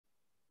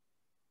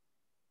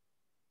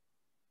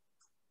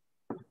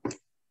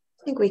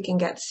I think we can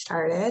get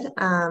started.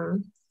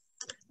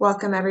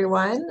 Welcome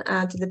everyone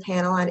to the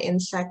panel on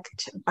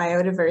insect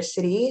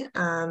biodiversity.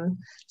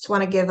 Just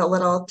want to give a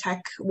little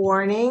tech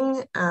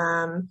warning.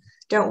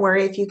 Don't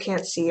worry if you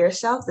can't see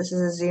yourself. This is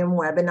a Zoom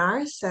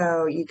webinar,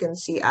 so you can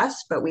see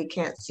us, but we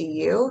can't see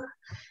you.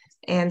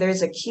 And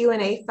there's a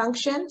Q&A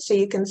function, so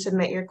you can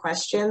submit your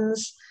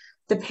questions.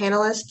 The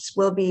panelists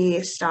will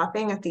be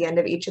stopping at the end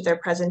of each of their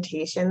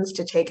presentations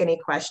to take any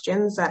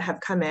questions that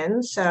have come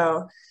in.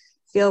 So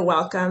feel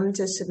welcome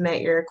to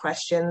submit your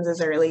questions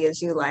as early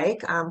as you like,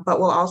 but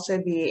we'll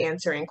also be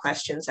answering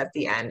questions at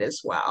the end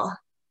as well.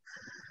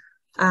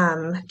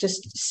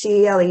 Just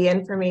CLE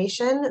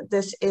information.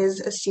 This is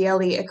a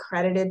CLE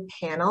accredited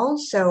panel,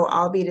 so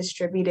I'll be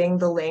distributing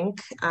the link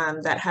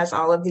that has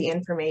all of the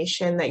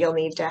information that you'll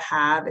need to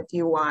have if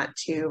you want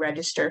to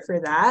register for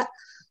that.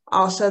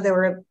 Also, there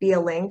will be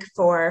a link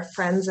for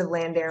Friends of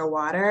Land, Air,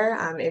 Water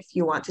if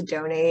you want to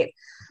donate.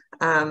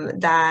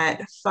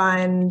 That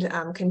fund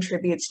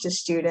contributes to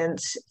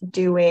students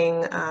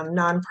doing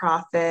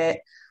nonprofit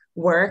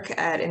work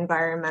at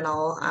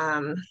environmental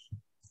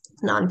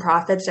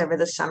nonprofits over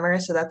the summer.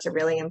 So that's a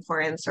really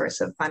important source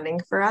of funding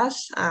for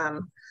us.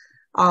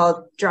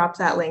 I'll drop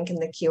that link in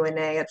the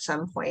Q&A at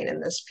some point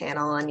in this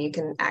panel and you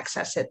can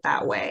access it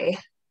that way.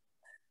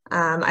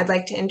 I'd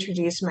like to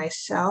introduce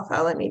myself.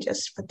 Oh, let me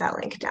just put that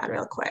link down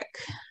real quick.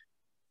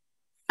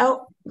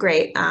 Oh,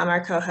 great.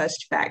 Our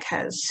co-host Beck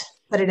has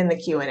put it in the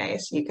Q&A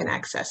so you can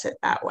access it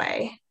that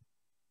way.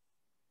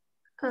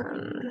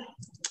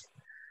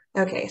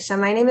 Okay, so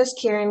my name is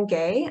Kieran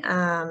Gay.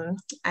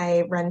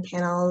 I run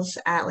panels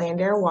at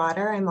Land, Air,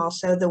 Water. I'm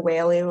also the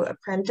Whaley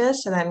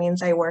apprentice, so that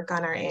means I work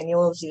on our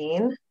annual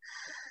zine.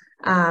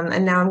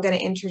 And now I'm going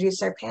to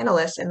introduce our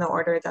panelists in the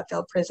order that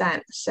they'll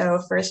present.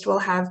 So first we'll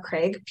have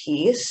Craige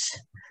Pease.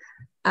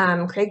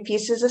 Craige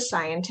Pease is a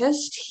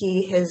scientist.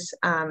 He is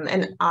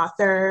an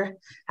author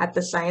at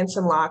the Science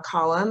and Law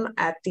column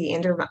at the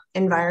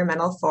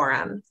Environmental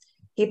Forum.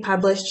 His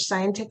published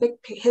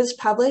scientific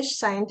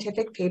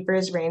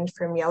papers range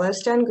from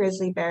Yellowstone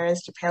grizzly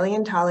bears to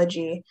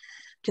paleontology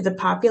to the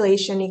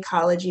population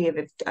ecology of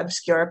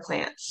obscure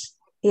plants.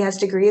 He has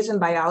degrees in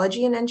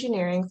biology and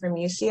engineering from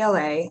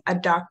UCLA, a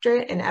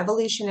doctorate in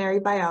evolutionary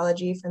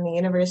biology from the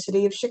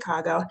University of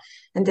Chicago,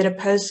 and did a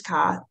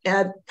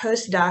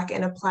postdoc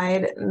in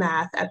applied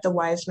math at the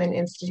Weizmann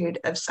Institute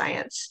of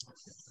Science.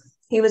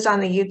 He was on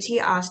the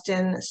UT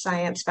Austin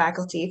science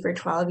faculty for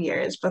 12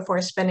 years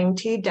before spending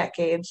 2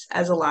 decades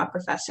as a law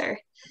professor.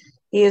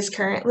 He is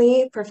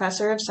currently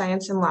professor of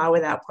science and law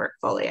without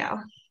portfolio.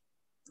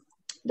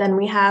 Then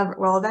we have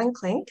Roel van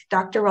Klink.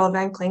 Dr. Roel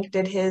van Klink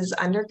did his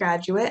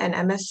undergraduate and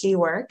MSc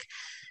work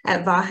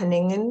at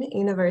Wageningen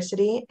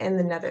University in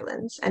the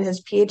Netherlands and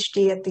his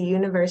PhD at the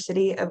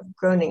University of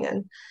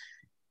Groningen,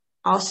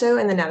 also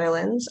in the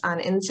Netherlands, on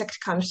insect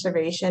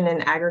conservation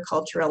and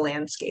agricultural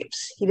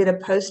landscapes. He did a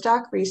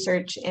postdoc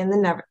research in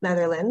the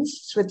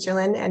Netherlands,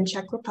 Switzerland, and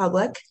Czech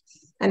Republic,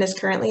 and is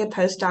currently a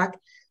postdoc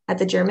at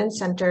the German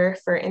Center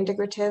for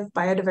Integrative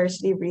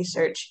Biodiversity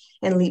Research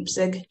in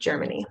Leipzig,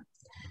 Germany.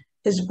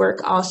 His work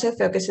also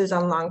focuses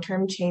on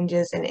long-term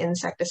changes in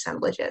insect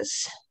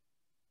assemblages.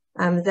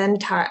 Then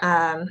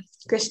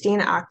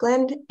Kristine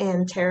Akland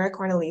and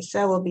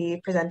Cornelisse will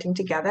be presenting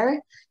together.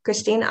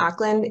 Kristine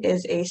Akland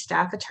is a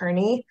staff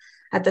attorney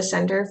at the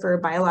Center for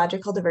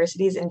Biological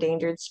Diversity's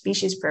Endangered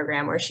Species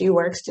Program, where she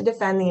works to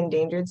defend the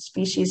Endangered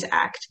Species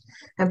Act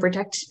and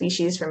protect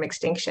species from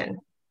extinction.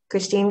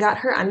 Kristine got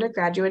her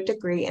undergraduate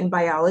degree in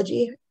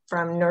biology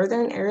from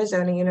Northern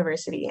Arizona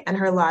University and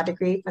her law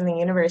degree from the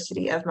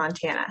University of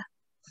Montana.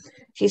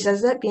 She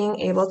says that being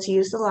able to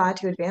use the law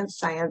to advance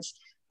science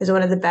is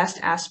one of the best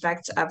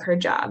aspects of her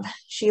job.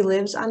 She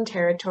lives on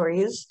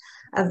territories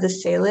of the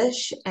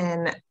Salish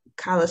and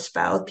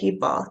Kalispel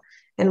people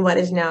in what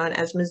is known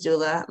as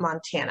Missoula,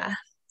 Montana.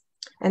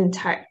 And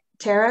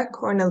Tara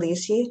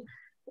Cornelisse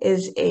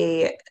is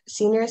a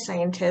senior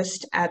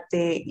scientist at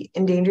the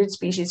Endangered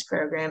Species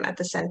Program at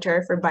the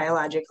Center for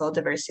Biological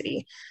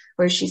Diversity,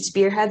 where she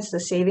spearheads the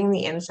Saving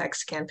the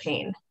Insects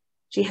campaign.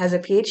 She has a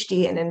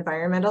PhD in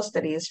environmental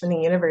studies from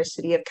the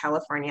University of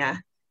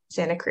California,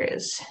 Santa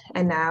Cruz.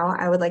 And now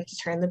I would like to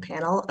turn the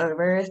panel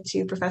over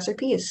to Professor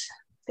Pease.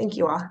 Thank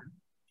you all.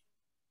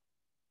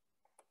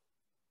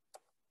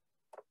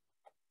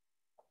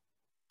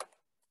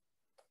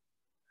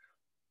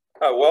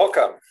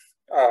 Welcome.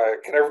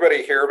 Can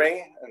everybody hear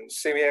me and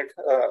see me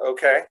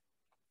okay?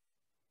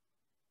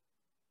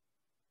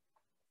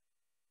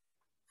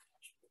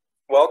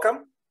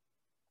 Welcome.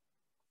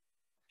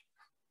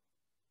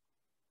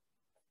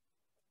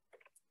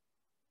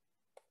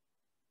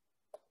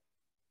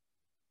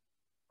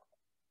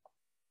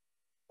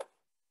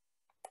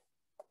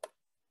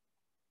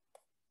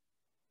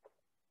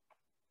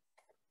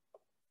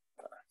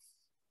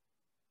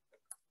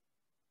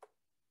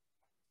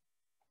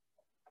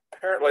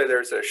 Apparently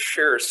there's a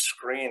share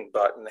screen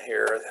button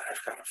here that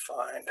I've got to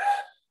find.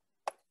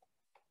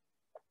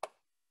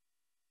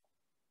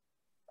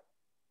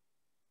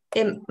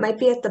 It might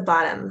be at the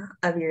bottom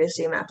of your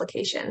Zoom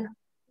application.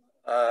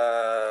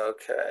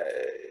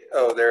 Okay.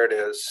 Oh, there it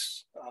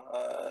is.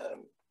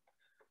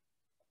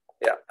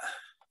 Yeah.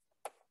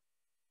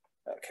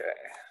 Okay.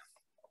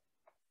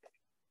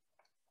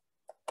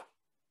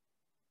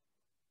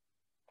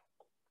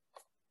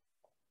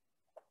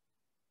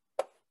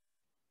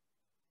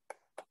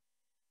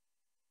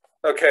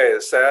 Okay,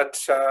 is that,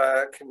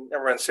 can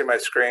everyone see my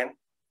screen?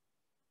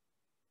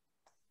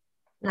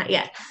 Not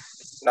yet.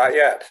 Not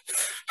yet.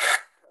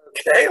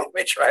 Okay, let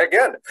me try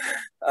again.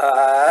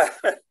 I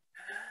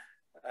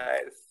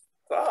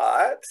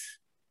thought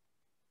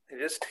I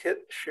just hit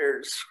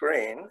share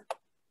screen.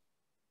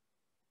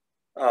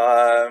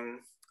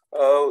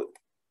 Oh,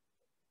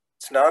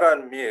 it's not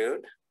on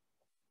mute.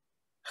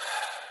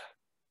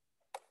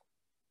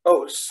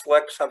 Oh,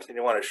 select something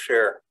you want to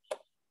share.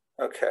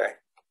 Okay.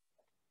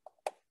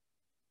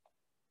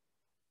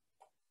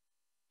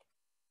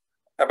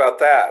 How about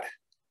that?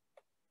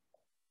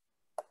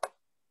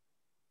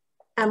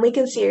 And we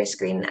can see your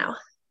screen now.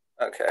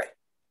 Okay.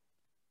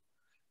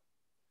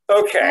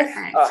 Okay.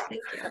 Thank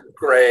you.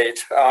 Great.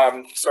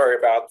 Sorry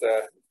about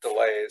the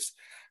delays.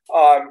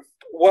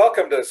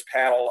 Welcome to this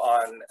panel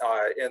on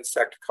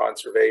insect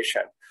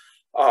conservation.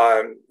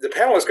 The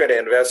panel is going to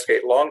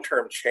investigate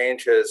long-term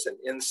changes in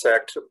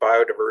insect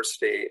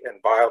biodiversity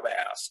and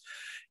biomass.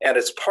 And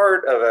it's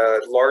part of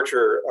a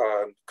larger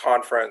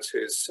conference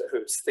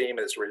whose theme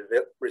is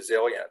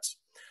resilience.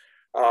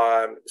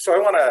 So I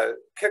want to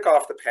kick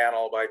off the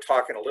panel by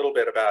talking a little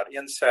bit about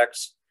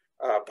insects,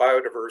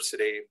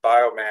 biodiversity,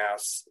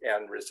 biomass,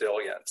 and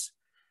resilience.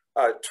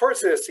 Towards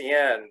this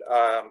end,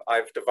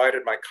 I've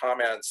divided my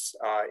comments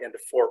into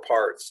 4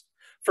 parts.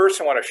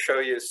 First, I want to show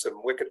you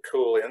some wicked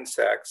cool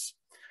insects.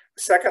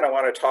 Second, I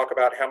want to talk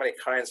about how many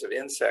kinds of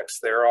insects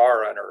there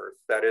are on Earth,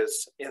 that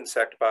is,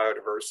 insect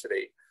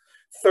biodiversity.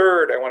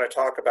 Third, I want to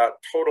talk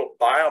about total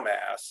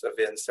biomass of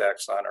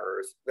insects on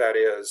Earth, that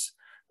is,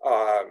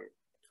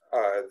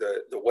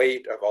 the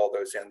weight of all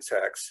those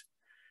insects.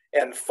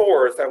 And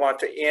fourth, I want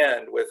to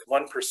end with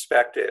one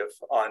perspective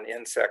on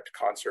insect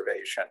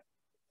conservation.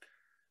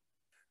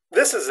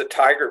 This is a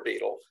tiger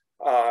beetle,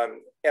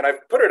 and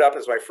I've put it up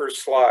as my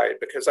first slide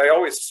because I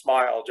always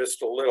smile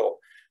just a little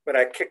when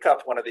I kick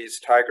up one of these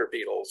tiger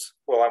beetles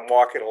while I'm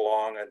walking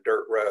along a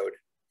dirt road.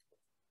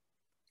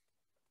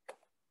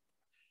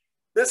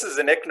 This is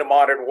an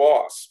ichneumoniid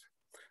wasp.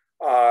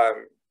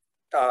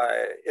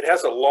 It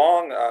has a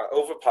long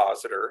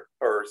ovipositor,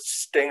 or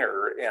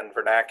stinger in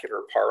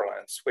vernacular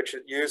parlance, which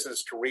it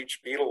uses to reach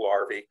beetle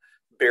larvae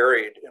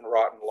buried in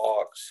rotten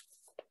logs.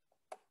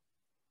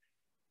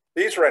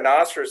 These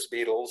rhinoceros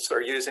beetles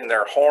are using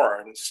their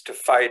horns to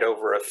fight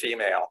over a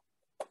female.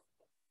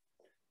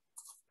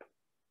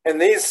 And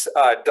these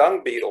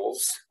dung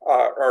beetles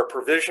are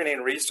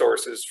provisioning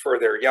resources for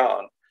their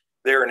young.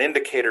 They're an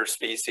indicator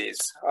species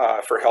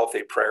for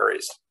healthy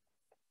prairies.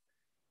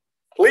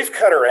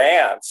 Leafcutter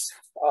ants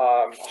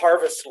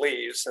harvest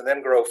leaves and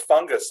then grow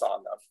fungus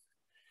on them.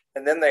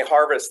 And then they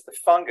harvest the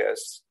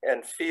fungus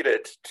and feed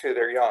it to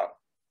their young.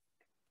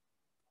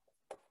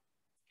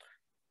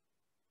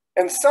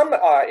 And some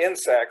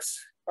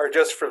insects are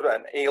just from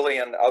an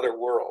alien other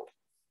world.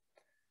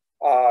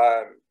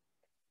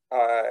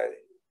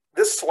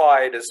 This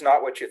slide is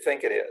not what you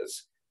think it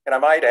is. And I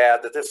might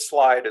add that this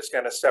slide is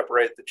going to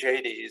separate the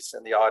JDs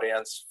in the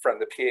audience from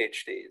the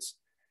PhDs.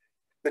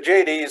 The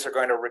JDs are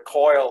going to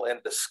recoil in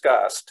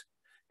disgust,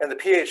 and the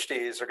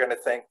PhDs are going to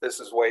think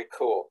this is way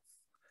cool.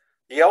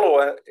 The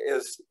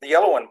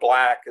yellow and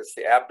black is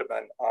the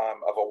abdomen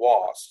of a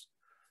wasp.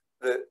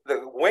 The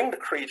winged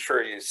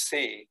creature you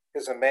see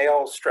is a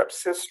male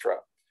Strepsistra,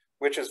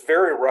 which is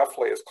very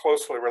roughly as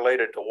closely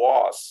related to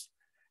wasps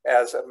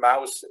as a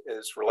mouse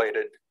is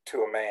related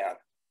to a man.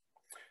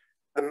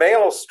 The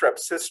male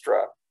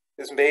Strepsistra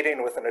is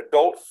mating with an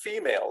adult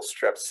female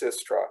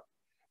Strepsistra,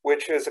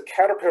 which is a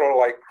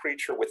caterpillar-like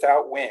creature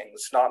without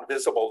wings, not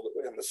visible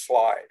in the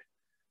slide.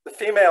 The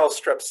female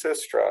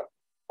Strepsistra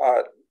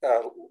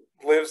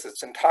lives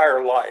its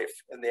entire life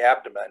in the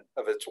abdomen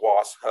of its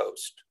wasp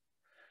host.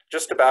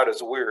 Just about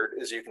as weird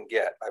as you can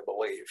get, I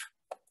believe.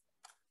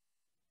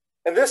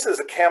 And this is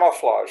a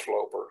camouflage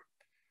loper.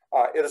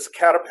 It is a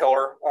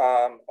caterpillar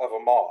of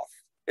a moth.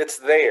 It's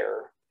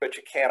there, but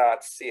you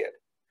cannot see it.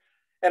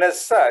 And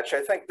as such,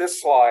 I think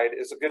this slide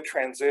is a good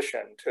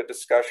transition to a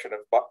discussion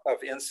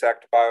of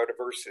insect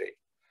biodiversity.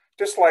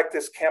 Just like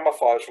this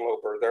camouflage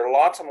loper, there are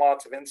lots and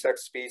lots of insect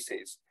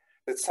species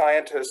that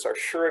scientists are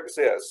sure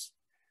exist,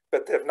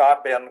 but have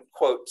not been,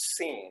 quote,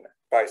 seen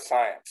by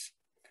science.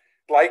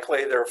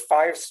 Likely, there are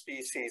 5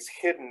 species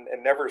hidden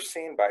and never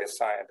seen by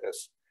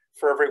scientists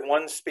for every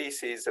 1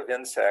 species of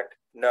insect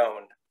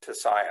known to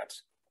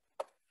science.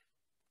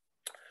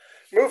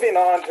 Moving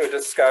on to a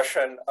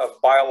discussion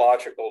of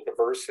biological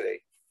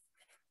diversity.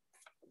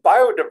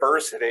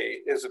 Biodiversity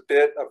is a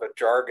bit of a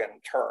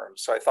jargon term,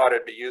 so I thought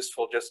it'd be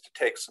useful just to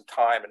take some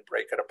time and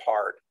break it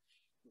apart.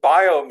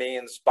 Bio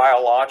means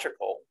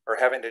biological, or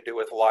having to do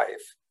with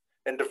life,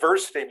 and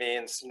diversity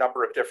means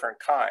number of different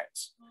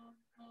kinds.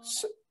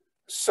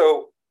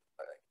 So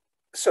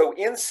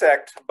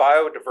insect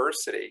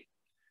biodiversity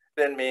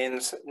then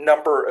means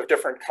number of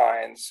different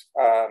kinds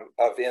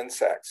of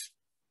insects.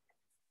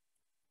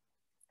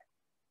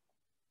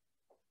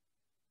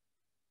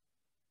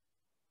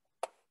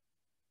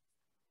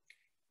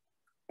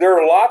 There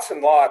are lots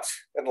and lots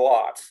and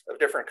lots of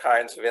different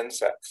kinds of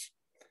insects.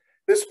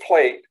 This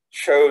plate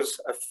shows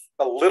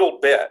a little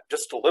bit,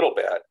 just a little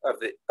bit,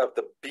 of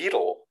the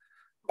beetle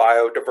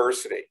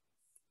biodiversity.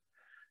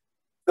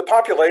 The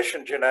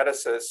population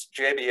geneticist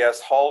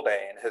J.B.S.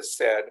 Haldane has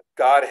said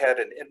God had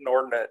an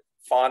inordinate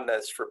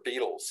fondness for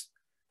beetles,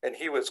 and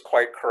he was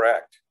quite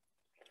correct.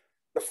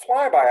 The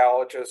fly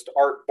biologist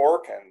Art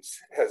Borkins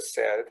has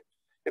said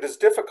it is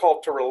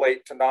difficult to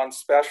relate to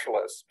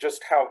non-specialists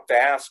just how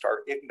vast our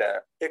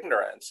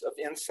ignorance of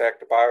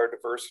insect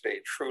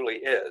biodiversity truly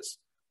is,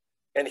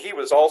 and he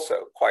was also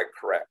quite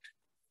correct.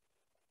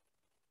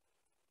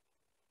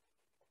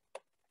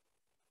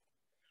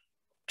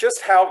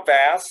 Just how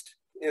vast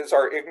is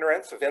our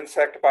ignorance of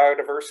insect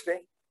biodiversity?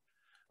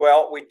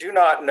 Well, we do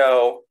not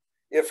know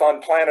if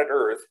on planet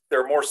Earth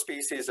there are more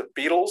species of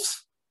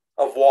beetles,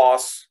 of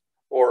wasps,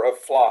 or of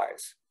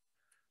flies.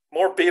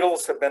 More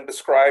beetles have been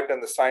described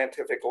in the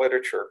scientific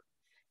literature,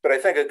 but I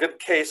think a good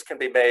case can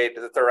be made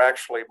that there are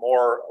actually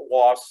more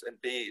wasps and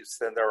bees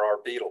than there are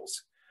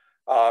beetles.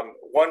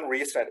 One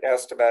recent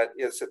estimate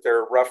is that there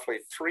are roughly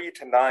 3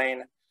 to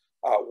 9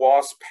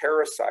 wasp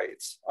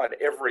parasites on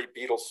every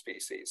beetle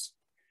species.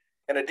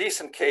 And a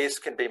decent case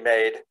can be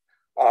made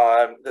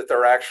that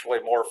there are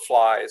actually more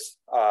flies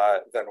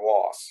than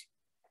wasps.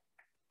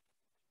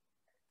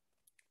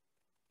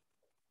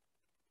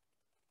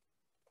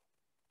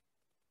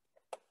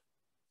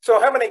 So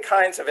how many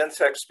kinds of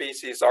insect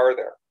species are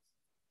there?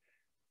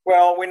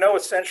 Well, we know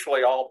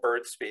essentially all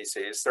bird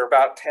species. There are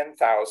about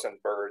 10,000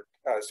 bird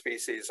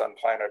species on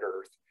planet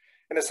Earth.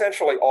 And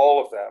essentially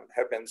all of them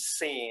have been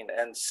seen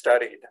and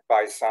studied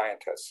by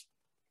scientists.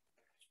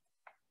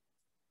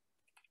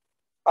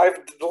 I've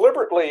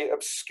deliberately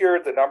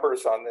obscured the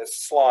numbers on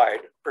this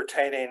slide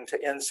pertaining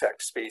to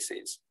insect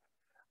species,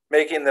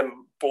 making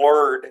them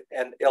blurred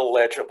and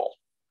illegible.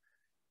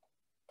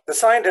 The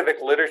scientific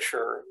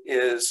literature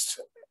is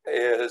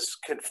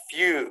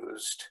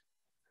confused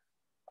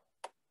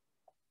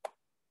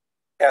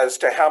as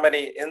to how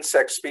many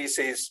insect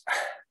species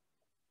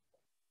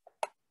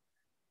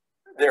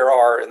there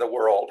are in the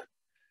world.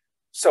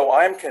 So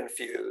I'm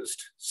confused.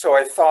 So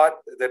I thought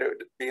that it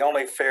would be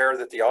only fair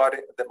that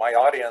my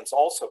audience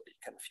also be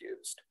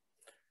confused.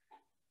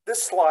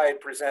 This slide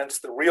presents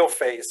the real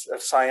face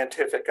of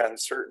scientific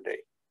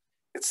uncertainty.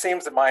 It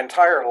seems that my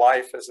entire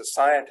life as a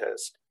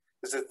scientist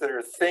is that there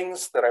are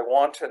things that I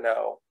want to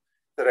know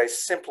that I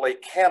simply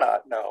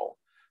cannot know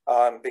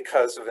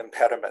because of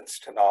impediments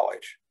to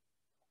knowledge.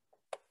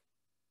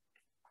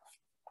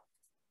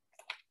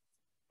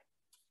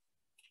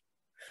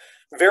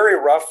 Very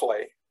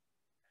roughly,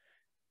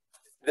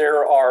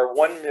 there are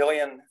 1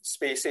 million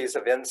species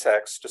of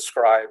insects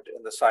described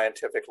in the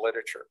scientific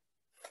literature.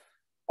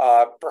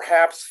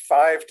 Perhaps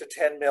 5 to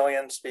 10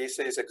 million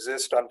species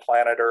exist on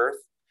planet Earth.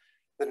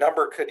 The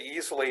number could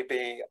easily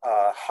be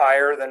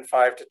higher than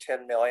 5 to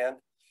 10 million.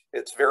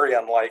 It's very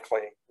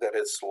unlikely that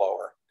it's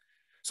lower.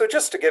 So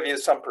just to give you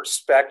some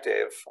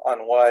perspective on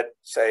what,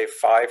 say,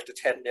 5 to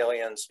 10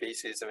 million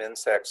species of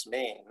insects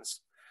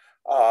means,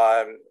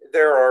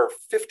 there are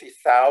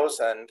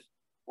 50,000,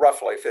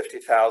 roughly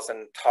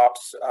 50,000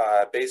 Topps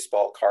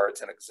baseball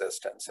cards in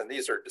existence, and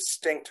these are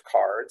distinct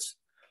cards.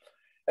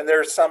 And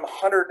there's some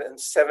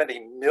 170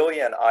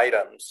 million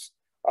items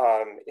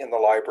in the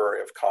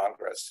Library of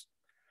Congress.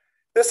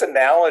 This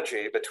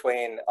analogy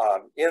between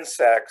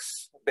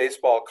insects,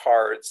 baseball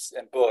cards,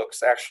 and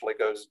books actually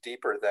goes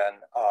deeper than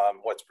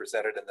what's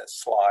presented in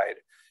this slide.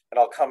 And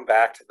I'll come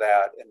back to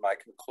that in my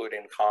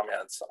concluding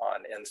comments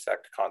on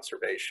insect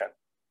conservation.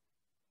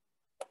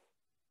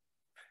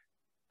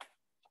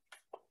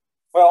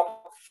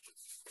 Well,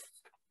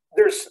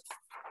 there's,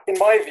 in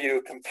my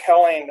view,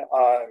 compelling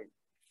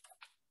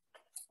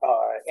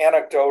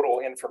anecdotal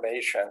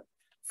information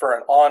for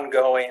an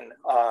ongoing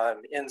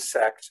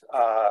insect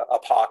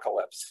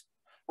apocalypse.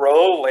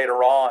 Roel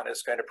later on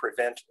is going to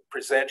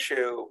present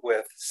you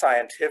with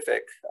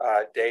scientific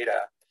data,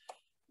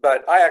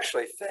 but I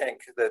actually think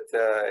that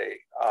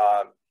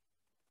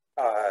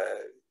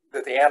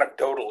the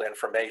anecdotal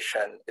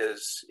information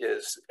is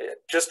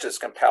just as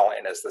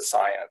compelling as the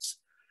science.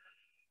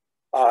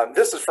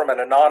 This is from an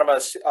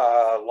anonymous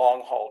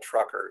long-haul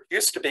trucker. It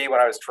used to be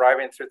when I was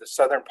driving through the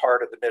southern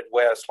part of the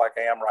Midwest, like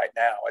I am right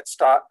now,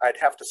 I'd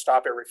have to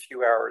stop every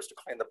few hours to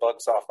clean the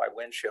bugs off my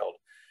windshield.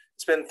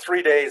 It's been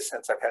 3 days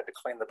since I've had to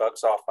clean the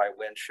bugs off my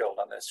windshield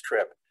on this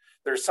trip.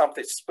 There's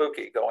something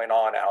spooky going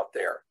on out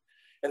there.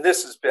 And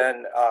this has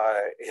been,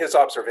 his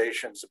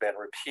observations have been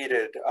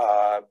repeated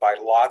by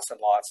lots and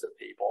lots of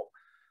people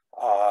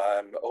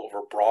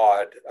over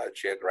broad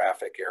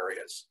geographic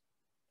areas.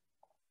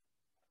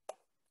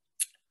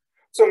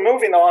 So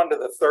moving on to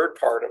the third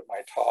part of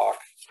my talk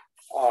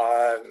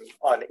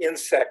on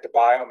insect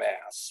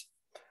biomass.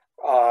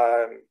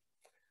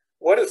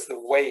 What is the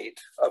weight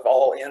of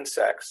all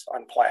insects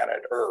on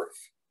planet Earth?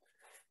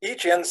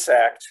 Each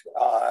insect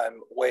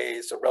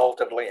weighs a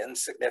relatively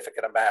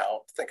insignificant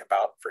amount. Think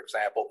about, for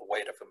example, the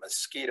weight of a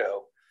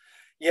mosquito.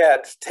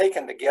 Yet,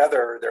 taken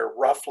together, there are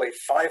roughly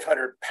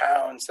 500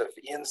 pounds of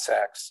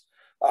insects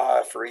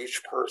for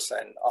each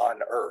person on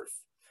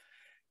Earth.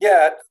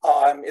 Yet,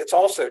 it's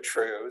also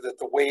true that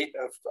the weight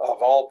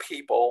of all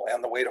people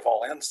and the weight of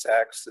all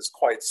insects is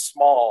quite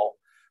small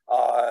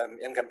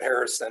in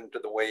comparison to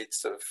the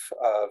weights of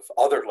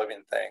other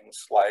living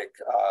things like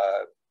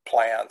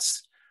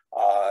plants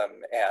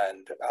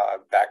and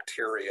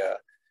bacteria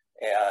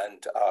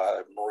and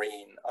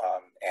marine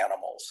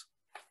animals.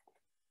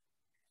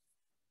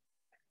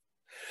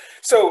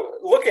 So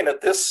looking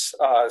at this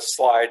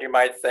slide, you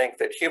might think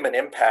that human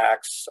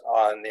impacts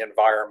on the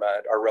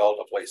environment are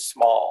relatively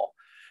small.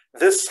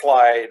 This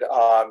slide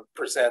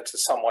presents a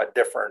somewhat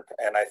different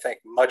and I think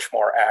much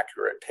more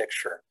accurate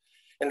picture.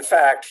 In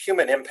fact,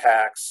 human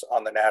impacts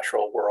on the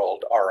natural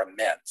world are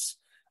immense,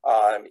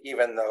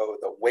 even though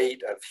the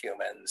weight of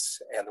humans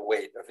and the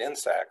weight of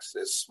insects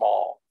is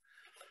small.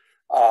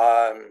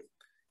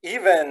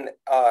 Even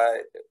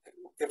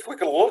if we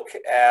could look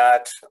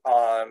at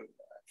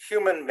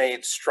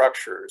human-made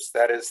structures,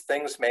 that is,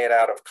 things made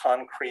out of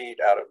concrete,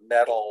 out of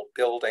metal,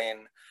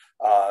 building,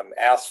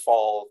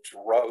 asphalt,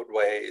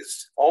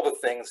 roadways, all the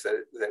things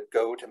that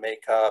go to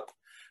make up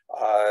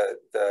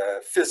the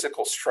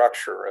physical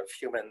structure of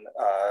human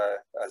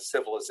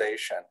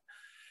civilization.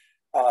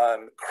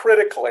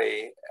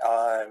 Critically,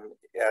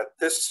 at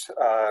this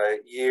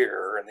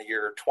year, in the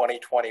year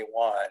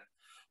 2021,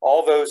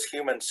 all those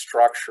human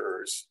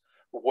structures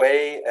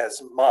weigh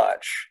as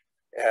much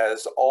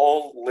as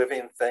all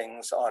living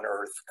things on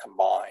Earth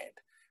combined.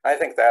 I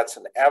think that's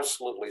an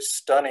absolutely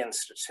stunning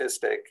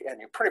statistic, and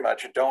you pretty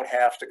much don't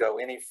have to go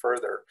any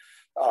further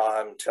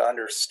to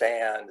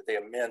understand the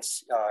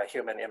immense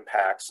human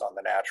impacts on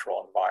the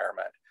natural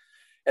environment.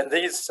 And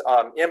these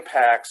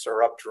impacts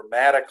are up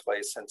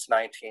dramatically since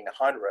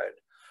 1900,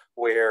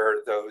 where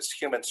those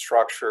human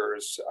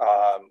structures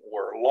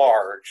were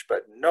large,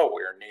 but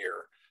nowhere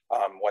near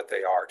what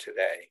they are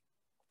today.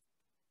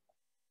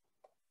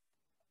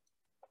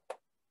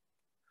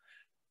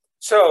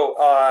 So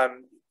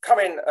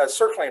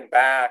circling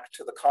back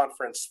to the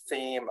conference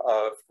theme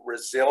of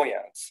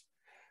resilience,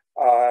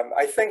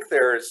 I think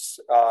there's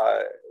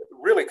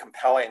really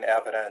compelling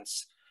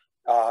evidence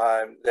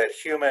that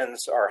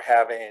humans are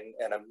having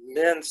an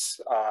immense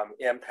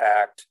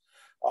impact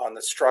on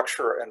the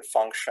structure and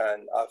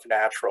function of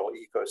natural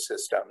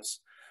ecosystems.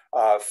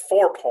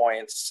 4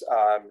 points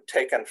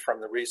taken from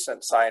the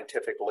recent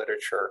scientific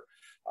literature.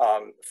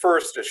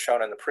 First, as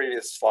shown in the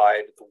previous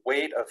slide, the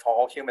weight of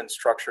all human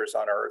structures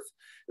on Earth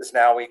is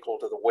now equal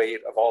to the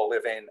weight of all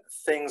living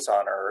things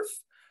on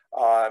Earth,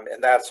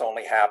 and that's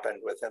only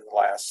happened within the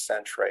last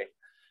century.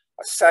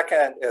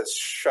 Second, as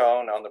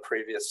shown on the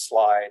previous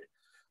slide,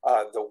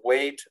 the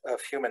weight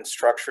of human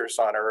structures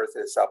on Earth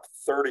is up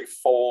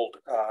 30-fold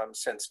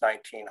since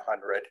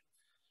 1900.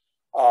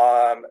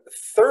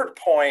 Third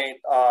point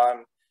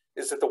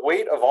is that the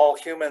weight of all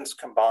humans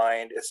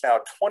combined is now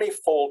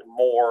 20-fold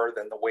more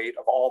than the weight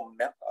of all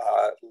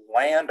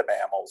land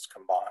mammals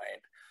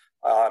combined.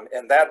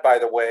 And that, by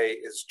the way,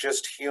 is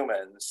just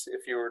humans.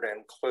 If you were to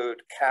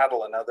include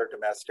cattle and other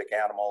domestic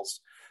animals,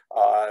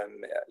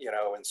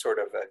 in sort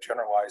of a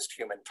generalized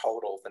human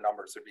total, the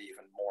numbers would be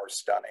even more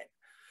stunning.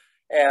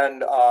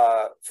 And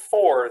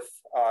fourth,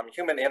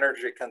 human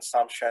energy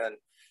consumption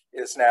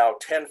is now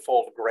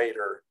 10-fold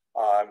greater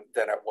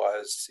than it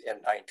was in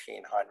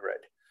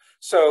 1900.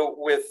 So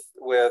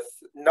with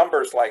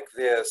numbers like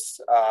this,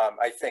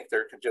 I think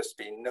there can just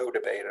be no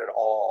debate at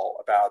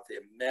all about the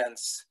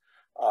immense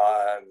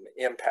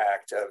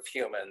impact of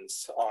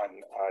humans on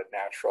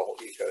natural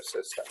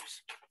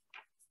ecosystems.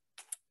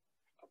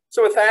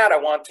 So with that, I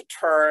want to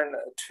turn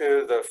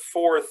to the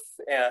fourth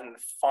and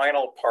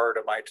final part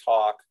of my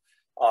talk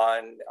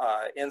on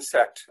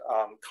insect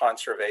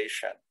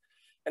conservation.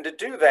 And to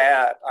do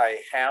that, I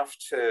have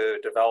to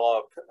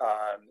develop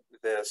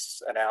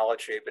this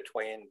analogy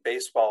between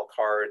baseball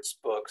cards,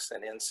 books,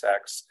 and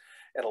insects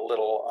in a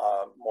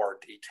little more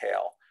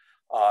detail.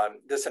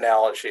 This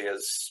analogy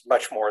is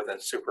much more than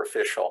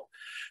superficial.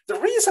 The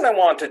reason I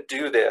want to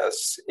do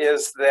this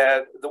is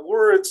that the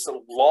words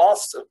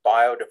loss of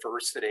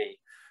biodiversity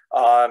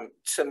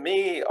to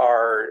me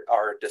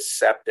are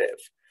deceptive.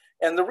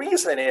 And the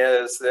reason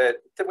is that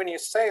when you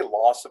say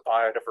loss of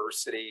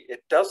biodiversity,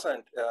 it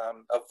doesn't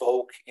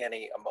evoke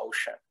any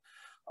emotion.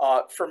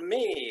 For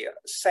me,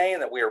 saying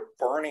that we are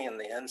burning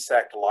the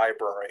insect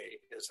library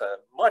is a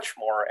much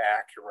more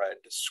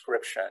accurate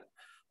description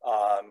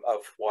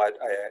of what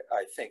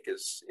I think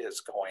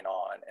is going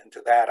on. And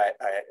to that,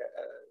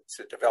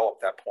 to develop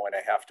that point,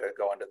 I have to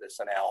go into this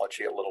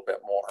analogy a little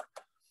bit more.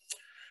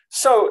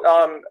 So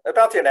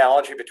about the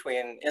analogy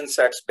between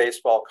insects,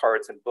 baseball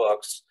cards, and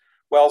books.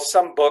 Well,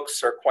 some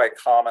books are quite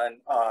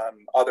common,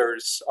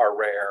 others are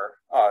rare.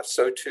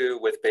 So too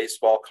with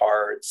baseball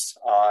cards,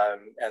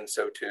 and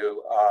so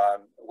too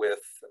with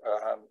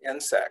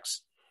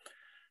insects.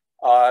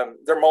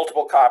 There are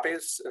multiple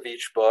copies of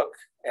each book,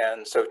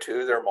 And so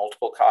too, there are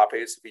multiple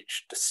copies of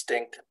each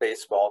distinct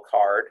baseball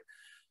card,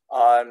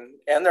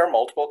 and there are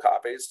multiple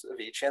copies of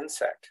each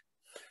insect.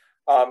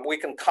 We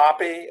can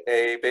copy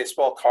a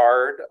baseball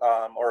card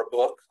or a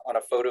book on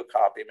a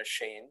photocopy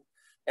machine,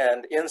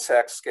 and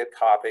insects get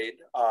copied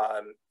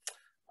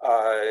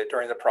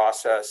during the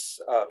process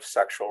of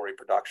sexual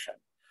reproduction.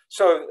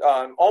 So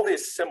all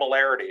these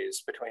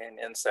similarities between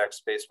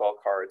insects, baseball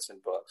cards,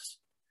 and books.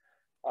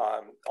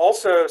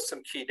 Also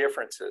some key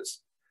differences.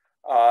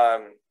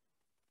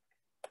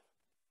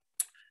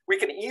 We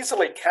can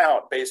easily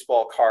count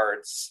baseball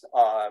cards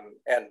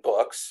and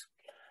books.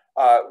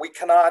 We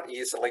cannot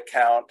easily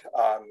count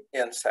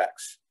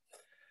insects.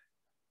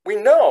 We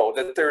know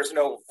that there's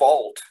no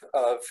vault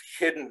of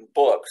hidden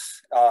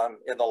books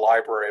in the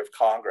Library of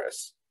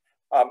Congress.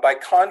 By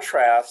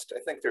contrast, I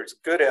think there's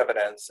good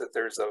evidence that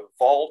there's a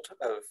vault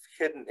of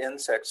hidden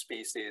insect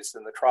species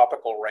in the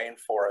tropical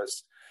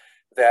rainforest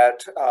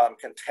that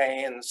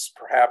contains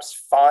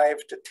perhaps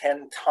 5 to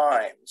 10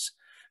 times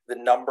the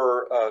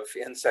number of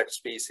insect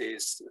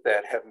species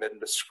that have been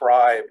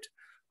described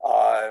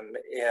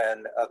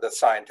in the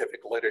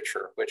scientific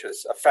literature, which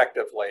is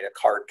effectively a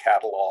card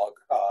catalog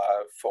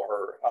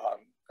for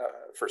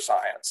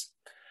science.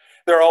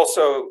 There are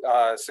also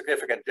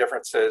significant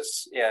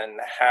differences in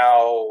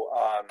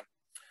how,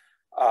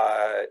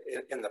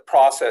 in the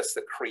process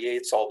that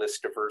creates all this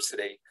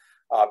diversity.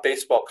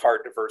 Baseball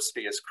card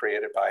diversity is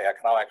created by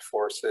economic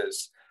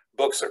forces,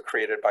 books are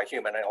created by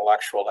human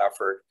intellectual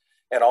effort,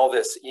 and all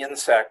this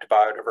insect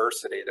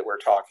biodiversity that we're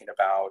talking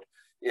about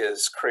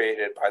is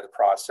created by the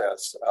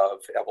process of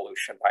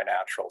evolution by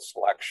natural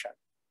selection.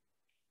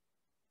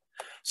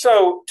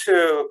 So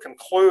to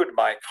conclude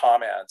my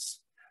comments,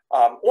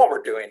 what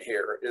we're doing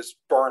here is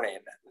burning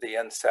the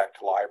insect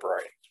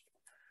library.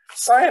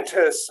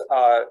 Scientists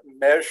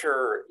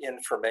measure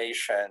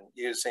information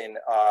using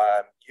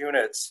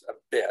units of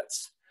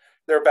bits.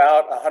 There are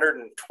about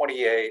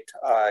 128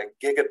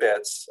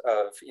 gigabits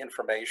of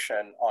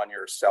information on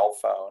your cell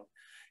phone,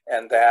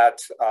 and that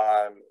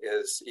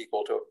is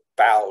equal to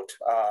about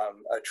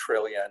 1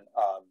 trillion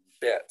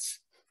bits.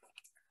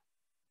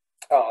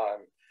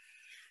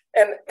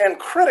 And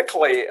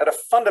critically, at a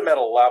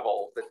fundamental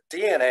level, the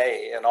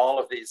DNA in all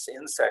of these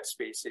insect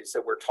species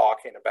that we're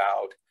talking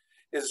about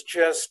is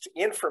just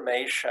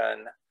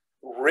information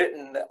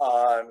written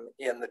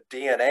in the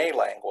DNA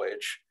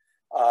language,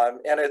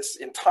 and it's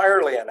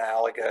entirely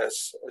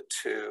analogous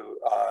to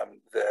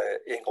the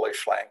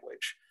English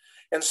language.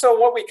 And so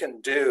what we can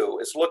do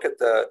is look at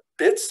the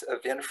bits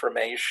of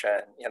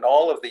information in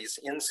all of these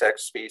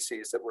insect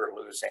species that we're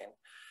losing,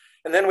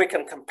 and then we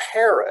can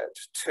compare it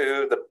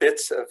to the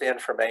bits of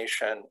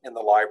information in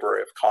the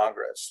Library of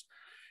Congress.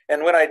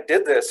 And when I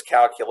did this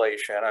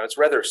calculation, I was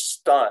rather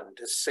stunned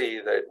to see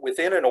that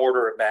within an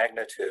order of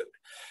magnitude,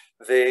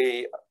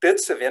 the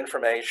bits of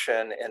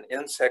information in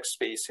insect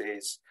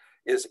species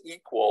is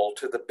equal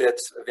to the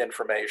bits of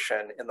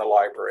information in the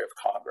Library of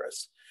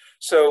Congress.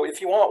 So if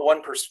you want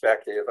one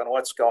perspective on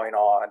what's going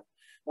on,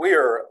 we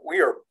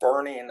are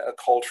burning a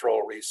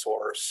cultural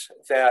resource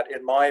that,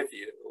 in my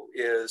view,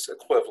 is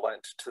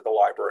equivalent to the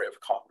Library of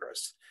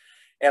Congress.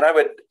 And I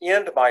would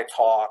end my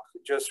talk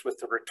just with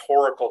the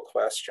rhetorical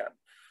question: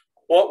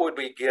 what would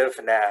we give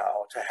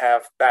now to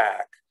have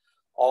back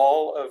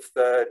all of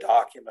the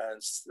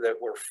documents that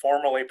were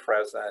formerly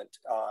present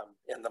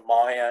in the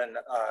Mayan,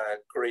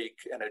 Greek,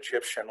 and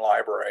Egyptian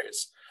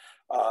libraries,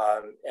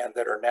 and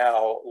that are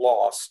now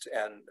lost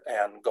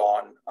and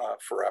gone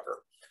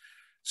forever?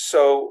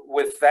 So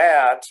with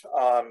that,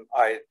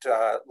 I'd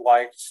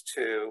like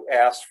to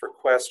ask for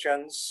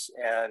questions,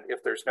 and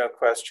if there's no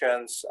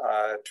questions,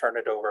 turn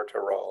it over to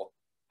Roel.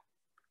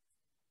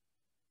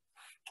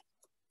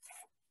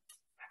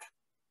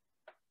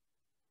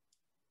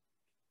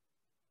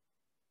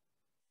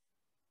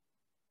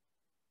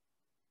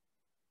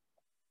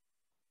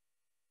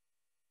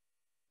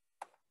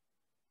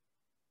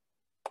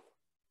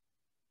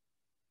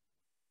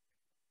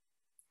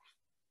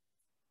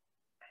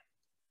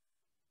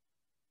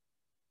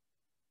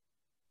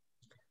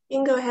 You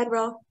can go ahead,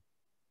 Roel.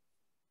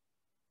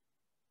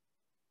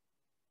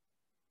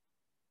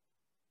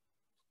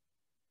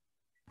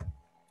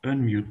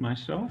 Unmute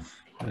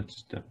myself. That's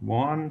step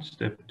 1.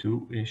 Step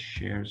 2 is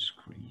share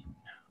screen.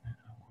 And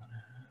I want to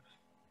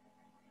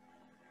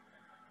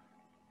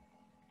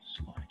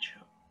have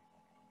slideshow.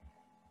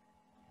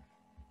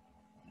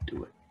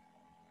 Do it.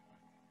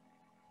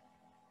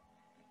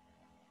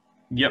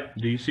 Yep.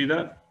 Do you see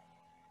that?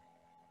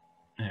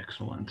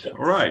 Excellent.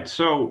 All right.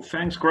 So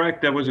thanks,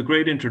 Craige. That was a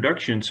great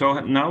introduction.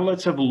 So now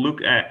let's have a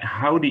look at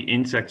how the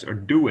insects are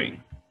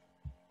doing.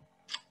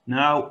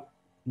 Now,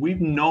 we've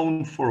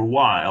known for a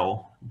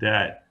while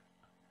that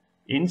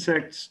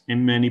insects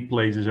in many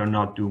places are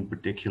not doing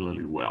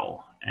particularly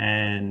well.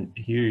 And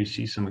here you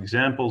see some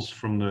examples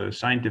from the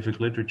scientific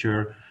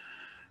literature.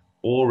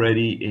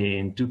 Already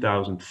in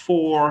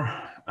 2004,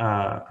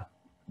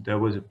 there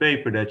was a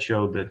paper that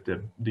showed that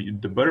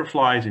the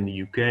butterflies in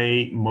the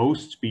UK,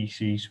 most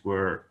species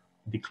were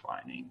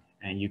declining.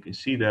 And you can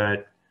see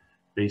that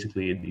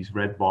basically these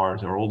red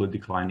bars are all the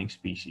declining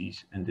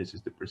species, and this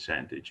is the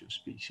percentage of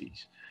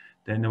species.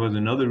 Then there was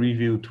another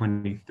review,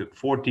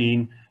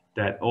 2014,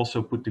 that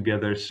also put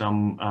together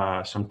some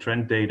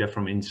trend data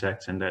from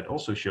insects, and that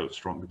also showed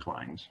strong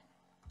declines.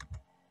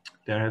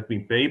 There have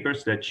been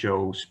papers that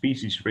show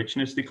species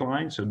richness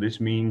decline. So this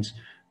means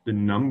the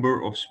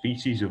number of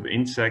species of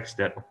insects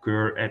that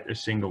occur at a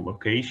single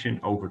location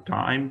over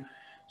time.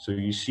 So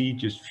you see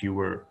just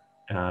fewer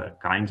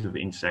kinds of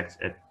insects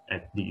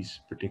at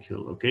these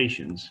particular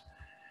locations.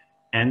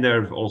 And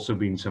there have also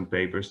been some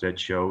papers that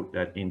show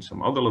that in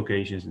some other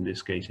locations, in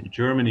this case in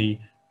Germany,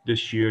 the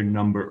sheer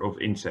number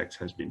of insects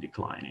has been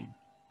declining.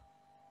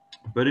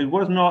 But it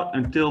was not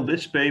until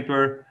this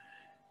paper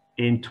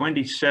in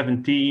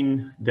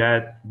 2017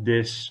 that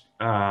this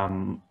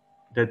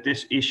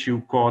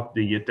issue caught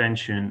the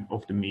attention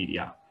of the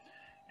media.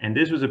 And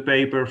this was a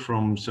paper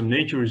from some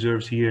nature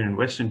reserves here in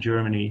Western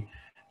Germany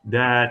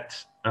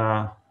that,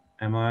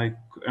 am I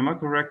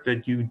correct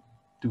that you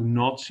do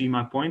not see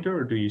my pointer,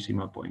 or do you see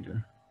my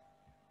pointer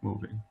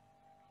moving?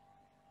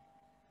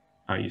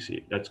 Oh, you see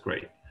it, that's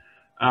great.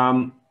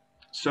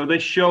 So they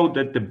showed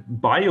that the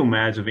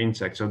biomass of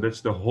insects, so that's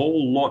the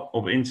whole lot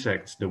of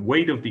insects, the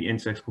weight of the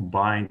insects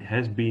combined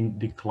has been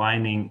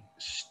declining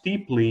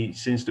steeply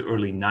since the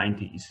early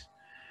 90s.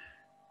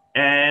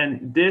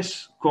 And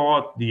this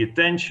caught the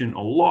attention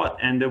a lot,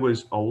 and there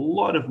was a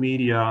lot of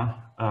media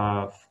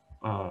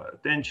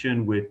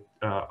attention with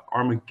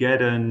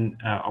Armageddon,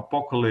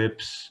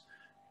 apocalypse.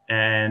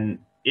 And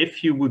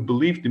if you would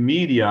believe the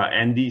media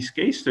and these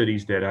case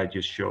studies that I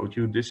just showed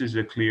you, this is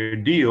a clear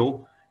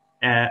deal.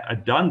 A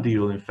done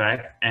deal, in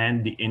fact,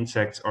 and the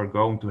insects are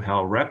going to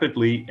hell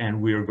rapidly,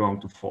 and we are going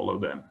to follow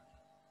them.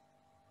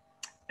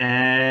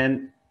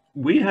 And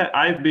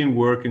I've been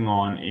working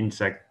on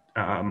insect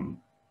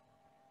time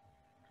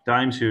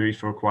series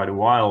for quite a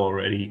while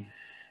already,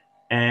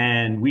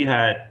 and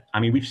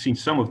we've seen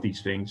some of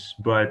these things,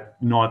 but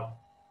not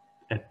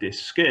at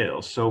this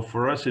scale. So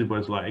for us, it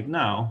was like,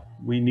 no,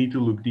 we need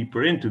to look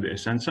deeper into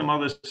this, and some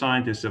other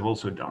scientists have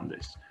also done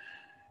this.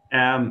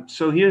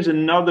 So here's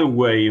another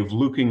way of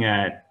looking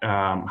at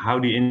how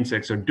the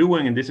insects are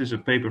doing. And this is a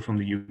paper from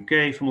the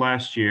UK from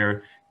last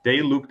year.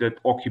 They looked at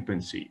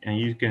occupancy, and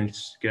you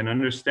can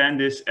understand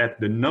this at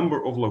the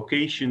number of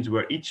locations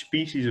where each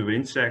species of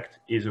insect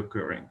is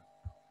occurring.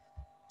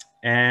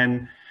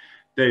 And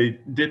they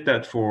did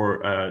that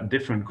for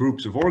different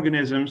groups of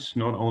organisms,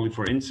 not only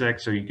for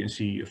insects. So you can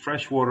see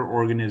freshwater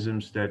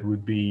organisms, that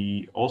would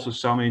be also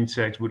some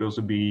insects, would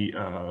also be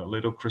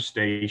little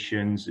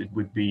crustaceans. It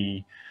would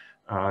be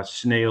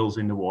snails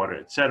in the water,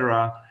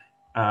 etc.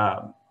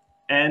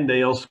 And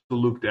they also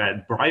looked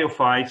at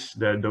bryophytes,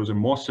 those are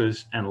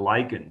mosses, and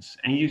lichens.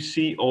 And you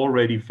see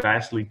already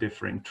vastly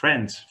different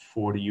trends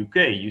for the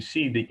UK. You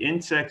see the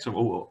insects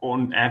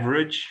on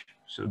average,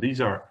 so these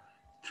are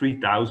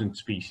 3,000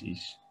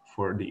 species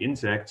for the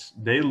insects,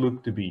 they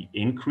look to be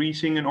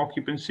increasing in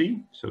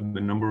occupancy, so the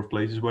number of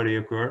places where they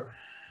occur.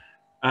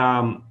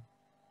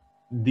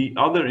 The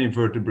other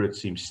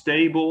invertebrates seem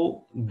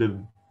stable.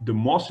 The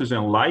mosses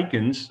and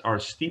lichens are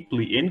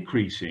steeply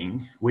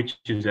increasing, which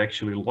is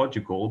actually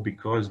logical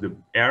because the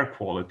air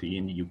quality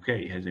in the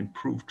UK has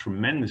improved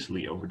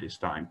tremendously over this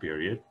time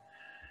period.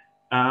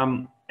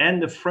 And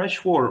the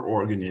freshwater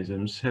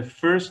organisms have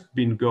first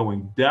been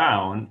going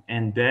down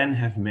and then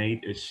have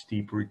made a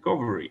steep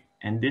recovery.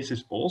 And this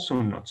is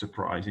also not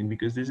surprising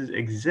because this is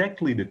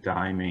exactly the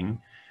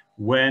timing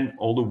when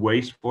all the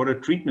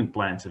wastewater treatment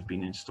plants have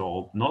been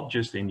installed, not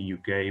just in the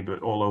UK,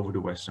 but all over the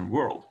Western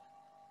world.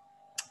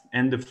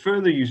 And the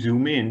further you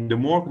zoom in, the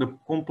more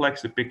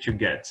complex the picture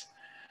gets.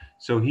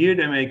 So here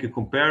they make a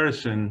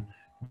comparison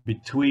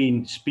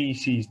between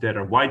species that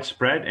are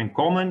widespread and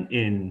common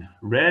in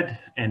red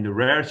and the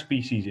rare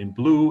species in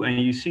blue.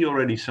 And you see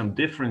already some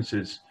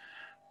differences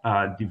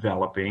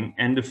developing.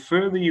 And the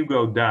further you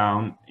go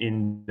down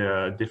in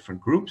the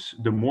different groups,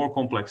 the more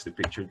complex the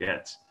picture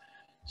gets.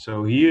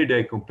 So here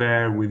they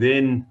compare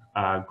within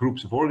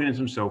groups of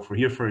organisms. So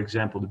for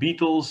example, the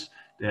beetles,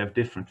 they have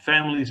different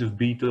families of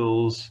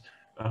beetles.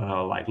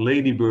 Like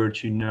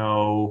ladybirds,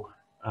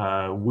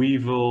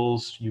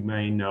 weevils, you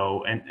may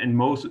know,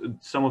 and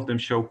some of them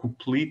show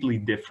completely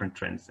different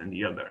trends than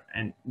the other.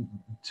 And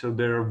so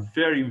there are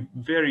very,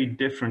 very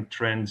different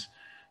trends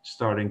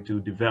starting to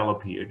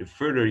develop here the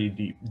further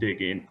you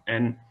dig in.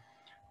 And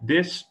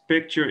this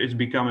picture is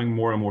becoming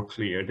more and more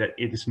clear that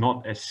it is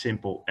not as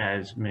simple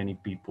as many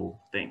people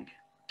think.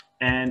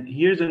 And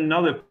here's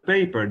another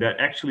paper that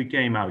actually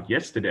came out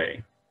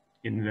yesterday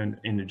in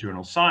the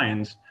journal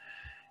Science.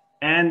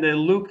 And they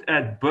looked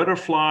at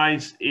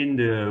butterflies in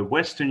the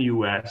Western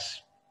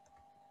US,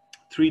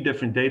 3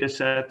 different data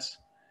sets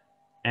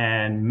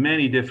and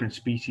many different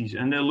species.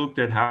 And they looked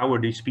at how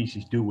are these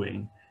species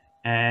doing.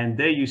 And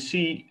there you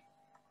see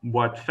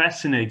what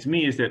fascinates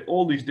me is that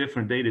all these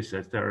different data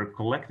sets that are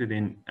collected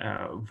in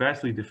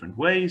vastly different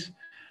ways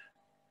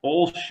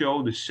all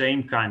show the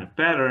same kind of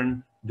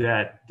pattern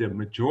that the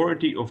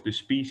majority of the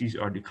species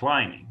are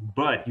declining,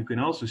 but you can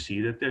also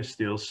see that there's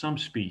still some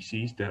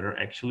species that are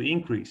actually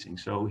increasing.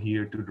 So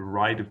here to the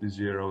right of the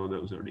zero,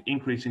 those are the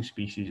increasing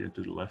species, and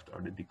to the left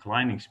are the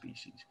declining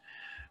species.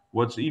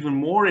 What's even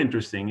more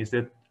interesting is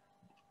that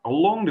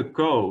along the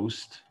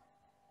coast,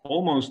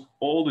 almost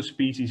all the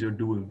species are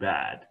doing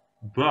bad,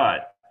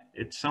 but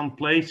at some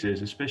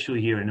places,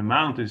 especially here in the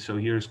mountains, so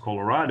here's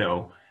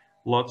Colorado,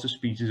 lots of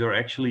species are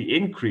actually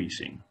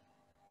increasing.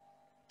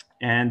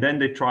 And then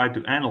they try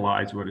to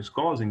analyze what is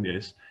causing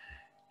this.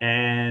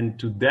 And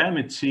to them,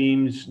 it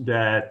seems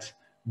that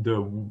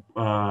the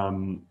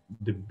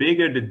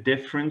bigger the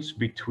difference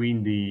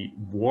between the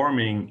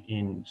warming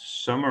in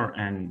summer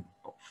and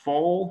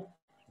fall,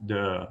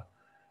 the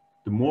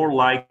more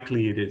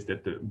likely it is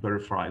that the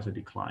butterflies are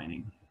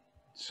declining.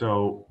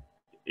 So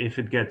if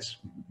it gets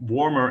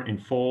warmer in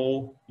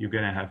fall, you're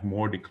going to have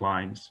more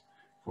declines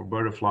for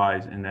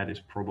butterflies, and that is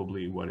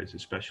probably what is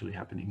especially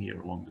happening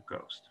here along the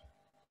coast.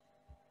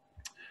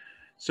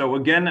 So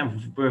again,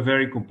 a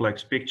very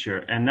complex picture.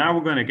 And now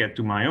we're going to get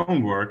to my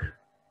own work,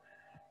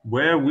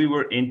 where we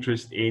were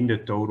interested in the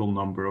total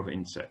number of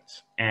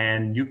insects.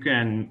 And you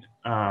can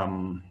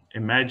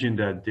imagine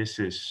that this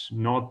is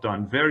not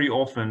done very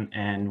often,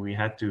 and we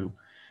had to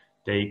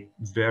take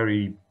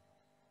very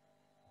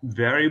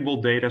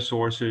variable data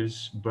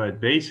sources, but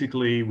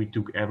basically we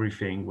took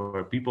everything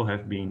where people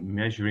have been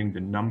measuring the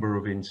number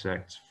of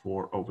insects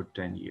for over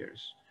 10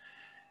 years.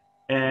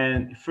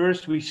 And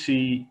first we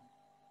see,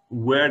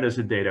 where does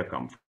the data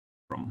come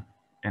from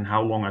and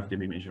how long have they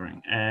been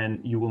measuring? And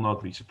you will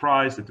not be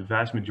surprised that the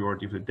vast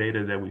majority of the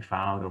data that we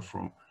found are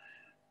from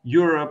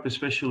Europe,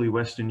 especially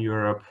Western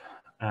Europe,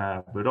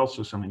 but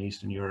also some in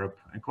Eastern Europe,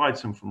 and quite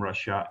some from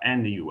Russia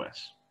and the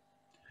US.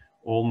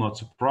 All not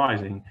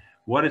surprising.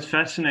 What is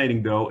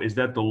fascinating though is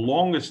that the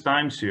longest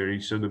time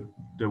series, so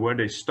where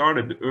they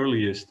started the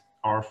earliest,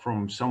 are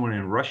from somewhere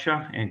in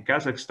Russia and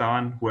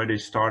Kazakhstan, where they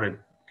started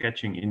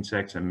catching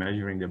insects and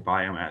measuring their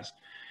biomass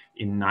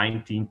in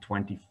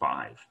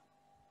 1925.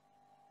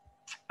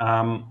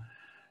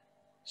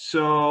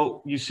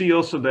 So you see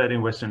also that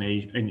in Western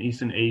Asia, in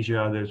Eastern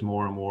Asia, there's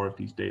more and more of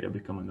these data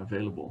becoming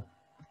available.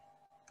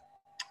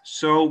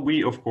 So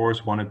we, of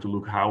course, wanted to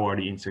look how are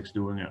the insects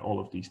doing at all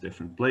of these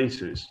different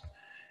places.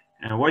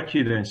 And what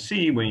you then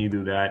see when you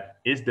do that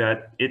is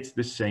that it's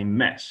the same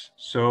mess.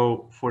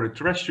 So for the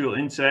terrestrial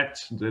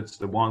insects, that's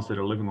the ones that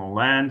are living on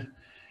land,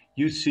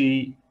 you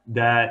see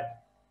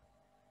that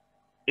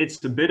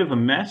it's a bit of a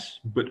mess,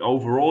 but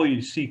overall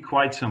you see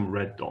quite some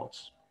red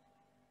dots,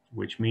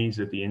 which means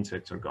that the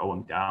insects are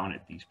going down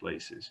at these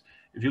places.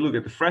 If you look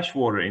at the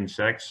freshwater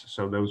insects,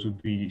 so those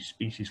would be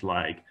species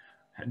like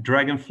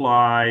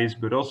dragonflies,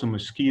 but also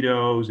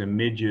mosquitoes and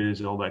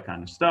midges, all that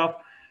kind of stuff,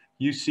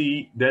 you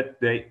see that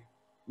the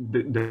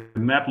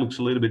map looks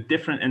a little bit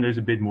different and there's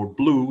a bit more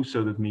blue.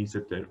 So that means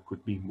that there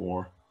could be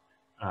more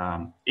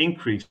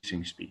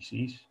increasing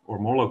species or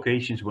more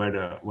locations where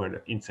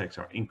the insects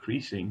are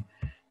increasing.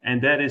 And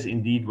that is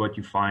indeed what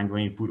you find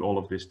when you put all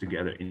of this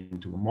together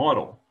into a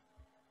model.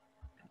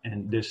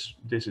 And this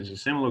is a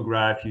similar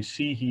graph. You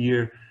see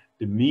here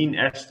the mean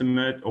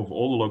estimate of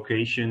all the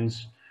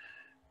locations.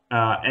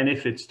 And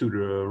if it's to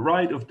the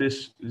right of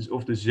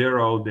the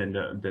zero, then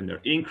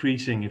they're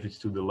increasing. If it's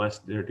to the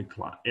left, they're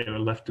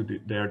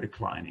they're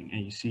declining.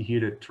 And you see here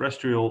the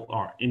terrestrial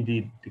are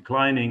indeed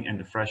declining and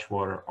the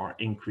freshwater are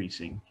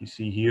increasing. You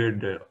see here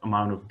the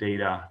amount of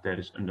data that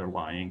is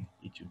underlying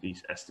each of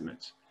these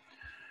estimates.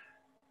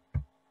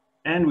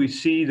 And we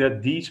see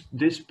that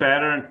this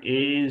pattern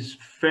is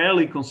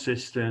fairly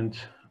consistent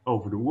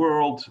over the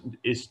world.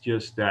 It's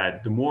just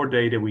that the more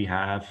data we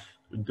have,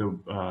 the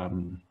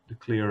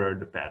clearer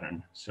the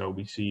pattern. So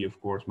we see,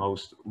 of course,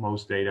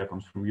 most data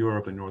comes from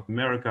Europe and North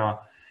America,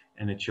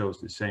 and it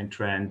shows the same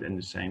trend and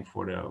the same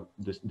for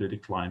the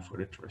decline for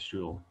the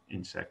terrestrial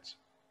insects.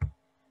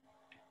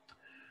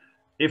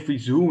 If we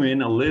zoom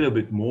in a little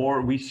bit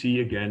more, we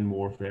see again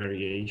more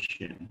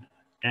variation.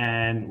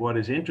 And what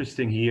is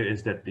interesting here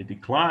is that the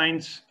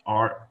declines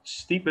are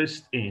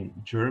steepest in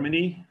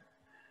Germany,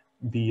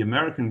 the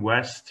American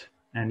West,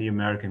 and the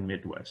American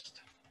Midwest.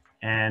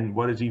 And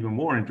what is even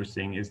more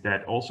interesting is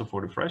that also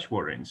for the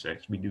freshwater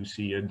insects, we do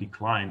see a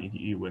decline in the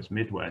US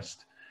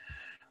Midwest,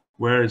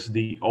 whereas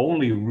the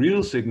only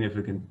real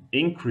significant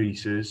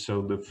increases,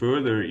 so the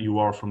further you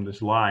are from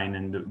this line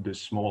and the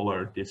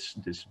smaller this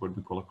what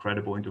we call a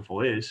credible interval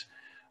is,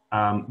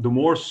 the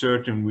more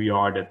certain we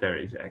are that there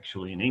is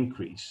actually an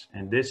increase.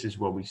 And this is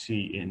what we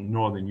see in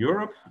Northern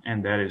Europe,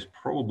 and that is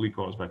probably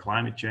caused by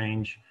climate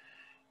change.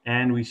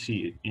 And we see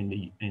it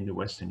in the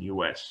Western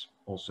US,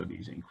 also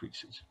these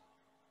increases.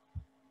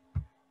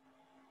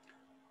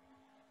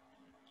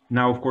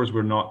 Now, of course,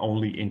 we're not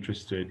only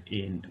interested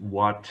in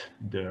what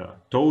the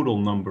total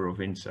number of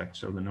insects,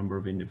 so the number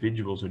of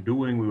individuals are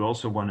doing, we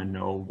also want to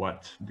know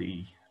what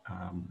the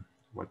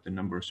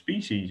number of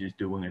species is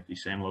doing at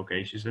these same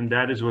locations. And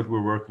that is what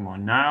we're working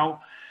on now.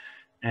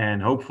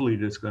 And hopefully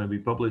that's going to be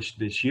published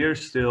this year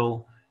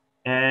still.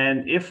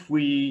 And if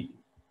we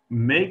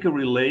make a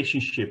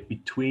relationship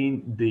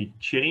between the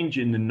change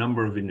in the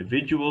number of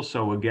individuals.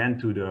 So again,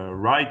 to the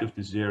right of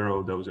the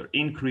zero, those are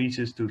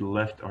increases, to the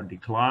left are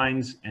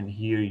declines. And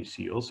here you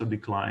see also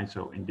declines.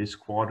 So in this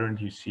quadrant,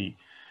 you see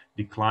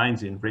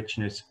declines in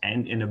richness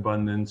and in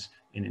abundance.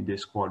 And in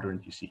this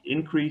quadrant, you see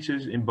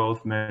increases in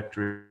both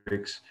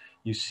metrics.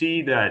 You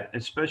see that,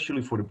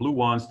 especially for the blue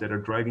ones that are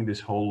dragging this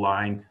whole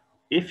line,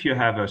 if you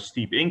have a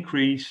steep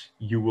increase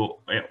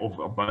of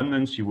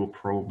abundance, you will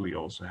probably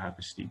also have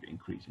a steep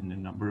increase in the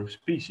number of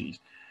species.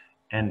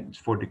 And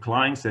for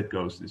declines, that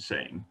goes the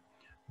same.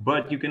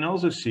 But you can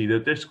also see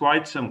that there's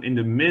quite some in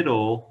the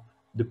middle,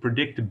 the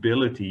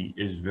predictability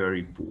is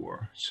very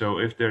poor. So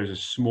if there's a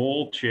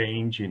small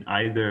change in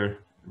either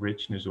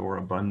richness or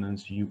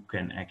abundance, you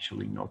can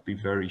actually not be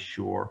very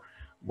sure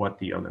what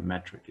the other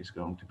metric is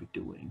going to be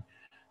doing.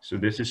 So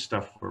this is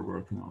stuff we're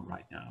working on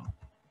right now.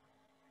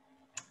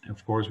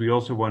 Of course, we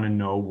also want to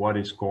know what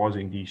is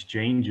causing these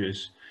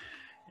changes.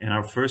 And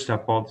our first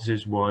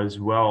hypothesis was,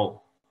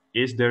 well,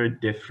 is there a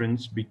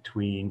difference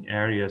between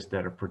areas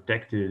that are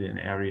protected and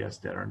areas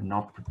that are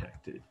not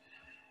protected?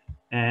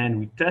 And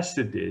we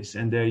tested this,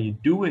 and there you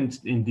do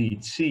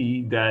indeed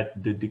see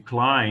that the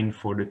decline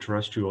for the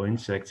terrestrial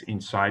insects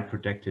inside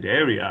protected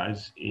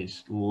areas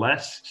is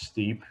less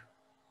steep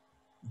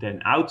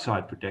than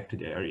outside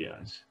protected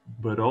areas.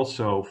 But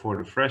also for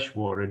the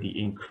freshwater,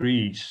 the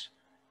increase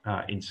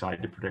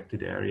inside the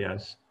protected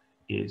areas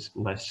is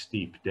less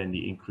steep than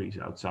the increase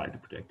outside the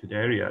protected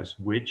areas,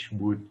 which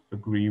would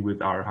agree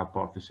with our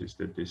hypothesis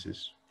that this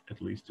is,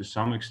 at least to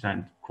some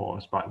extent,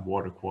 caused by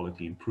water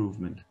quality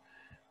improvement.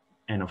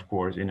 And of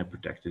course, in a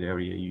protected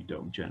area, you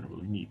don't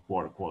generally need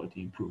water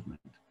quality improvement.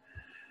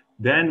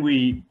 Then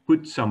we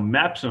put some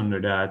maps under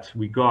that.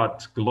 We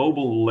got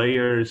global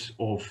layers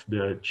of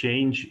the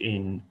change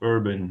in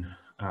urban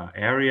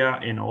area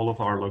in all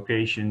of our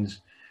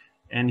locations.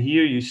 And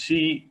here you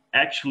see,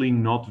 actually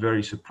not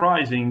very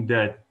surprising,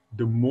 that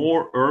the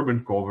more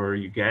urban cover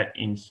you get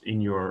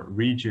in your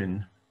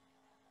region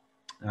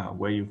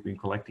where you've been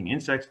collecting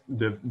insects,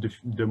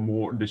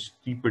 the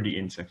steeper the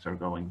insects are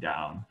going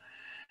down.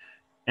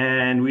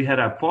 And we had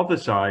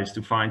hypothesized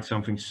to find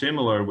something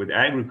similar with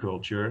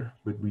agriculture,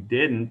 but we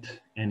didn't.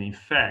 And in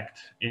fact,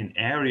 in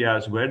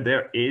areas where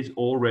there is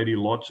already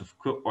lots of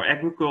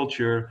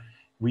agriculture,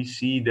 we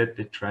see that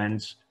the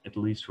trends, at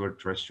least for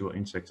terrestrial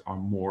insects, are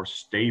more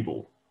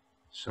stable.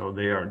 So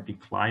they are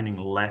declining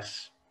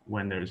less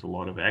when there's a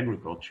lot of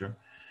agriculture,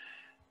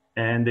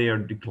 and they are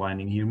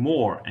declining here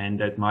more. And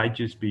that might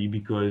just be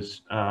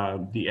because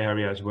the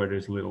areas where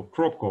there's little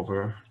crop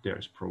cover,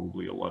 there's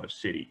probably a lot of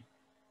city.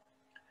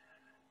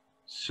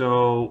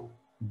 So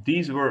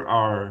these were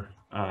our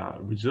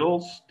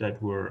results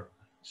that were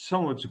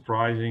somewhat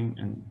surprising,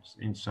 and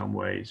in some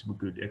ways we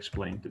could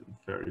explain them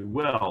very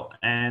well.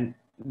 And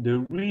the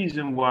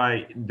reason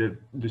why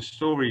the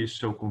story is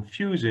so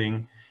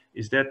confusing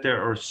is that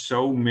there are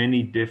so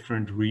many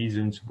different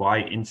reasons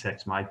why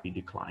insects might be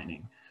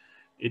declining.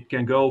 It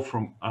can go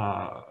from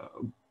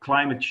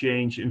climate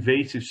change,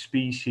 invasive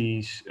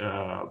species,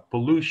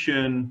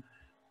 pollution,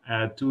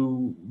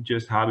 to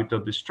just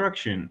habitat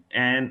destruction.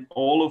 And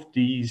all of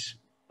these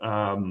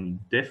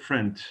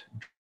different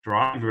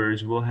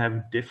drivers will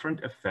have different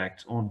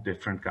effects on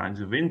different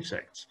kinds of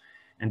insects.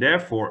 And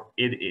therefore,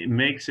 it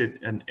makes it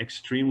an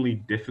extremely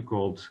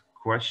difficult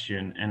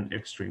question and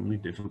extremely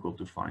difficult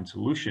to find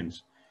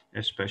solutions,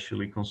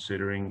 especially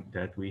considering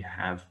that we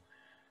have,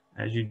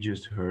 as you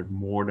just heard,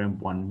 more than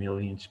 1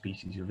 million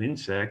species of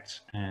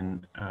insects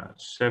and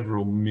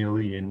several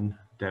million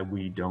that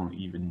we don't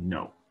even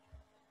know.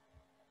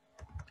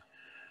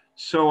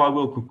 So I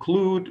will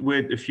conclude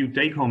with a few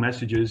take-home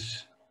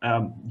messages.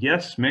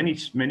 Yes,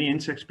 many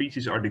insect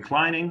species are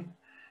declining,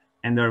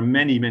 and there are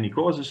many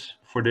causes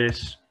for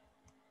this.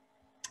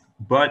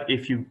 But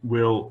if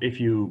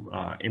you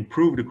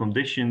improve the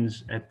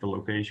conditions at the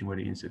location where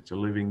the insects are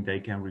living, they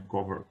can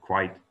recover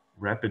quite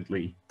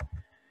rapidly.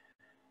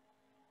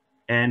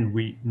 And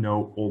we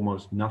know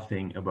almost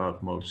nothing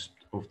about most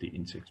of the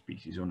insect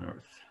species on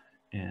Earth.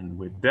 And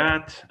with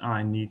that,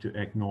 I need to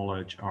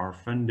acknowledge our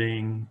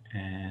funding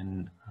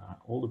and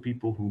all the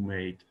people who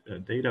made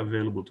data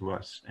available to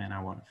us. And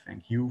I want to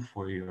thank you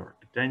for your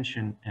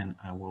attention, and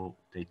I will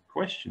take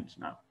questions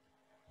now.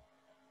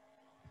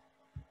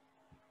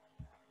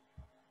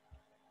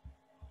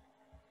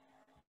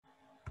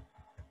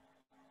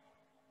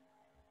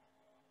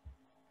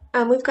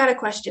 We've got a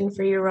question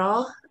for you,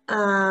 Roel.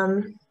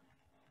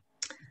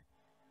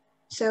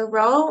 So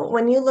Roel,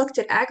 when you looked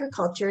at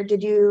agriculture,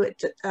 did you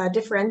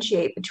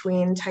differentiate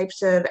between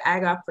types of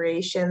ag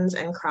operations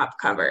and crop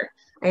cover?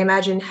 I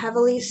imagine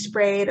heavily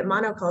sprayed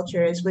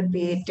monocultures would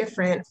be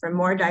different from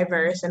more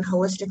diverse and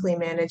holistically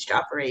managed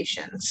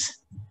operations.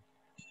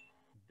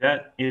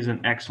 That is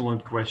an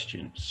excellent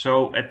question.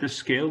 So at the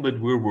scale that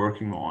we're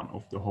working on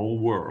of the whole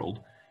world,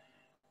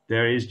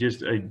 there is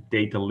just a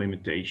data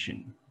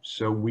limitation.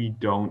 So we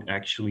don't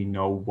actually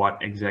know what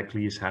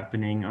exactly is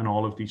happening on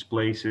all of these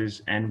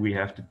places, and we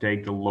have to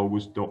take the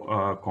lowest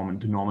common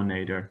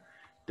denominator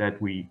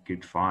that we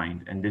could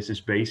find. And this is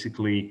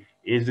basically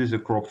is this a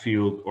crop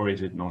field or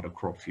is it not a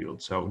crop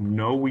field? So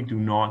no, we do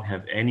not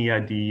have any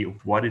idea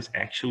of what is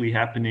actually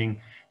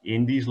happening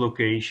in these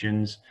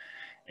locations.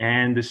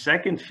 And the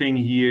second thing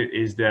here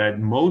is that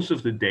most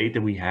of the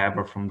data we have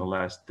are from the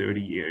last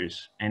 30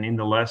 years. And in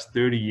the last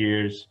 30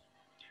 years,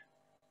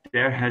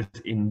 there has,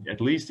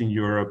 at least in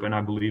Europe, and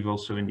I believe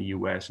also in the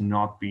US,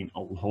 not been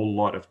a whole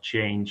lot of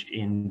change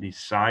in the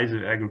size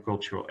of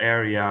agricultural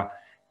area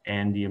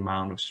and the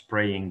amount of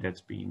spraying that's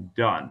being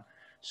done.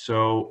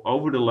 So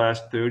over the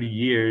last 30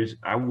 years,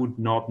 I would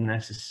not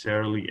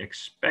necessarily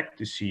expect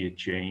to see a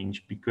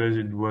change because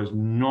it was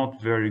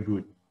not very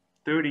good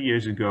 30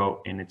 years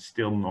ago, and it's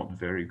still not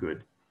very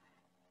good.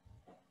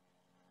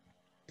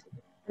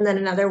 And then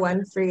another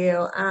one for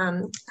you.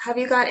 Have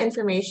you got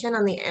information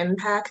on the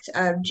impact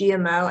of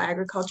GMO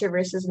agriculture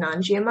versus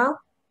non-GMO?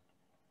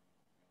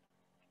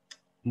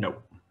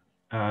 No.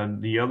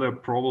 The other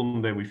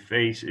problem that we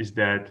face is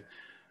that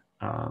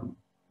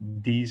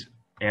these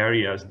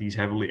areas, these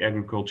heavily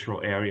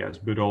agricultural areas,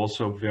 but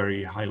also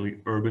very highly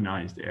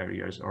urbanized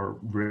areas, are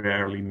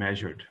rarely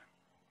measured,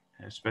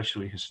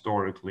 especially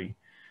historically.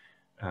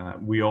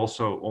 We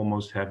also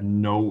almost have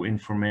no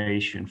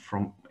information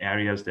from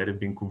areas that have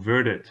been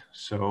converted.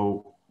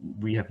 So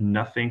we have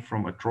nothing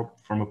from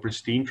a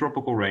pristine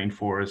tropical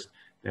rainforest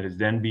that is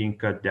then being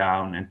cut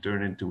down and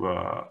turned into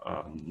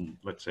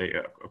let's say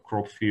a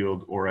crop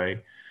field or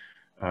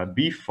a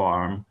beef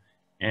farm.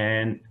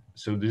 And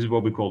so this is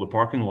what we call the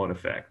parking lot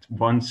effect.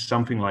 Once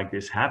something like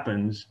this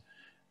happens,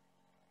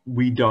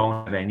 we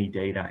don't have any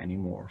data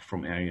anymore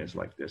from areas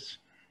like this.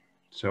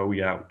 So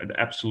yeah,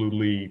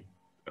 absolutely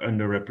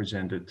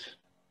underrepresented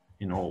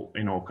in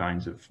all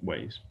kinds of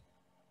ways.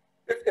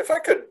 If I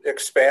could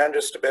expand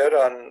just a bit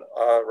on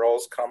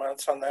Roel's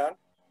comments on that.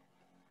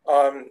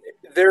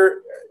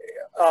 There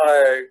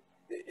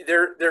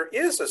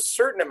is a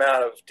certain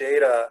amount of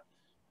data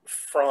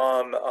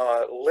from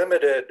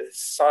limited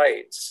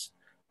sites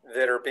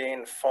that are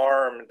being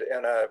farmed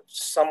in a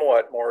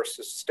somewhat more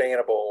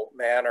sustainable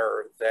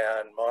manner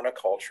than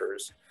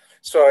monocultures.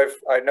 So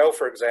I know,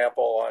 for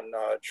example, on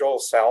Joel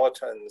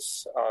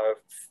Salatin's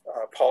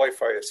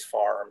polyphyous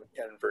farm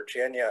in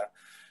Virginia,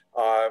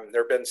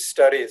 there have been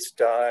studies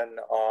done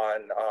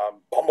on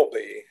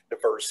bumblebee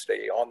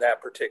diversity on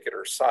that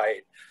particular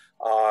site,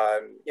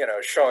 you know,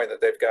 showing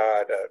that they've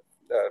got a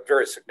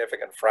very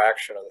significant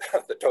fraction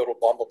of the total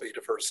bumblebee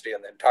diversity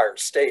in the entire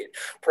state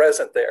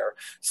present there.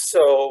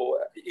 So,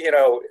 you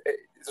know,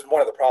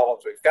 one of the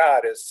problems we've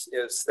got is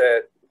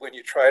that when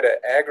you try to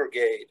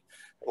aggregate,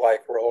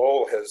 like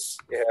Roel has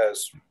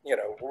you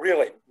know,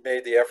 really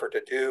made the effort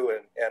to do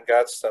and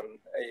got some,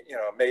 you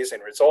know,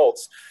 amazing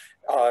results,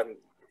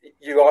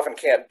 you often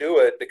can't do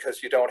it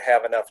because you don't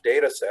have enough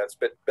data sets,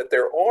 but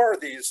there are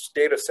these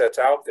data sets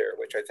out there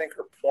which I think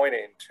are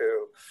pointing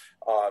to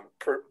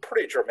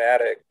pretty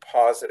dramatic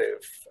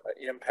positive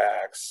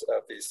impacts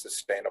of these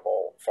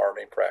sustainable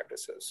farming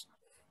practices.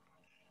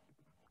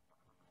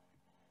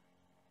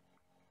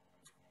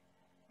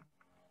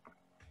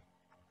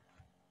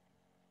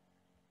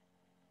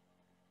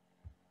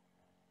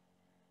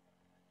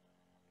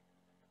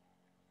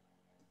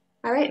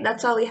 All right,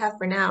 that's all we have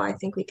for now. I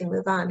think we can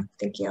move on.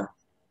 Thank you.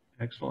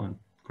 Excellent.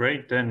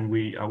 Great. Then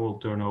I will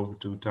turn over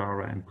to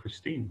Tara and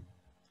Kristine,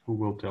 who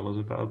will tell us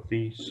about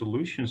the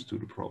solutions to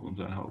the problems,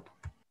 I hope.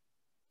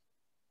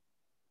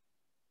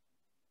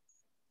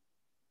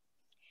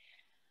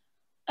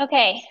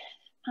 Okay.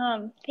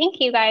 Thank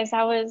you, guys.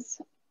 That was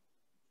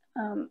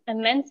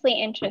immensely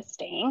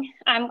interesting.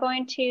 I'm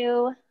going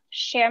to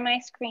share my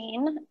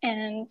screen,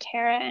 and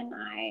Tara and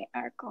I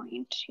are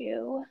going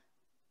to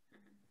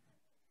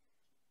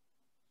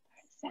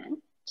present.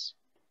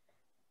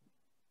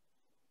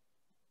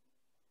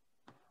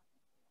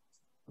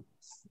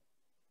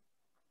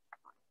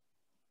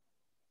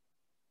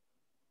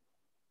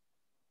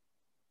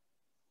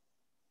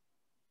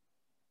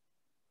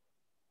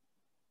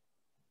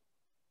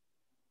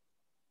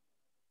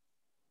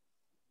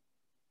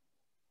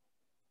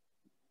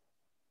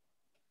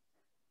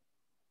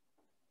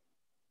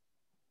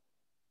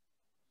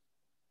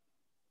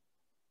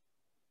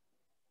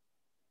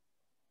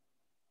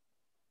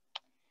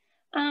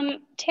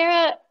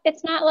 Tara,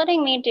 it's not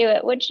letting me do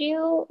it. Would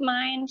you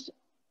mind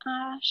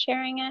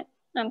sharing it?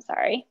 I'm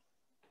sorry.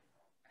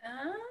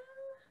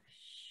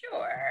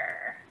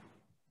 Sure.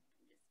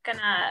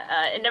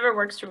 It never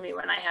works for me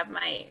when I have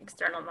my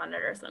external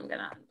monitor, so I'm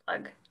gonna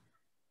unplug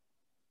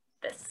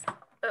this.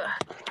 Ugh.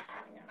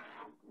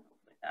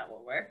 That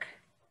will work.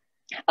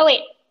 Oh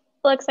wait,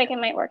 looks like it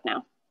might work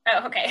now.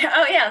 Oh, okay.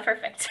 Oh yeah,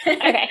 perfect.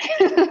 Okay.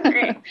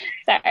 Great.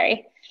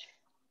 Sorry.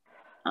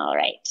 All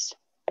right.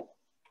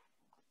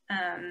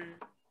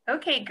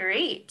 Okay,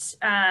 great. So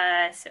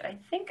I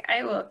think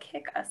I will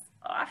kick us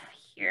off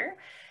here.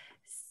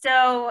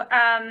 So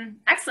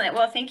excellent.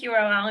 Well, thank you,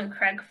 Roel and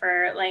Craige,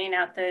 for laying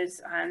out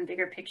those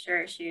bigger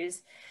picture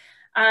issues.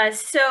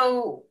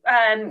 So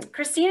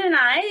Kristine and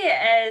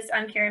I, as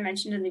Kara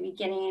mentioned in the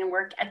beginning,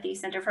 work at the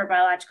Center for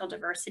Biological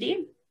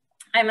Diversity.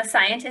 I'm a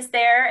scientist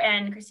there,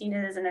 and Kristine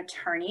is an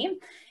attorney.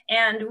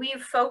 And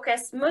we've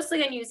focused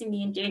mostly on using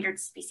the Endangered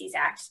Species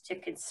Act to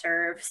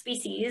conserve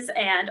species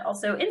and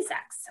also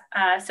insects.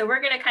 So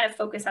we're going to kind of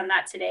focus on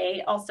that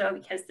today, also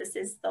because this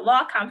is the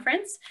law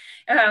conference.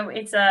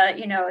 It's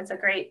a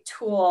great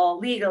tool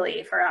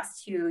legally for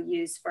us to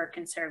use for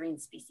conserving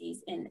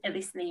species at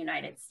least in the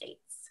United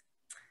States.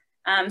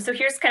 So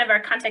here's kind of our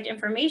contact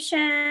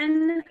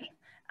information.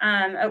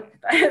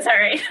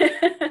 Sorry.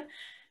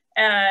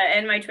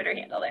 And my Twitter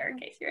handle there in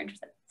case you're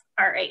interested.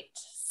 All right.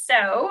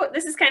 So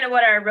this is kind of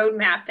what our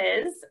roadmap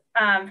is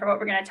for what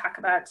we're going to talk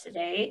about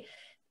today.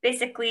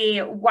 Basically,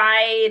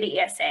 why the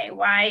ESA?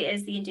 Why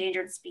is the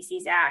Endangered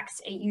Species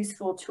Act a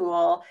useful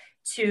tool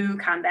to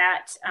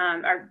combat,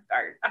 or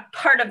a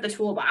part of the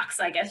toolbox,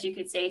 I guess you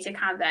could say, to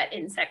combat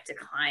insect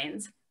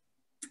declines,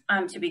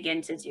 to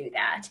begin to do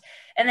that.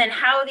 And then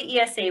how the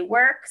ESA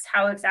works,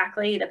 how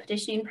exactly the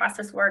petitioning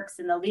process works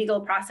and the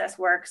legal process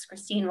works.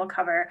 Kristine will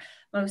cover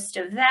most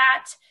of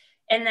that.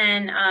 And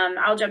then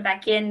I'll jump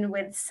back in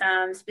with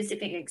some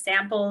specific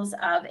examples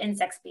of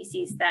insect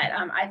species that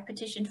I've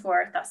petitioned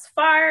for thus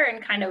far,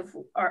 and kind of,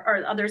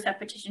 or others have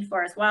petitioned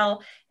for as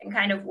well, and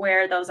kind of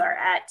where those are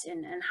at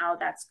and how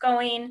that's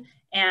going,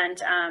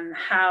 and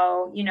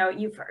how, you know,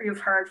 you've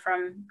heard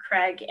from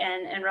Craige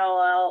and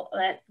Roel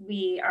that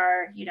we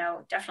are, you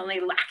know, definitely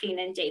lacking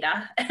in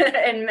data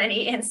in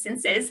many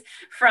instances,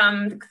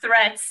 from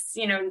threats,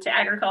 you know, to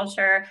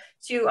agriculture,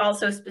 to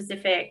also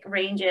specific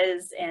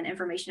ranges and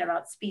information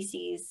about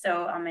species.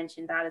 So I'll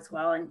mention that as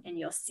well, and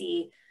you'll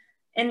see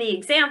in the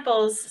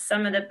examples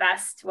some of the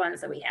best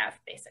ones that we have,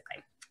 basically.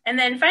 And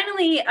then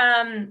finally,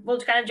 we'll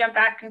kind of jump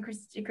back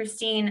to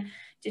Kristine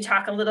to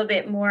talk a little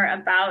bit more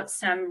about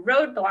some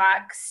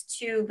roadblocks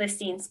to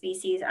listing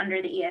species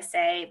under the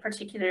ESA,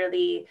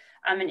 particularly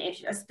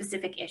a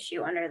specific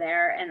issue under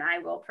there. And I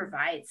will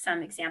provide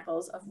some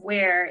examples of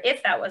where,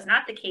 if that was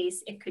not the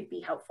case, it could be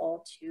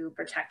helpful to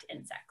protect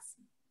insects.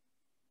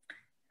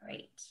 All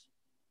right.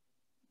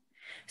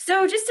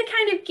 So just to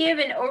kind of give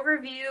an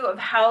overview of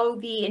how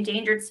the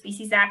Endangered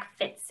Species Act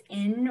fits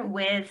in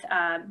with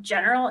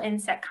general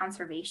insect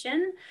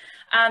conservation.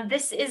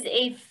 This is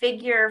a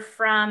figure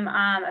from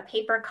a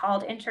paper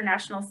called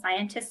International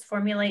Scientists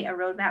Formulate a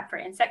Roadmap for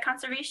Insect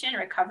Conservation and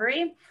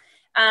Recovery.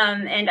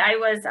 And I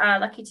was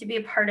lucky to be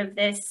a part of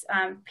this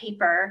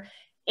paper.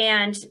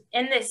 And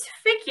in this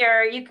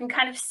figure, you can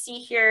kind of see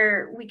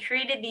here, we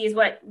created these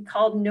what we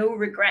called no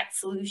regret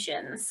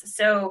solutions.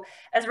 So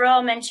as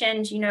Roel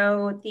mentioned, you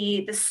know,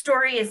 the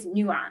story is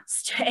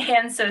nuanced.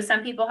 And so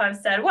some people have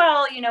said,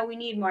 well, you know, we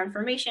need more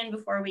information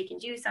before we can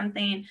do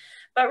something.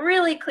 But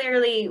really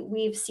clearly,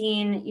 we've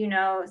seen, you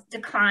know,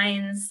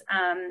 declines,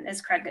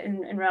 as Craige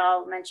and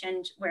Roel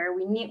mentioned, where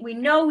we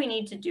know we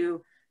need to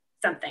do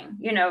something,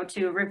 you know,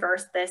 to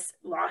reverse this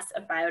loss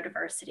of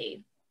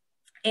biodiversity.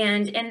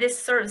 And in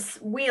this sort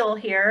of wheel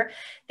here,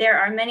 there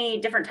are many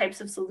different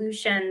types of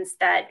solutions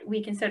that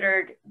we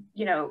considered,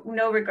 you know,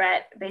 no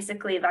regret,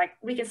 basically, like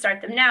we can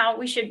start them now,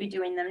 we should be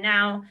doing them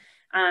now,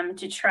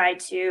 to try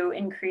to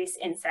increase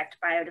insect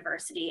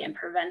biodiversity and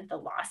prevent the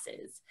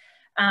losses.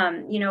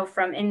 You know,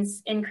 from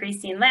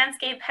increasing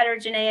landscape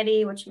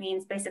heterogeneity, which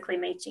means basically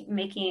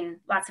making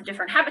lots of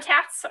different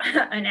habitats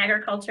in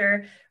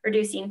agriculture,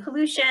 reducing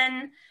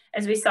pollution,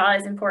 as we saw,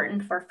 is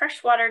important for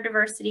freshwater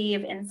diversity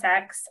of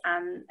insects,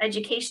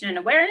 education and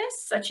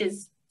awareness, such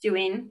as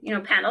doing, you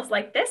know, panels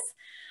like this,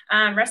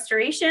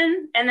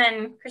 restoration. And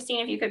then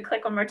Kristine, if you could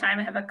click one more time,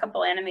 I have a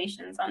couple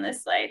animations on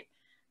this slide.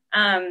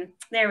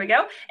 There we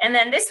go. And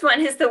then this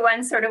one is the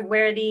one sort of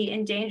where the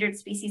Endangered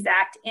Species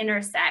Act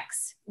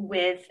intersects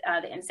with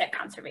the insect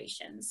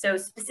conservation. So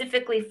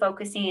specifically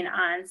focusing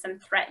on some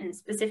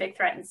specific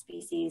threatened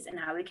species and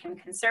how we can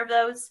conserve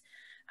those.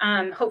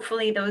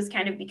 Hopefully those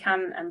kind of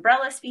become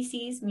umbrella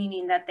species,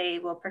 meaning that they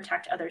will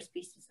protect other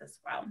species as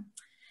well.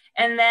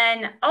 And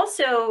then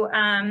also,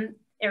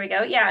 there we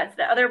go. Yeah,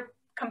 the other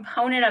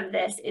component of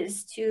this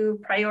is to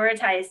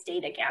prioritize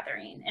data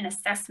gathering and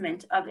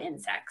assessment of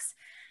insects.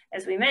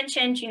 As we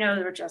mentioned, you know,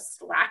 there's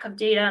just lack of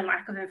data and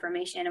lack of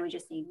information, and we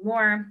just need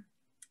more.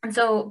 And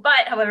so,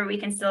 but however, we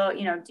can still,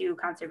 you know, do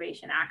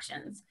conservation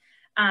actions.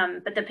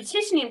 But the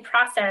petitioning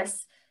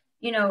process,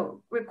 you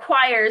know,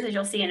 requires, as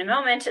you'll see in a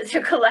moment,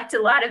 to collect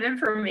a lot of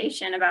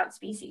information about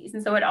species.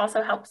 And so it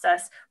also helps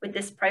us with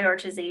this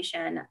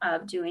prioritization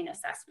of doing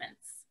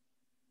assessments.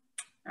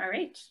 All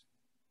right.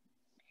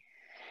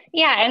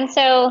 Yeah, and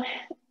so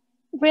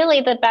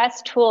really the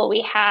best tool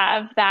we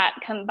have that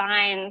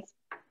combines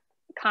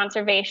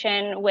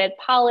conservation with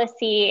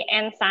policy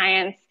and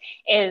science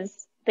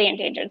is the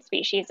Endangered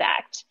Species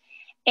Act.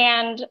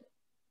 And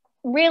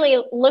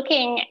really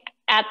looking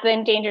at the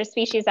Endangered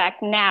Species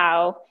Act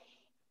now,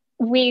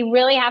 we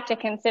really have to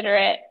consider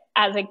it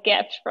as a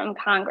gift from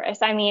Congress.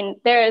 I mean,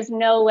 there is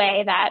no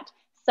way that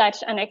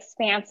such an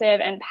expansive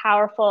and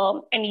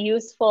powerful and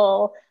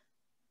useful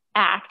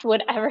act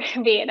would ever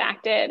be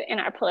enacted in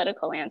our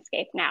political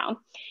landscape now.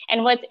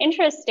 And what's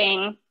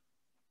interesting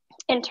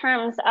in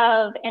terms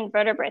of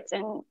invertebrates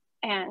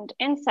and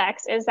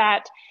insects is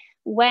that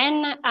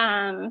when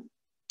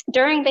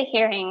during the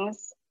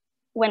hearings,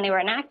 when they were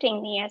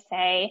enacting the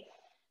ESA,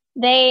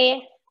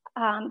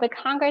 the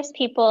Congress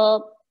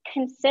people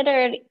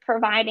considered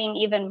providing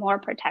even more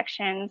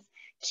protections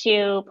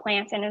to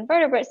plants and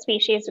invertebrate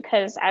species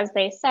because, as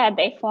they said,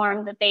 they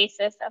form the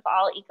basis of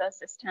all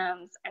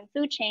ecosystems and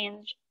food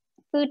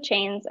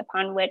chains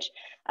upon which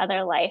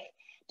other life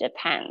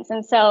depends.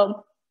 And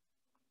so,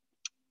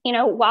 you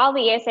know, while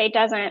the ESA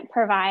doesn't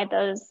provide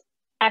those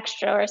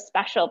extra or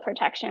special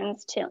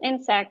protections to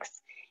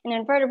insects and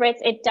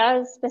invertebrates, it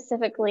does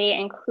specifically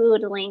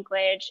include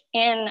language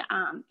in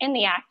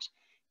the Act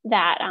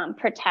that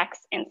protects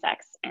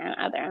insects and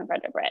other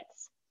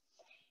invertebrates.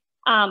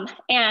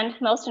 And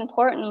most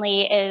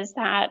importantly is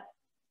that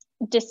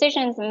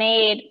decisions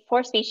made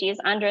for species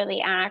under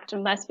the Act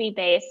must be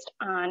based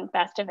on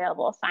best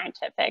available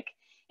scientific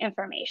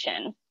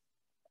information.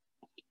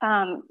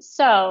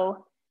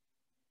 So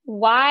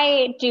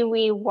why do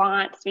we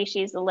want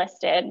species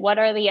listed? What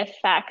are the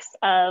effects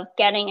of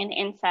getting an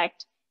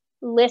insect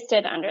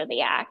listed under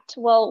the Act?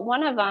 Well,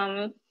 one of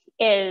them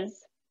is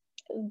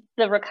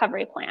the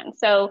recovery plan.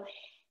 So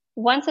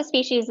once a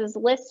species is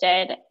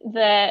listed,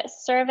 the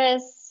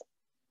service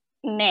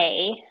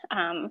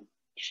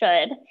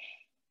should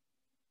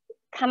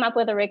come up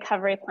with a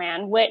recovery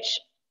plan, which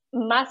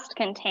must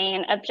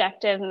contain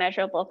objective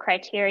measurable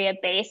criteria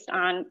based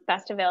on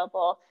best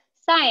available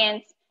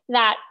science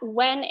that,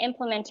 when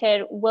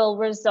implemented, will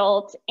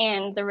result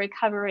in the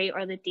recovery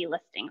or the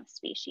delisting of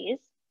species.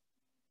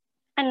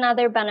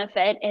 Another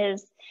benefit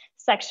is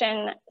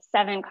Section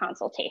 7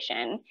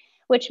 consultation,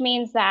 which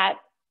means that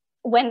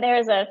when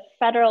there's a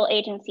federal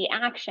agency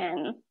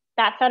action,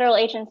 that federal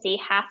agency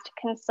has to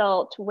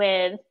consult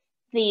with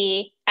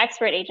the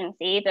expert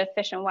agency, the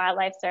Fish and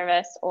Wildlife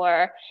Service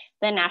or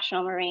the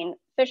National Marine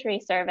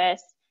Fisheries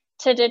Service,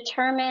 to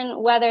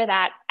determine whether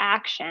that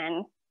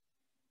action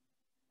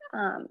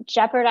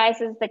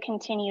jeopardizes the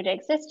continued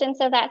existence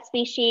of that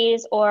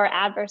species or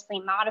adversely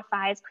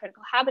modifies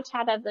critical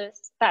habitat of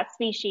that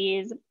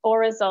species or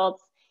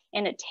results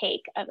in a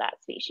take of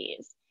that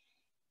species.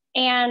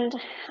 And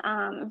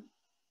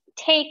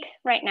take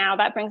right now,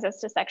 that brings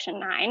us to Section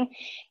 9,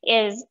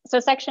 so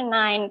Section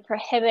 9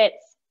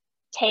 prohibits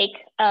take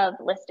of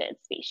listed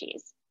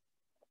species.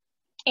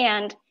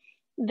 And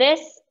this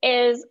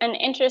is an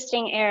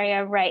interesting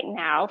area right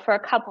now for a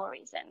couple of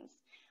reasons.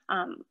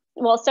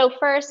 Well, so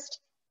first,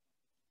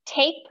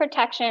 take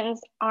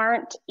protections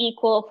aren't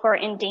equal for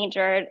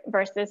endangered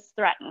versus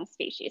threatened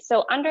species.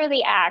 So under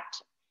the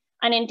Act,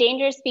 an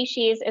endangered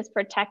species is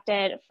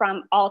protected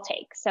from all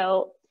take.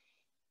 So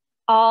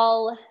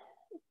all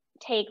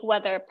take,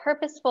 whether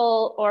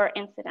purposeful or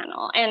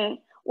incidental. And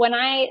when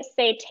I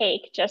say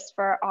take, just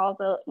for all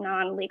the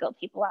non-legal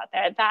people out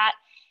there, that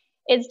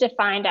is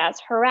defined as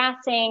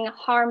harassing,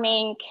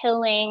 harming,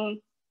 killing,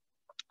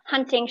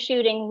 hunting,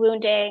 shooting,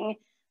 wounding,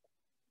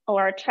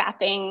 or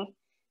trapping,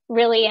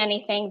 really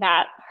anything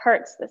that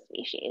hurts the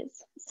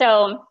species.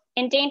 So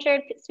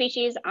endangered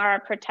species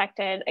are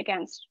protected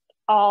against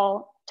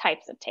all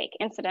types of take,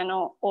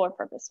 incidental or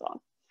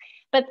purposeful.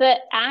 But the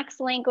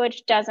Act's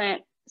language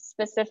doesn't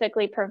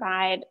specifically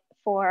provide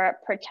for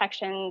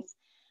protections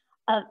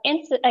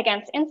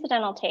against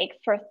incidental take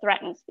for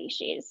threatened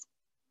species.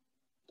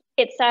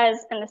 It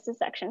says, and this is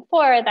Section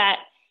 4, that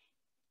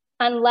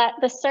unless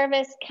the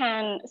service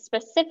can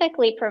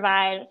specifically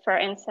provide for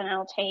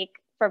incidental take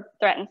for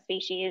threatened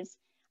species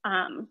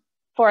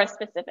for a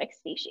specific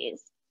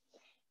species.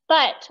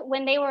 But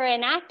when they were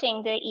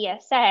enacting the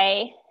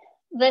ESA,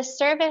 the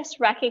service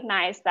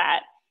recognized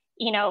that,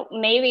 you know,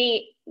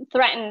 maybe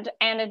threatened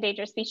and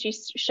endangered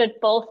species should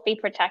both be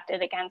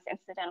protected against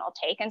incidental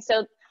take. And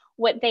so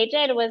what they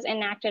did was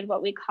enacted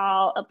what we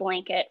call a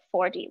blanket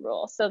 4D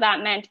rule. So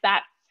that meant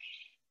that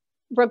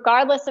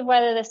regardless of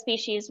whether the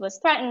species was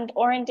threatened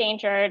or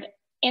endangered,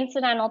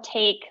 incidental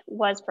take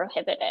was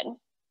prohibited.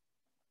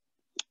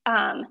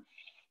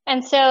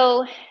 And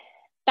so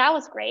that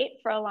was great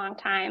for a long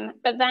time.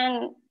 But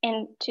then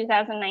in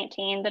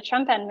 2019, the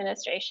Trump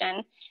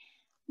administration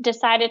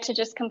decided to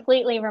just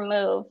completely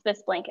remove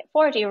this blanket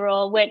 4D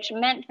rule, which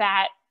meant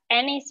that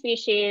any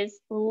species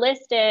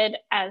listed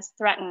as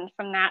threatened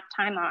from that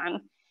time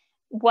on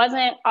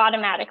wasn't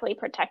automatically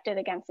protected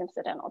against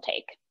incidental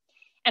take,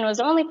 and was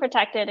only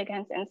protected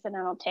against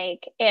incidental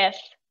take if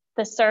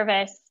the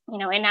service, you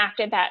know,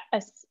 enacted that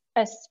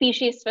a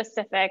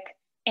species-specific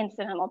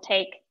incidental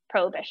take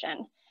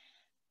prohibition.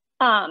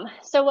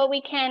 So what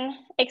we can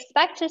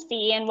expect to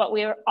see, and what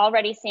we're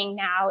already seeing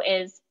now,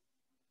 is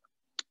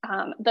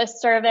the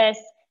service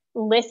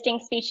listing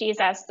species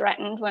as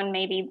threatened when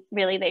maybe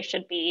really they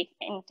should be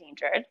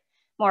endangered,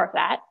 more of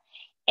that.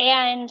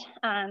 And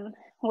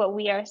what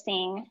we are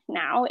seeing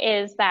now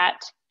is that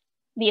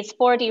these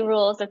 4D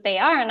rules that they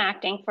are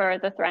enacting for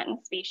the threatened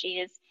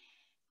species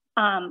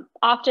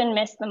often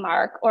miss the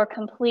mark or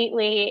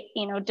completely,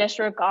 you know,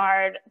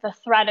 disregard the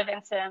threat of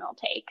incidental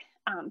take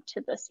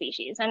to the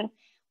species. And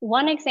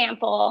one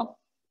example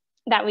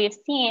that we've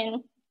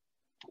seen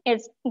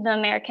is the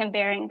American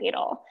burying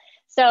beetle.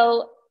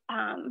 So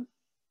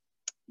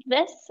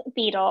this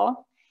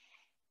beetle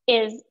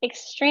is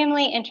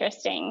extremely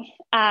interesting.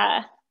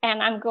 And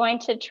I'm going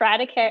to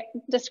try to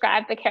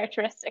describe the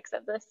characteristics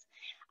of this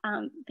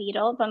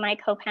beetle, but my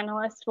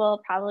co-panelists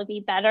will probably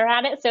be better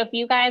at it. So if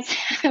you guys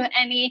have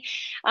anything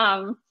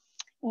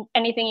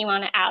you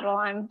want to add while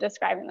I'm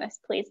describing this,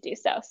 please do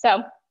so.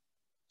 So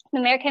the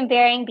American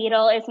burying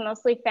beetle is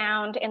mostly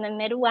found in the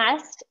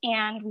Midwest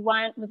and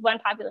with one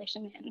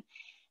population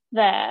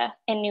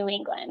in New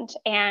England.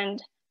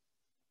 And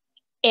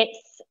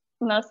it's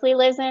mostly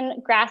lives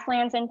in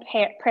grasslands and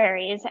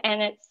prairies.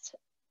 And it's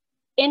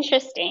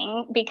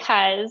interesting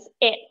because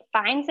it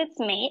finds its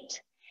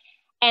mate,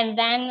 and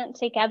then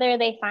together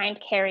they find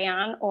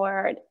carrion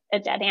or a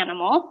dead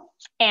animal,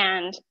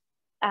 and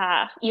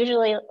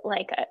usually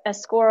like a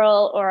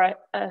squirrel or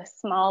a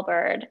small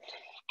bird.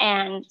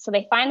 And so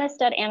they find this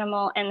dead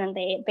animal and then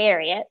they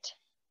bury it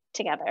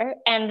together,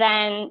 and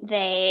then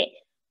the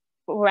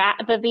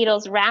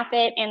beetles wrap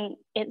it in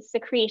its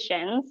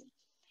secretions,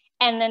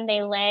 and then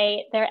they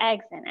lay their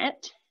eggs in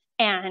it.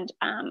 And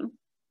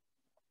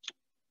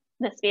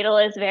this beetle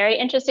is very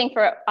interesting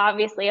for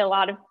obviously a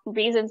lot of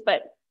reasons,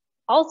 but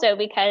also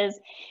because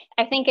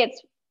I think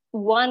it's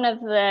one of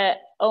the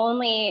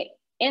only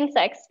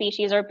insect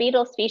species or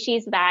beetle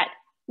species that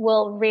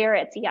will rear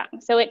its young.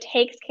 So it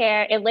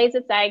lays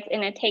its eggs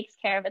and it takes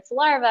care of its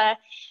larvae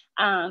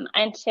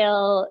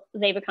until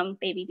they become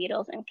baby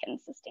beetles and can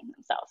sustain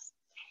themselves.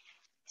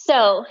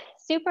 So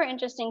super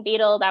interesting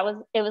beetle.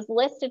 It was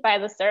listed by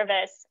the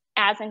service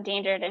as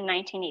endangered in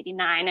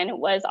 1989, and it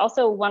was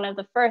also one of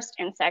the first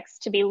insects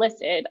to be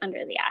listed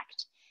under the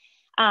Act.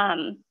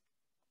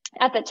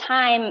 At the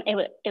time it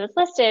was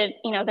listed,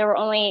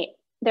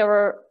 there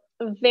were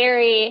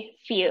very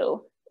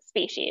few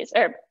species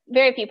or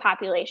very few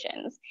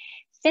populations.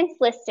 Since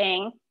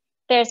listing,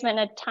 there's been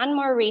a ton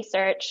more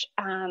research,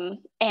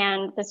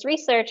 and this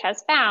research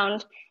has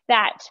found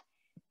that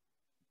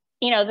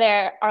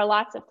there are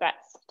lots of threats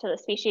to the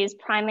species,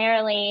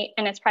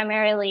 it's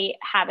primarily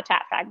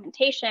habitat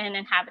fragmentation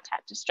and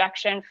habitat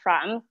destruction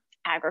from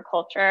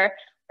agriculture,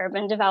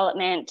 urban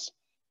development,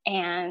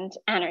 and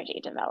energy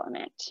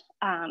development.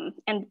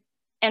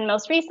 And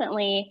most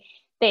recently,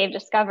 they've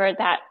discovered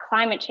that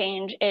climate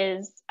change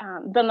is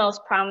the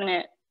most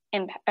prominent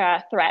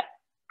threat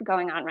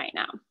going on right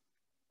now.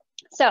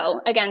 So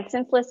again,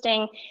 since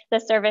listing, the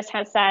service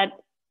has said,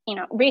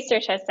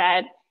 research has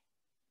said,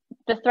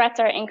 the threats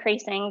are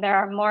increasing, there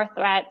are more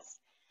threats.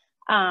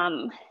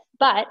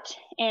 But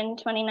in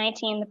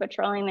 2019, the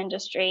petroleum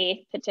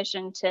industry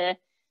petitioned to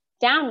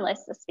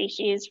downlist the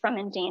species from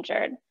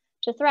endangered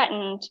to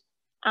threatened.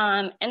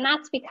 And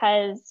that's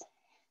because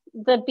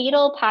the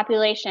beetle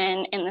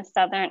population in its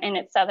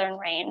southern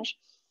range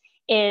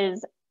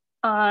is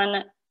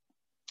on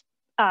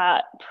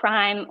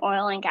prime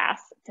oil and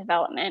gas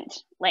development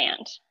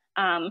land.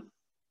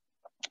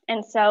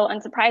 And so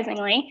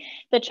unsurprisingly,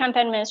 the Trump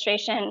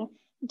administration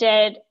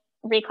did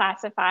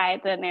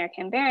reclassify the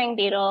American burying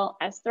beetle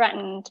as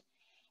threatened,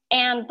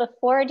 and the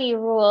 4D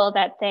rule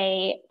that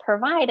they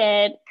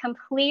provided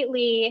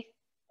completely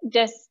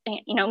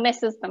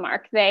misses the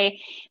mark.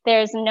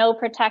 There's no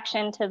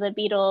protection to the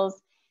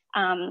beetles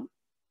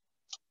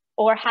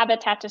or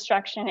habitat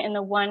destruction in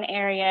the one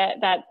area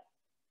that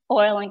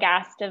oil and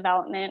gas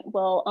development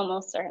will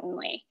almost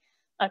certainly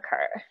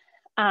occur.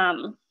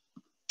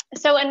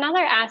 So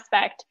another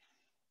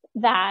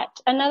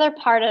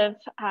part of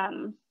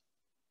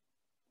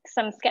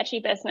some sketchy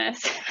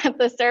business that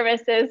the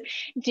service is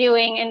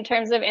doing in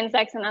terms of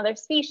insects and other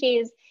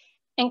species,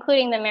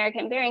 including the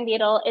American burying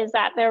beetle, is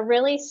that they're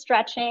really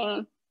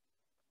stretching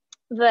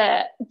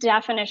the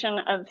definition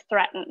of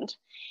threatened.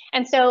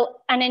 And so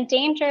an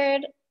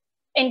endangered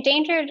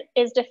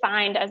is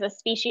defined as a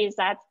species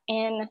that's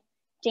in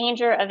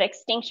danger of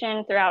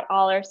extinction throughout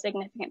all or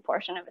significant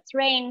portion of its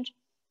range.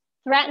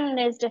 Threatened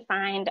is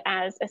defined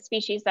as a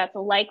species that's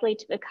likely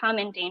to become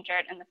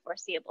endangered in the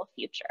foreseeable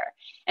future.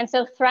 And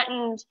so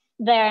threatened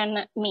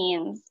then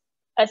means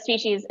a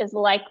species is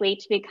likely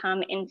to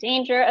become in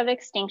danger of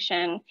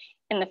extinction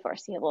in the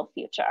foreseeable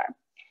future.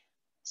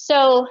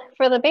 So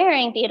for the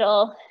burying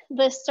beetle,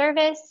 the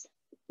service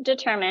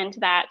determined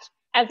that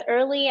as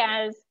early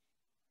as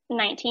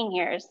 19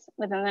 years,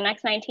 within the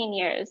next 19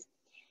 years,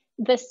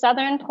 the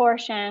southern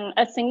portion,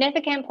 a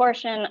significant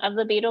portion of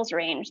the beetle's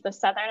range, the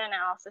southern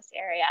analysis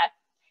area,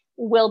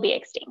 will be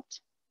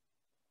extinct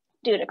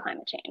due to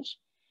climate change.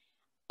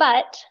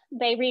 But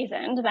they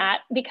reasoned that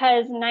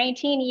because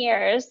 19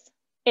 years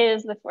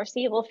is the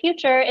foreseeable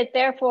future, it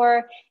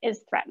therefore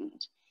is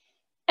threatened.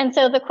 And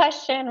so the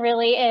question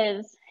really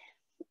is,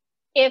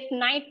 if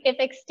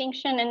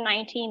extinction in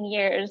 19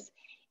 years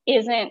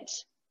isn't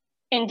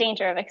in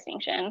danger of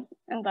extinction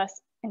and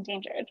thus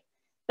endangered,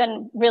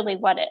 then really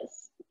what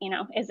is?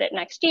 Is it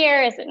next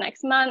year? Is it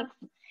next month?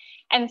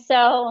 And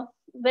so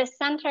the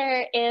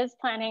center is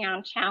planning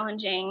on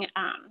challenging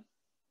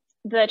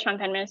the Trump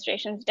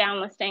administration's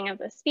downlisting of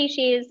the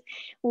species.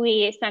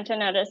 We sent a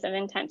notice of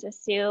intent to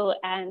sue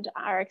and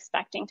are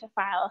expecting to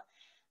file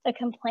a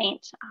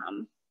complaint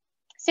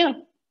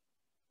soon.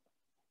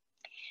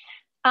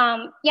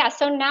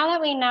 So now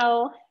that we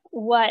know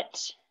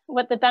what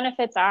what the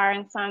benefits are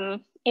and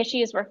some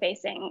issues we're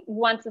facing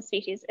once a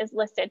species is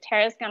listed.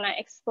 Tara's gonna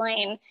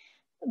explain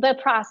the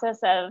process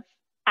of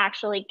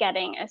actually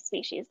getting a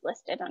species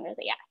listed under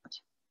the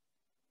Act.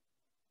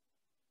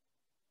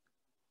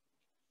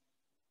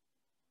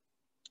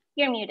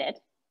 You're muted,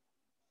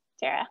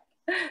 Tara.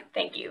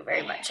 Thank you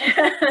very much.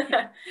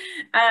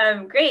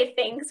 Great,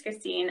 thanks,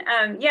 Kristine.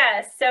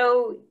 Yeah,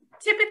 so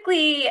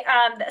typically,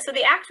 so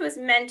the Act was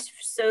meant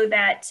so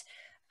that,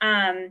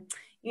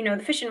 you know,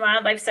 the Fish and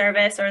Wildlife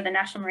Service or the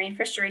National Marine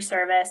Fisheries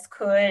Service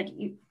could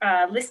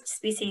list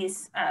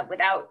species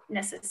without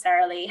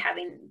necessarily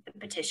having the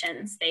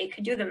petitions. They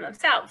could do them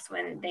themselves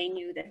when they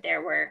knew that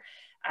there were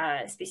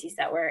species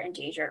that were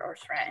endangered or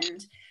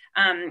threatened.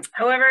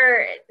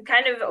 However,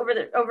 kind of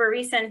over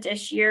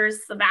recent-ish years,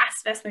 the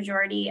vast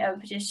majority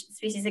of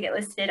species that get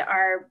listed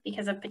are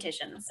because of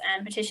petitions,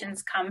 and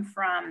petitions come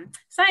from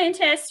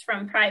scientists,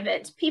 from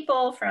private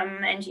people, from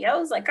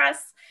NGOs like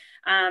us.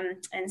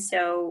 And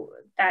so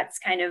that's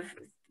kind of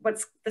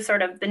what's the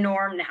sort of the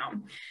norm now.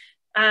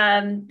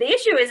 The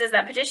issue is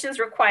that petitions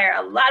require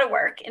a lot of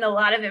work and a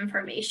lot of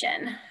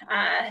information,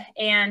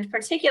 and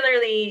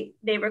particularly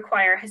they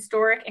require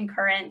historic and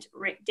current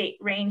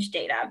range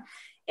data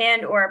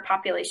and or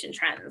population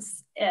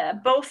trends.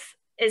 Both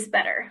is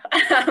better,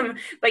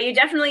 but you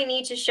definitely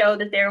need to show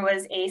that there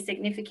was a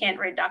significant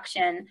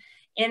reduction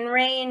in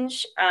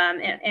range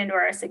and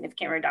or a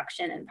significant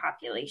reduction in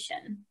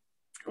population,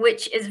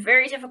 which is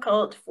very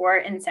difficult for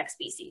insect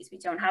species. We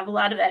don't have a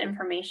lot of that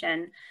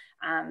information.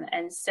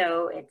 And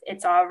so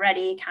it's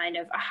already kind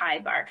of a high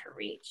bar to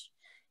reach.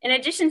 In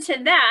addition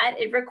to that,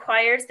 it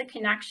requires the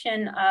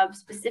connection of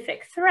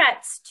specific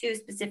threats to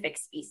specific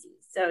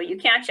species. So you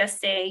can't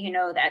just say, you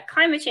know, that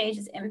climate change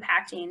is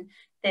impacting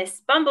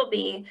this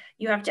bumblebee.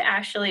 You have to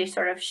actually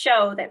sort of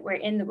show that we're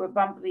in the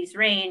bumblebee's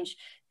range.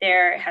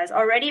 There has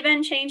already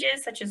been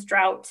changes such as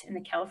drought in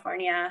the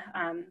California,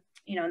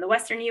 you know, in the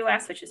Western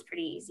US, which is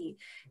pretty easy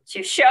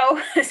to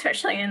show,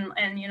 especially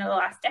in you know, the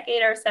last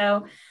decade or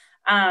so.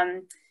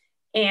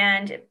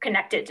 And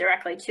connect it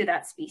directly to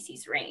that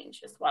species range,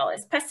 as well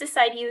as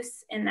pesticide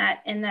use in that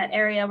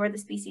area where the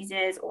species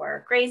is,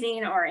 or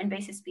grazing or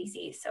invasive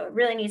species. So it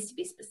really needs to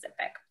be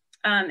specific.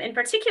 In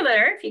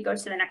particular, if you go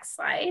to the next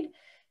slide,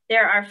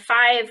 there are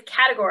 5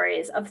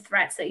 categories of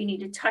threats that you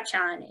need to touch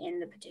on in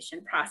the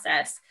petition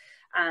process.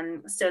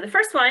 So the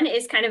first one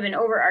is kind of an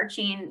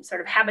overarching sort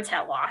of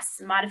habitat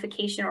loss,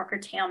 modification or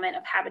curtailment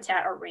of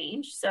habitat or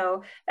range.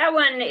 So that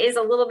one is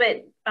a little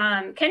bit,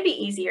 can be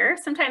easier.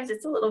 Sometimes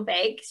it's a little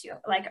vague,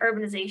 like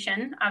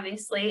urbanization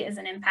obviously is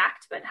an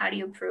impact, but how do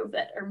you prove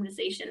that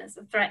urbanization is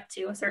a threat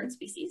to a certain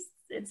species?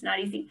 It's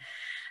not easy.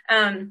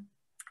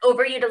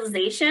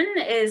 Overutilization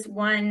is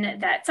one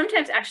that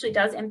sometimes actually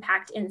does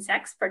impact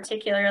insects,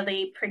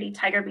 particularly pretty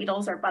tiger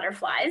beetles or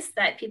butterflies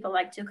that people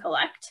like to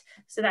collect.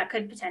 So that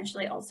could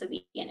potentially also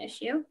be an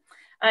issue.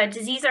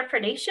 Disease or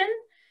predation.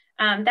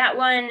 That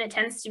one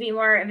tends to be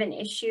more of an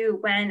issue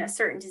when a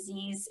certain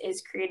disease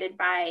is created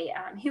by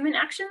human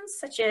actions,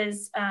 such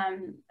as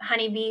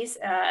honeybees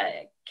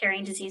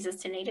carrying diseases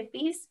to native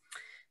bees.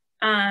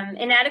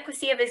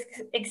 Inadequacy of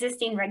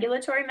existing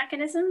regulatory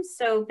mechanisms.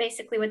 So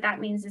basically what that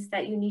means is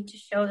that you need to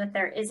show that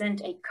there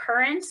isn't a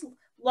current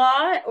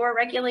law or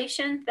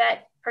regulation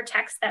that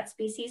protects that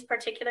species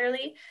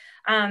particularly.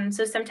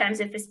 So sometimes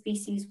if a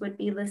species would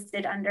be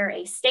listed under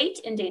a state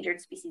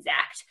Endangered Species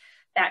Act,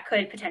 that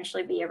could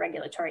potentially be a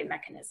regulatory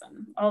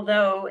mechanism.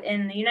 Although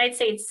in the United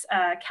States,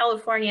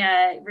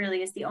 California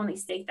really is the only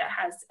state that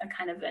has a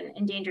kind of an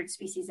Endangered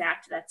Species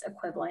Act that's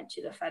equivalent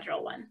to the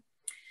federal one.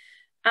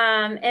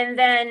 And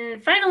then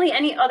finally,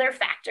 any other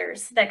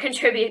factors that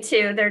contribute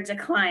to their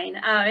decline.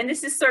 And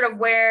this is sort of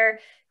where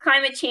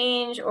climate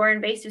change or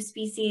invasive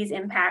species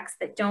impacts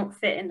that don't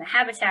fit in the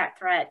habitat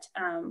threat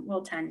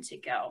will tend to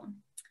go.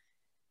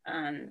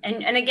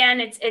 And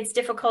again, it's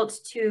difficult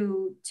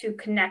to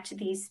connect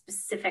these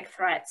specific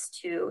threats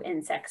to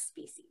insect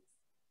species.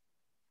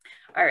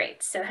 All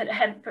right, so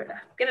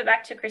give it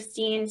back to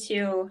Kristine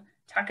to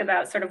talk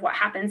about sort of what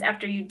happens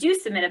after you do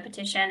submit a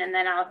petition, and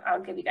then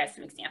I'll give you guys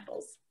some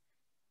examples.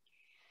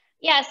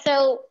 Yeah,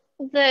 so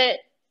the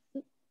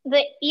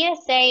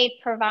ESA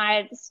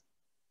provides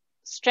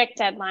strict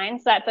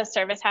deadlines that the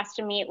service has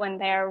to meet when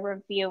they're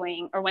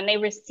reviewing or when they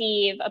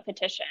receive a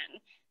petition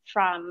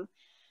from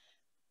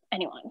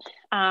anyone.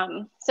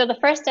 So the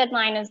first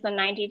deadline is the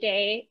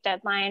 90-day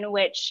deadline,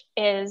 which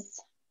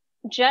is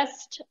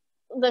just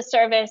the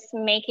service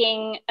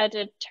making a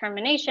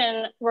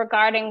determination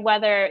regarding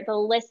whether the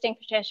listing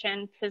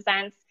petition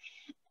presents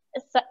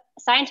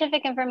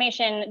scientific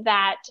information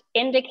that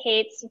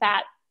indicates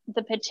that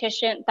the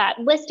petition, that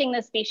listing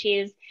the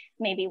species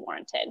may be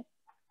warranted.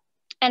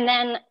 And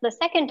then the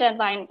second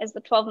deadline is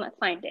the 12-month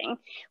finding,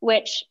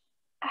 which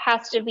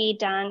has to be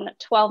done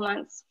 12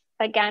 months,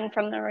 again,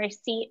 from the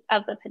receipt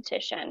of the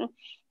petition.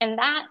 And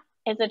that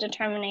is a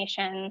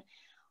determination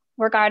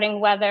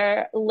regarding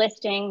whether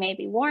listing may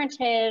be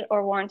warranted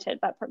or warranted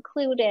but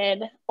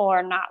precluded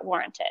or not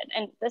warranted.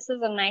 And this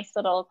is a nice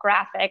little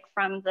graphic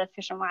from the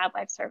Fish and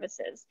Wildlife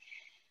Service's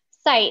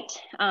site.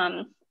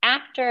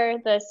 After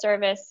the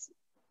service,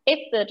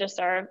 if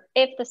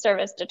the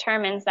service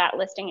determines that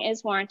listing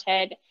is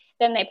warranted,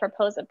 then they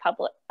publish a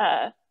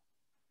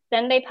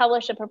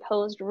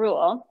proposed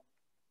rule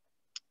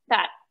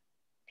that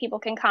people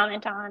can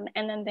comment on,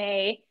 and then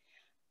they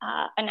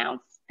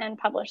announce and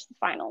publish the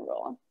final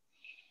rule.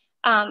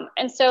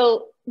 And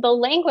so the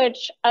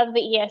language of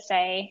the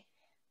ESA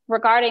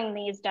regarding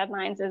these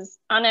deadlines is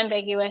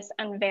unambiguous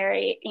and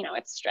very,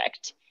 it's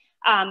strict.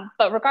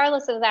 But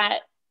regardless of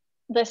that,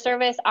 the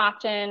service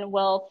often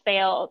will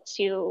fail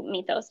to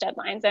meet those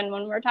deadlines. And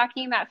when we're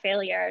talking about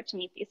failure to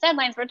meet these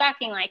deadlines, we're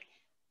talking like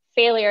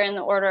failure in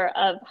the order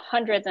of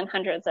hundreds and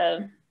hundreds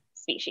of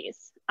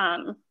species.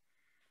 And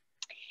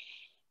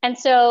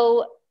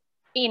so,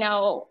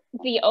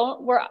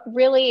 we're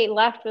really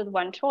left with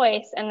one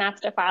choice, and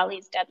that's to file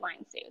these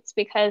deadline suits,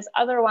 because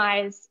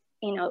otherwise,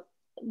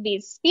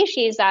 these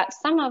species that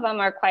some of them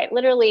are quite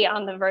literally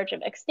on the verge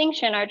of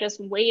extinction are just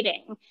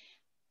waiting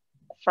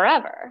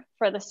forever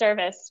for the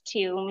service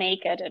to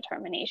make a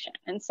determination.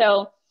 And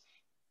so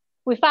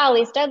we file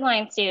these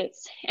deadline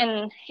suits,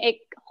 and it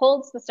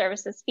holds the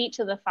service's feet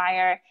to the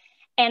fire.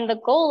 And the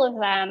goal of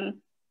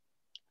them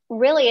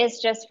really is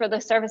just for the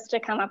service to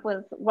come up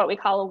with what we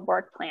call a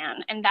work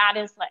plan. And that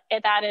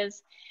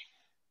is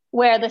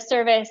where the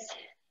service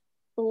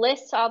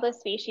lists all the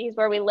species,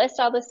 where we list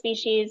all the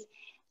species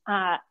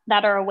that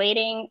are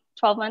awaiting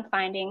 12-month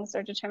findings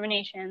or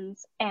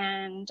determinations.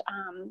 And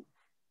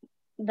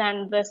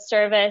then the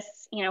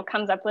service,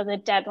 comes up with a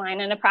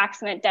deadline, an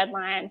approximate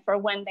deadline for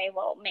when they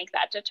will make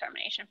that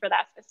determination for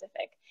that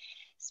specific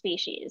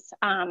species.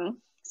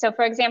 So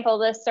for example,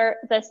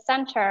 the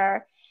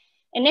center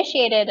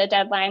initiated a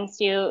deadline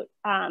suit,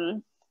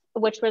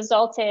 which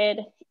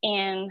resulted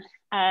in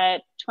a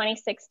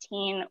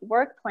 2016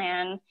 work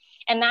plan.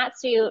 And that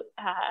suit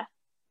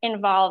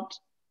involved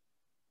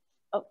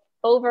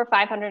over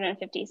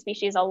 550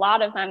 species, a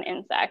lot of them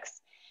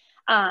insects.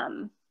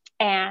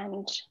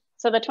 And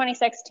so the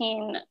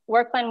 2016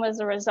 work plan was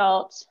a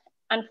result.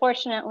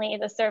 Unfortunately,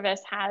 the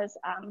service has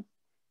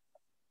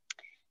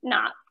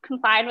not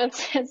complied with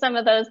some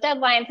of those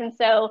deadlines, and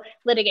so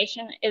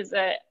litigation is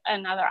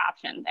another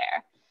option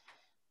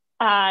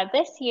there.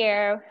 This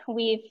year,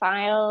 we've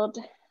worked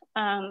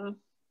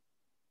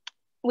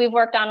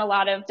on a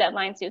lot of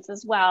deadline suits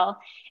as well,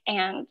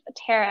 and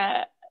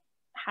Tara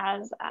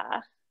has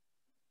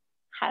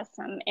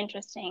some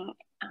interesting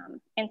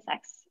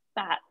insects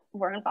that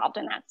were involved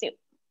in that suit.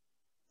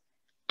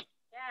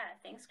 Yeah,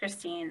 thanks,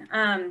 Kristine.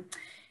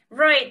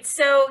 Right,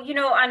 so,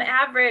 on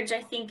average,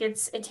 I think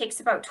it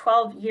takes about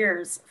 12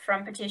 years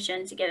from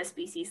petition to get a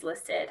species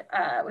listed,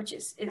 which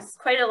is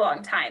quite a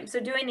long time. So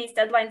doing these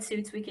deadline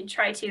suits, we can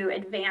try to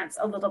advance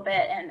a little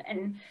bit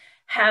and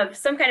have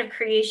some kind of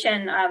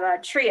creation of a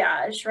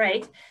triage,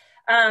 right?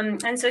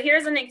 And so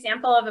here's an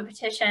example of a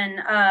petition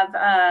of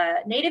a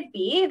native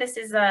bee. This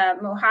is a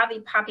Mojave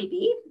poppy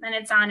bee, and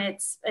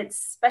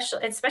it's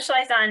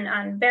specialized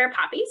on bear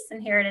poppies,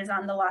 and here it is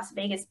on the Las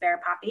Vegas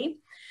bear poppy.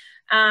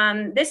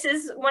 This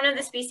is one of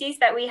the species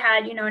that we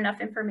had, enough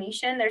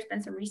information. There's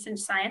been some recent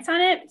science on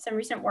it, some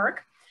recent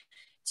work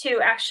to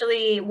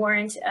actually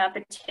warrant a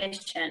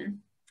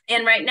petition.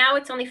 And right now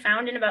it's only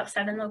found in about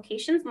 7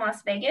 locations in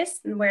Las Vegas,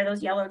 and where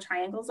those yellow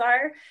triangles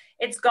are.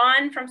 It's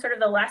gone from sort of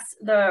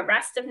the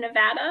rest of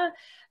Nevada,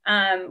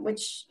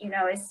 which,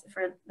 is,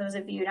 for those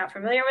of you not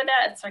familiar with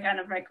that, it's kind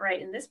of like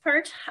right in this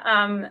part.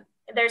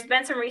 There's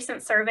been some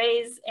recent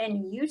surveys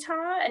in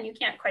Utah, and you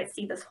can't quite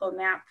see this whole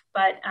map,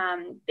 but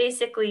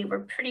basically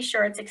we're pretty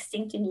sure it's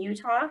extinct in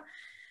Utah,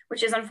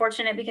 which is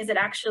unfortunate because it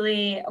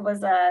actually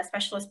was a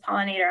specialist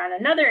pollinator on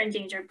another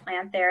endangered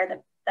plant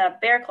there, the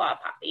bear claw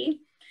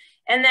poppy.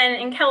 And then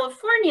in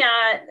California,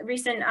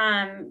 recent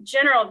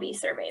general bee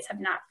surveys have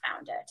not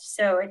found it.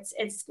 So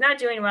it's not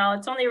doing well.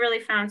 It's only really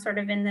found sort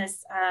of in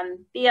this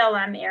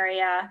BLM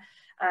area,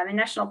 and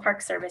National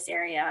Park Service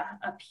area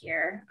up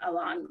here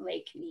along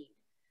Lake Mead.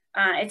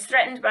 It's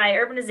threatened by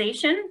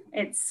urbanization.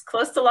 It's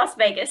close to Las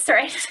Vegas,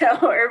 right? So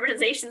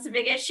urbanization is a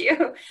big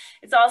issue.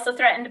 It's also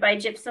threatened by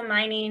gypsum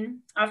mining,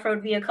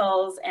 off-road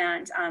vehicles,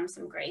 and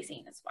some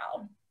grazing as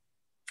well.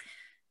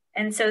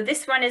 And so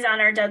this one is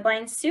on our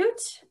deadline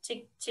suit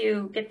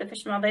to get the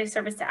Fish and Wildlife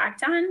Service to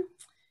act on.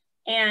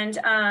 And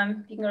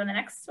you can go to the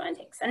next one.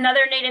 Thanks.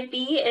 Another native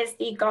bee is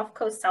the Gulf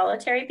Coast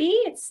solitary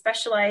bee. It's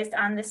specialized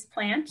on this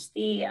plant,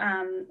 the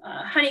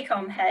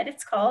honeycomb head,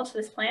 it's called,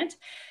 this plant.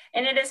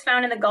 And it is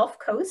found in the Gulf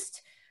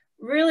Coast,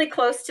 really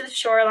close to the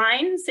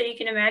shoreline. So you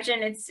can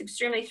imagine it's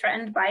extremely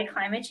threatened by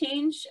climate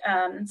change.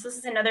 So this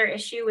is another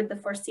issue with the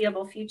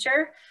foreseeable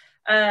future.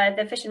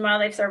 The Fish and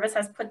Wildlife Service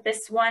has put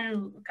this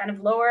one kind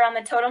of lower on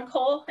the totem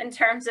pole in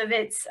terms of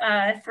its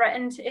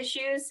threatened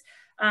issues,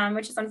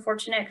 which is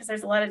unfortunate because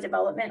there's a lot of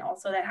development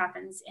also that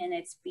happens in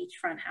its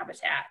beachfront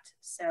habitat.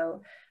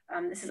 So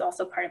this is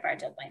also part of our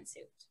deadline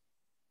suit.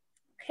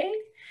 Okay,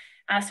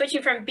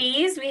 switching from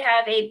bees, we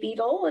have a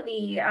beetle.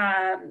 The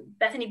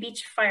Bethany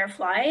Beach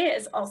firefly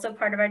is also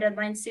part of our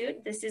deadline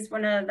suit. This is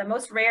one of the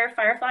most rare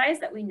fireflies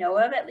that we know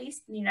of, at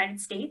least in the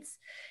United States.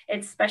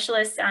 It's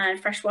specialist on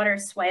freshwater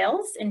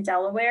swales in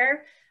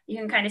Delaware. you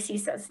can kind of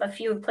see a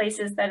few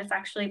places that it's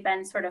actually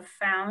been sort of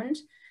found.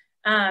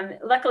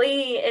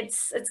 Luckily,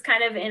 it's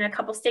kind of in a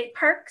couple state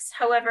parks.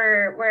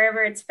 However,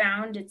 wherever it's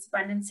found, its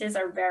abundances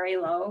are very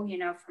low, you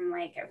know, from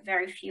like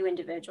very few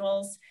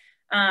individuals.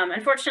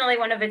 Unfortunately,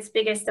 one of its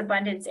biggest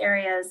abundance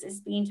areas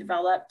is being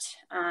developed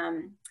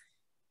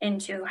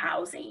into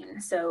housing.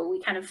 So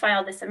we kind of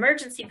filed this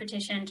emergency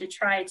petition to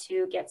try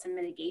to get some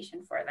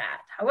mitigation for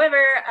that.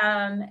 However,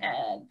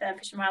 the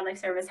Fish and Wildlife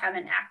Service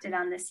haven't acted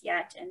on this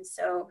yet. And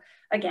so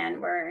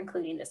again, we're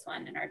including this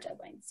one in our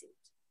deadline suit.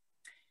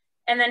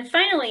 And then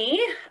finally,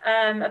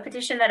 a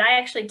petition that I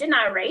actually did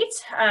not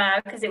rate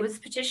because it was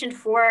petitioned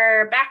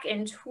for back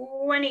in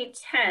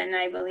 2010,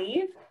 I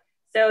believe.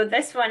 So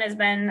this one has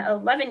been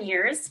 11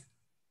 years,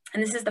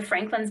 and this is the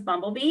Franklin's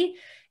bumblebee.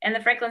 And the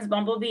Franklin's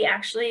bumblebee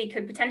actually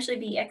could potentially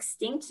be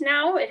extinct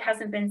now. It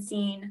hasn't been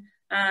seen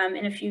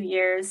in a few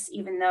years,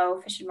 even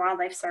though Fish and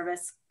Wildlife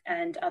Service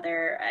and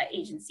other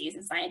agencies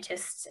and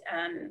scientists,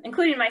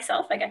 including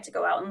myself, I got to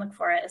go out and look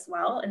for it as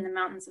well in the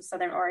mountains of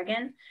Southern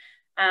Oregon.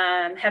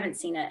 Haven't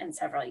seen it in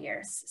several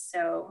years.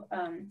 So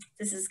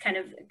this is kind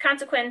of a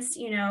consequence,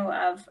 you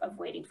know, of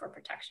waiting for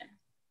protection.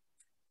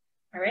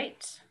 All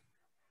right,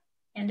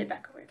 hand it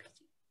back over to Kristine.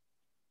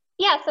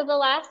 Yeah, so the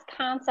last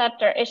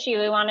concept or issue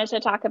we wanted to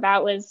talk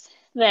about was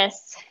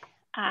this,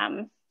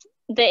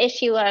 the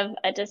issue of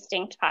a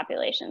distinct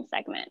population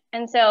segment.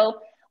 And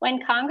so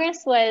when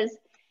Congress was,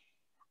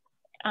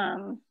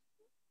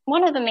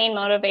 one of the main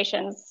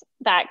motivations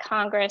that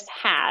Congress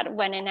had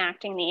when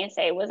enacting the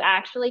ESA was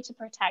actually to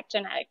protect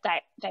genetic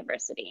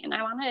diversity. And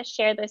I want to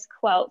share this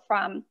quote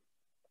from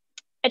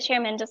a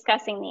chairman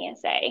discussing the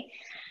ESA.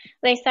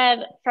 They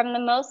said, "From the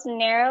most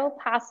narrow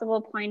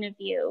possible point of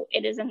view,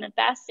 it is in the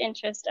best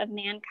interest of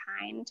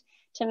mankind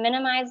to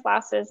minimize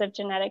losses of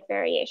genetic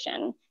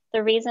variation.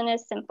 The reason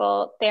is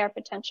simple: they are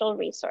potential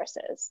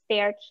resources.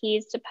 They are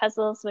keys to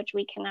puzzles which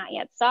we cannot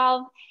yet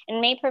solve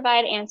and may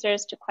provide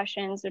answers to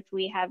questions which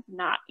we have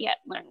not yet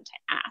learned to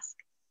ask."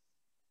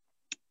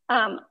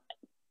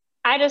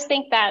 I just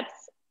think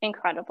that's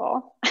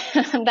incredible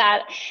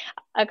that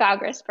a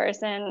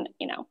Congressperson,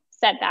 you know,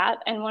 said that.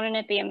 And wouldn't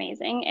it be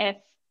amazing if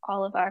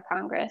all of our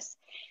Congress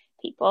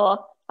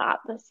people thought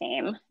the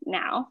same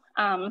now?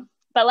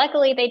 But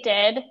luckily they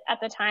did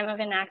at the time of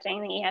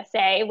enacting the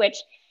ESA, which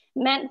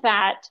meant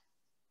that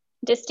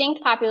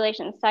distinct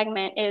population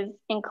segment is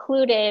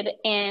included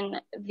in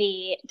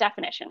the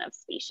definition of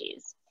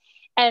species.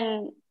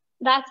 And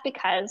that's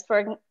because,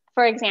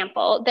 for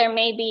example, there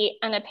may be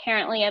an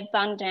apparently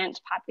abundant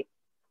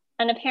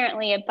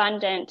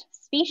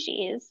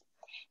species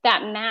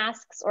that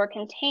masks or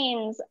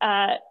contains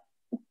a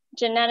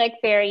genetic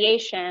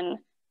variation,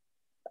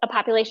 a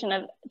population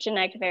of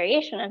genetic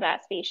variation of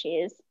that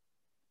species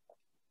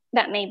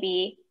that may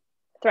be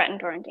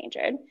threatened or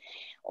endangered.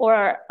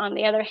 Or on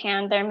the other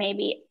hand, there may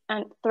be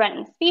a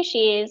threatened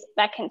species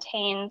that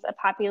contains a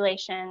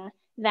population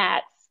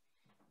that's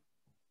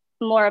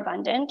more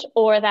abundant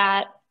or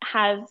that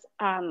has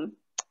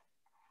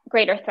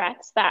greater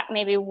threats that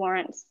maybe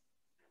warrants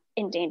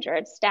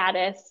endangered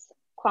status,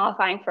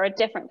 qualifying for a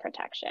different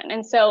protection.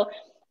 And so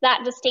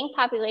that distinct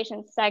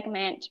population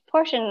segment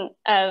portion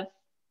of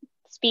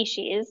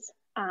species,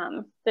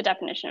 the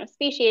definition of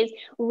species,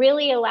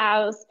 really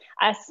allows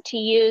us to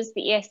use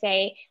the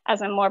ESA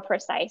as a more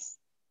precise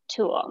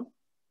tool.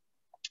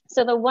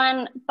 So the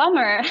one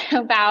bummer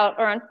about,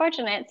 or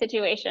unfortunate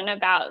situation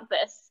about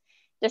this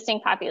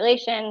distinct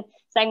population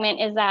segment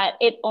is that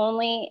it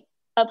only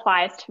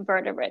applies to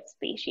vertebrate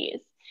species.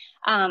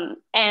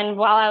 And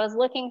while I was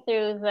looking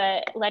through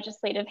the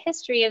legislative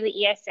history of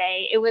the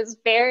ESA, it was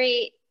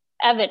very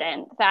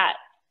evident that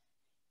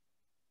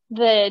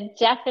the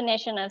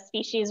definition of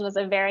species was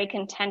a very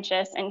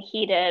contentious and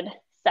heated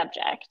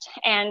subject.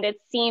 And it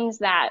seems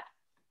that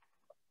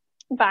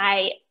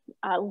by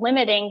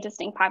limiting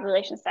distinct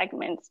population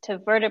segments to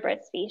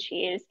vertebrate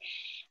species,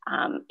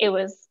 it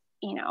was,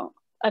 you know,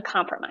 a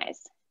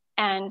compromise.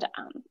 And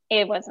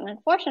it was an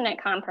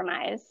unfortunate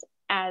compromise,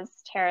 as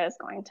Tara is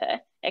going to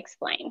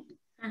explain.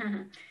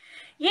 Mm-hmm.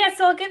 Yeah,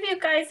 so I'll give you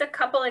guys a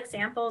couple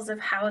examples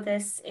of how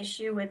this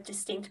issue with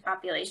distinct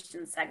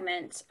population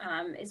segment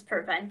is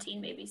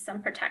preventing maybe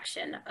some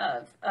protection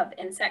of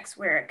insects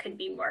where it could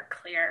be more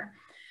clear.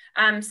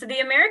 So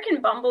the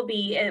American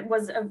bumblebee, it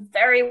was a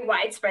very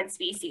widespread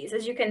species.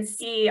 As you can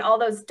see, all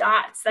those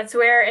dots, that's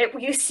where it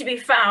used to be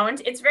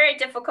found. It's very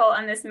difficult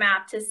on this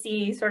map to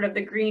see sort of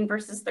the green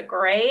versus the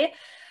gray.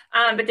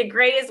 But the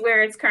gray is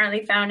where it's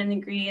currently found and the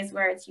green is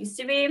where it used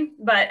to be.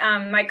 But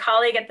my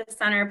colleague at the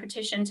center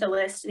petitioned to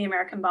list the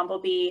American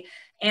bumblebee.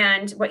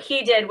 And what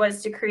he did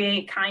was to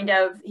create kind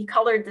of, he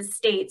colored the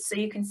states so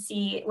you can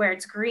see where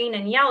it's green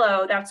and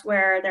yellow, that's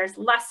where there's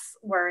less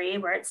worry,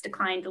 where it's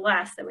declined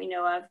less that we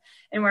know of.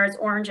 And where it's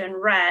orange and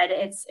red,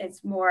 it's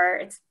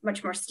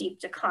much more steep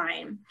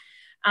decline.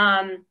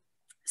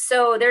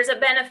 So there's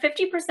been a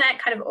 50%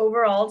 kind of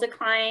overall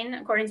decline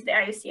according to the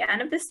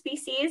IUCN of this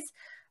species.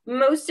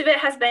 Most of it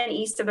has been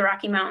east of the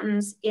Rocky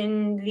Mountains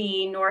in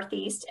the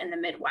Northeast and the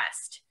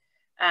Midwest.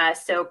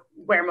 So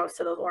where most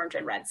of those orange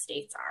and red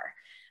states are.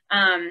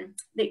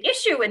 The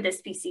issue with this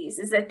species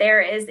is that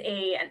there is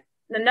a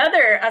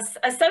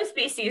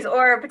subspecies,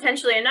 or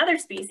potentially another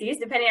species,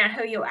 depending on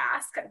who you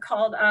ask,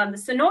 called the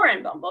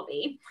Sonoran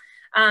bumblebee.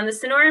 The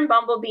Sonoran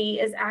bumblebee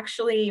is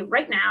actually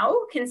right now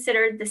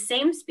considered the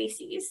same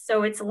species,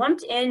 so it's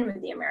lumped in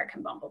with the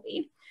American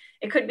bumblebee.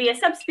 It could be a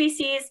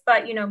subspecies,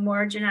 but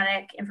more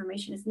genetic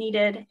information is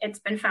needed. It's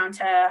been found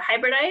to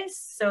hybridize,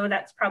 so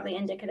that's probably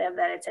indicative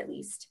that it's at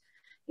least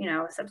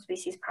a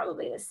subspecies,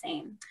 probably the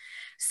same.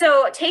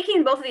 So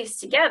taking both of these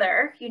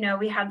together,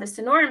 we have the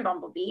Sonoran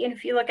bumblebee, and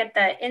if you look at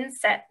the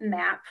inset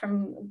map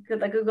from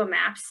the Google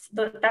Maps,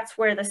 that's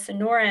where the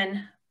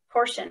Sonoran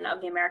portion of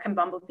the American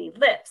bumblebee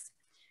lives.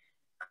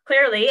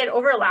 Clearly, it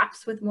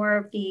overlaps with more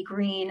of the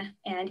green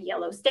and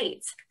yellow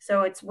states,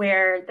 so it's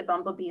where the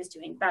bumblebee is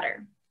doing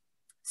better.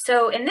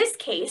 So in this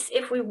case,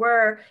 if we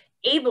were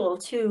able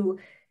to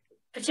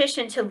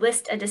petition to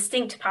list a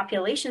distinct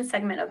population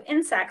segment of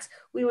insects,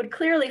 we would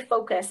clearly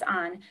focus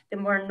on the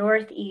more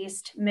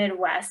northeast,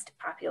 Midwest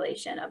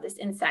population of this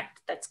insect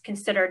that's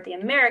considered the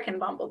American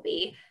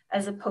bumblebee,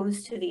 as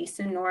opposed to the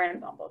Sonoran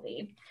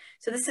bumblebee.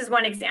 So this is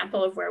one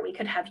example of where we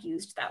could have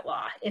used that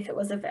law if it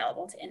was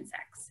available to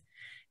insects.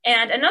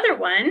 And another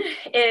one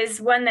is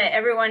one that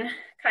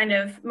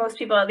most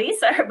people at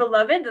least are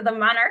beloved, the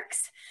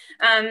monarchs.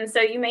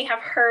 So you may have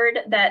heard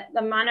that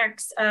the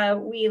monarchs,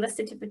 we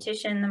listed to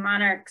petition the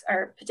monarchs,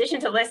 or petition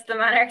to list the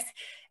monarchs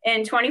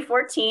in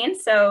 2014.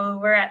 So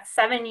we're at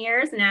 7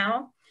 years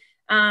now.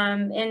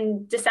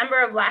 In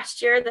December of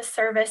last year, the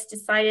service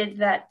decided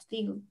that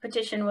the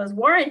petition was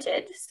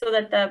warranted so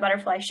that the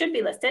butterfly should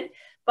be listed,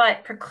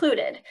 but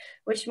precluded,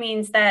 which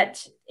means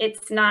that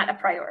it's not a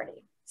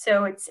priority.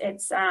 So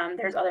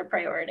there's other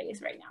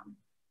priorities right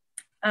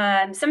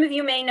now. Some of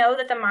you may know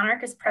that the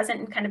monarch is present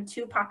in kind of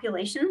two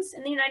populations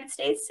in the United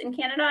States, in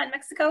Canada and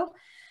Mexico.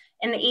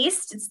 In the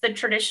East, it's the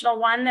traditional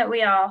one that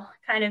we all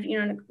kind of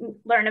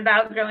learn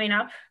about growing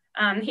up,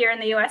 here in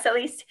the US at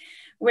least,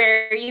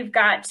 where you've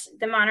got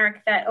the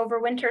monarch that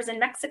overwinters in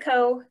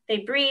Mexico. They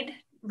breed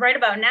right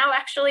about now,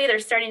 actually. They're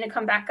starting to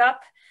come back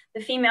up.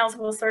 The females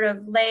will sort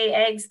of lay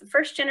eggs the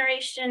first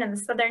generation in the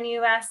southern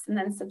US and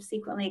then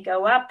subsequently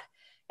go up.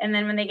 And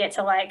then when they get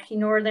to like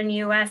northern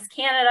US,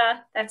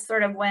 Canada, that's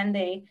sort of when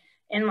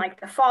in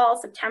like the fall,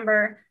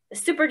 September, the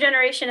super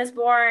generation is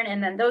born,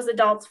 and then those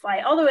adults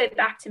fly all the way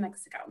back to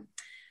Mexico.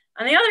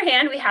 On the other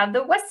hand, we have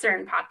the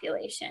Western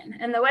population,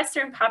 and the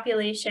Western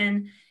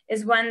population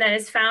is one that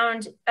is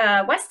found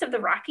west of the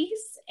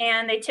Rockies,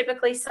 and they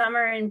typically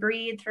summer and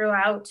breed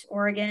throughout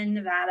Oregon,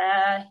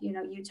 Nevada,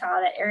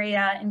 Utah, that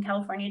area, in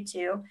California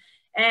too.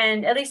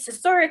 And at least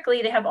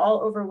historically, they have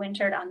all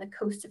overwintered on the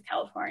coast of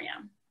California,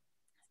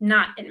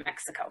 not in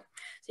Mexico.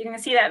 So you can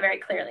see that very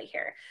clearly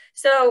here.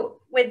 So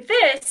with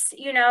this,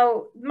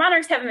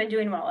 monarchs haven't been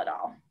doing well at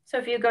all. So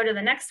if you go to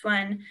the next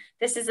one,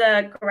 this is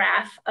a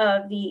graph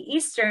of the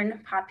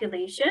Eastern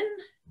population.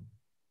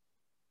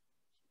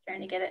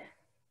 Trying to get it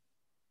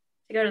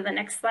to go to the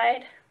next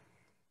slide.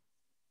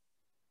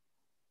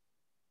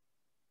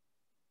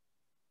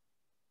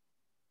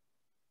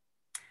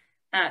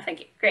 Thank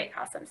you. Great.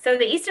 Awesome. So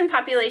the Eastern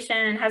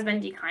population has been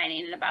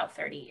declining in about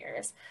 30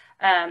 years.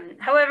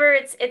 However,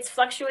 it's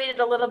fluctuated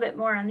a little bit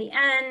more on the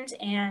end.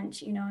 And,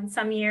 in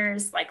some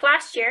years, like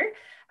last year,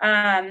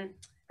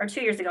 or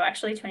 2 years ago,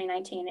 actually,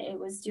 2019, it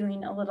was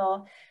doing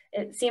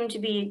it seemed to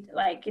be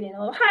like getting a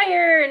little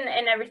higher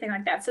and everything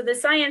like that. So the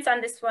science on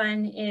this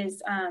one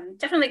is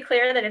definitely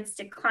clear that it's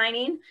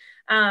declining.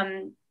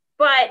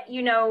 But,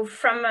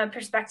 from a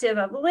perspective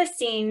of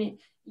listing,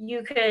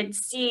 you could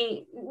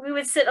see we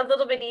would sit a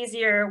little bit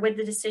easier with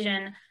the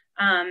decision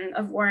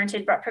of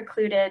warranted but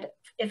precluded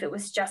if it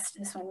was just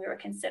this one we were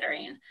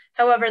considering.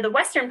 However, the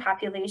Western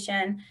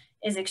population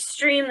is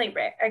extremely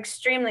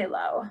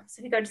low. So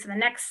if you go to the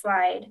next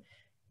slide,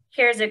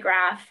 here's a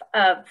graph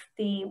of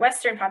the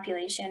Western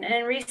population. And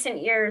in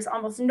recent years,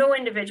 almost no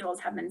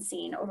individuals have been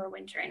seen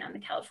overwintering on the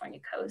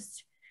California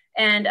coast.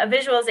 And a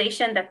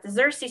visualization that the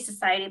Xerces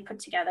Society put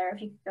together,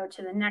 if you could go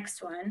to the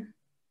next one,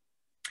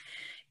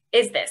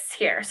 is this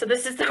here. So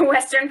this is the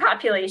Western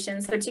population.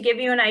 So to give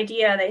you an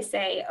idea, they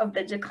say, of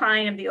the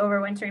decline of the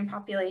overwintering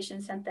population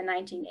since the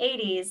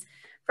 1980s,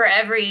 for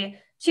every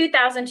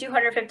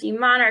 2,250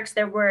 monarchs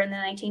there were in the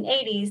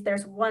 1980s,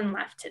 there's one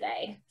left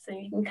today. So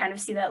you can kind of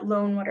see that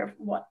lone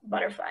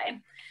butterfly.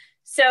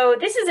 So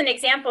this is an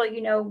example,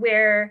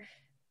 where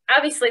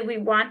obviously we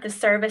want the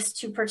service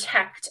to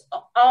protect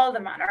all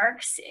the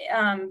monarchs,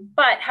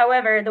 but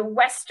however, the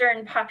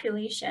Western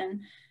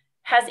population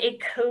has a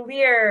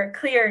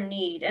clear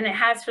need, and it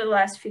has for the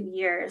last few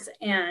years.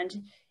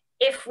 And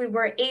if we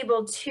were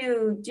able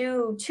to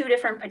do 2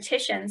 different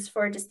petitions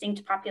for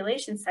distinct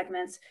population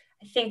segments,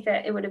 I think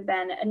that it would have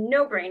been a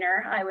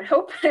no-brainer, I would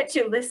hope,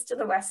 to list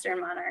the Western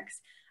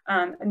monarchs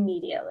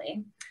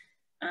immediately.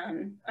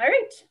 All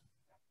right.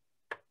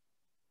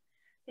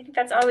 I think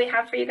that's all we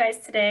have for you guys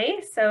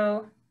today.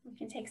 So we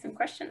can take some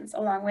questions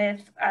along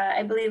with,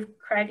 I believe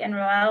Craig and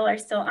Roel are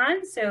still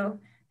on, so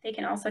they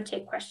can also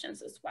take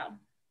questions as well.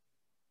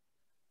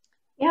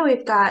 Yeah,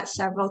 we've got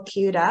several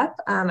queued up.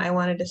 I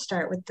wanted to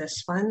start with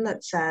this one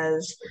that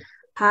says,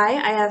 "Hi,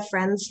 I have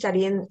friends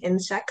studying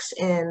insects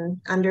in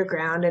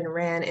underground and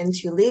ran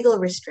into legal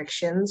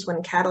restrictions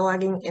when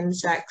cataloging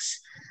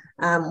insects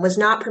was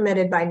not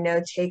permitted by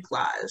no-take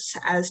laws,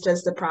 as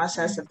does the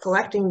process of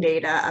collecting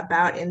data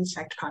about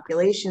insect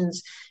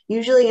populations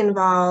usually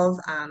involve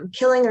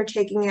killing or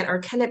taking it, or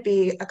can it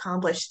be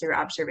accomplished through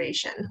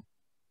observation?"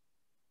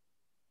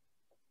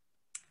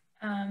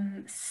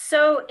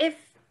 So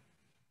if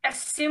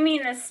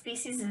assuming the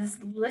species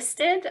is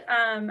listed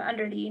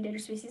under the Endangered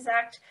Species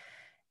Act,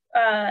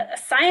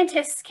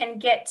 scientists can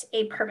get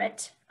a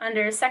permit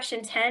under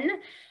Section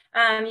 10.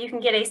 You can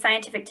get a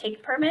scientific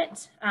take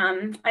permit.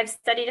 I've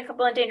studied a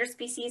couple of endangered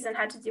species and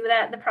had to do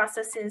that. The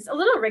process is a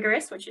little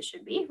rigorous, which it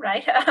should be,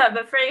 right?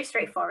 But very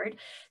straightforward.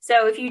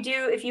 So if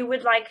you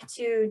would like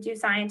to do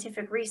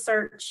scientific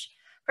research,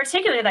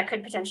 particularly that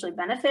could potentially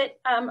benefit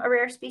a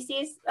rare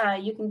species,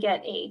 you can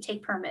get a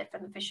take permit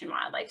from the Fish and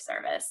Wildlife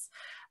Service.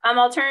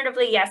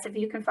 Alternatively, yes, if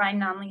you can find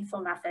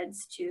non-lethal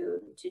methods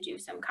to do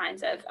some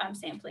kinds of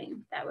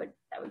sampling, that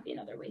would be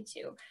another way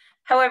too.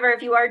 However,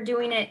 if you are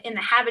doing it in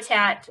the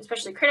habitat,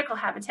 especially critical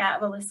habitat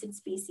of a listed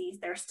species,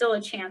 there's still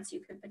a chance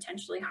you could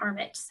potentially harm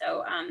it.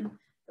 So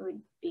it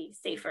would be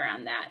safer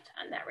on that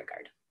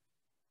regard.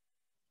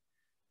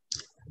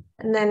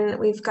 And then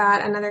we've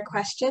got another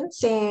question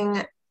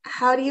saying,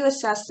 "How do you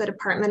assess the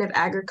Department of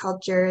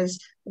Agriculture's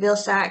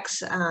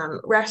Vilsack's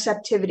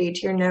receptivity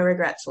to your no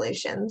regret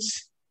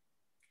solutions?"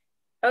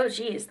 Oh,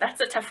 geez,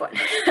 that's a tough one.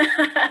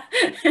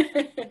 That's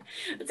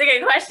a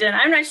good question.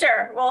 I'm not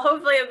sure. Well,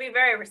 hopefully it'll be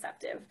very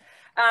receptive.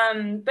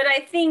 But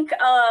I think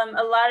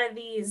a lot of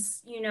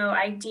these,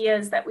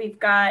 ideas that we've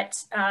got,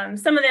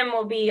 some of them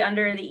will be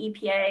under the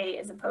EPA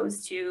as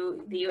opposed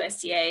to the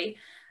USDA.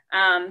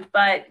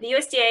 But the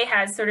USDA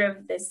has sort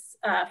of this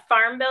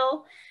farm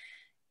bill,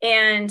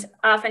 and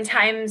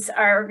oftentimes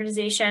our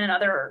organization and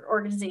other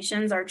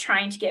organizations are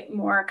trying to get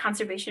more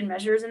conservation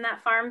measures in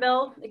that farm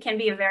bill. It can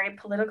be a very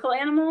political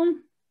animal.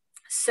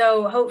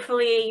 So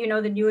hopefully,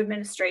 the new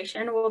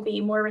administration will be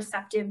more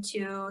receptive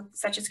to,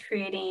 such as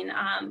creating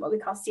what we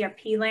call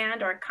CRP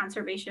land, or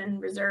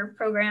Conservation Reserve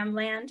Program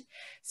land.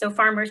 So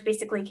farmers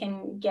basically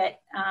can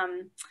get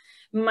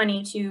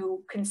money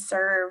to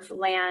conserve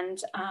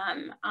land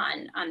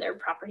on their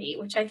property,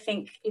 which I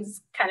think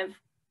is kind of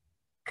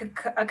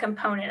a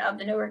component of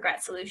the no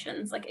regret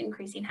solutions, like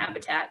increasing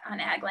habitat on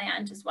ag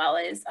land, as well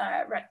as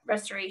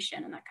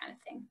restoration and that kind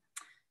of thing.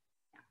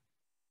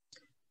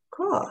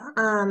 Cool.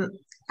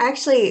 I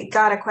actually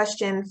got a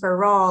question for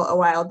Roel a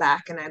while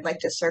back, and I'd like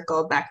to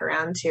circle back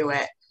around to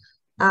it.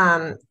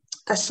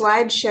 A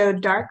slide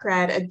showed dark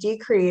red, a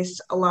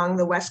decrease along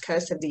the west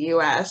coast of the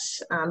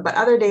US, but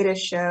other data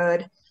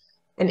showed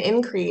an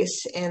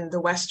increase in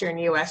the Western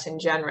US in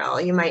general.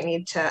 You might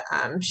need to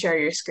share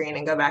your screen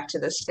and go back to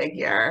this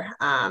figure.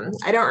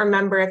 I don't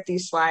remember if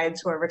these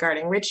slides were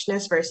regarding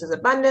richness versus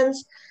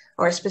abundance,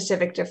 or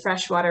specific to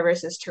freshwater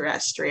versus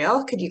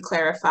terrestrial. Could you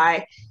clarify,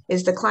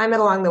 is the climate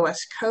along the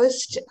West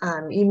Coast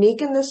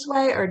unique in this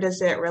way, or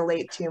does it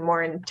relate to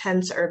more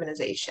intense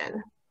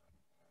urbanization?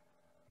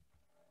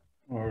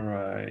 All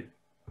right,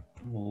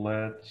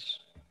 let's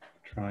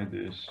try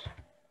this.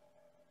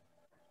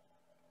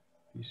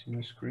 You see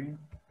my screen?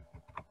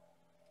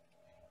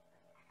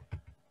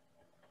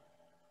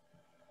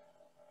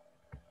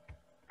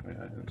 Wait,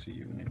 I don't see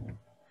you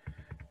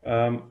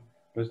anymore.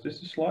 Was this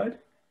the slide?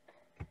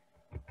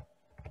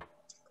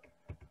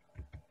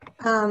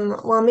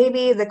 Well,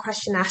 maybe the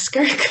question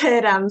asker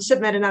could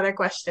submit another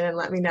question and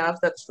let me know if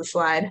that's the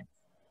slide.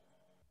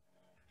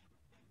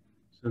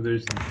 So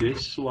there's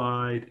this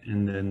slide,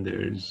 and then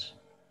there's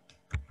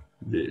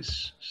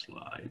this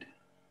slide.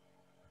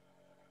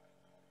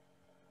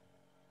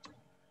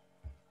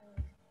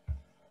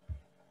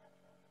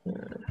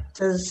 It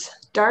says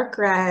dark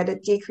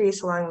red,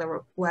 decrease along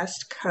the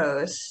West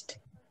Coast.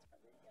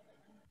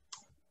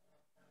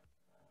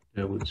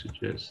 That would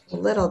suggest A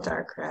little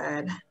dark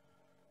red.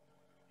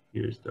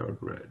 Here's dark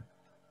red.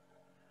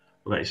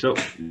 Okay, so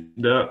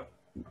the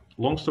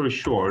long story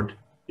short,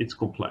 it's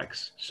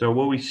complex. So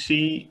what we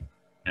see,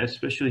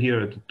 especially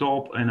here at the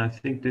top, and I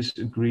think this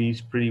agrees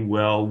pretty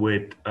well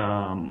with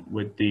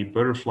the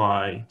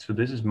butterfly. So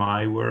this is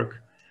my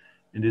work,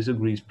 and this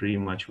agrees pretty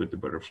much with the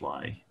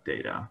butterfly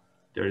data.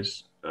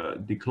 There's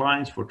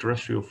declines for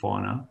terrestrial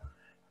fauna,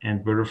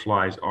 and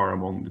butterflies are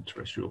among the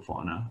terrestrial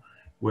fauna.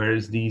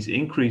 Whereas these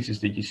increases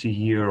that you see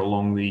here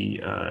along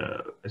the,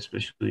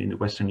 especially in the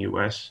Western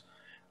US,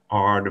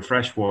 are the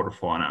freshwater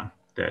fauna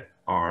that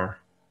are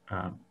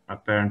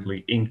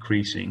apparently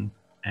increasing.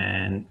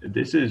 And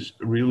this is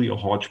really a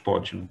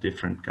hodgepodge of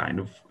different kind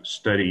of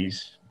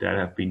studies that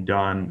have been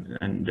done.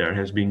 And there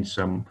has been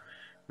some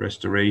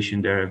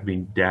restoration, there have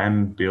been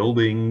dam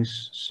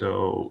buildings.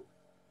 So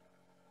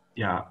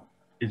yeah,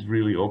 it's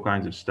really all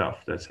kinds of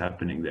stuff that's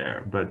happening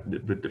there. But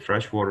the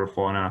freshwater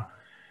fauna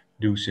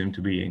do seem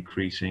to be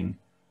increasing,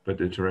 but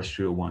the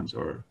terrestrial ones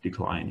are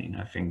declining.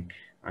 I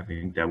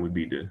think that would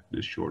be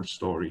the short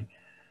story.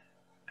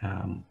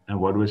 And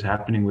what was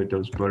happening with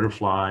those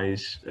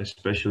butterflies,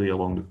 especially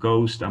along the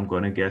coast, I'm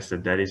going to guess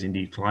that that is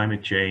indeed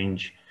climate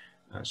change,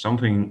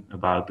 something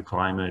about the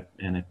climate,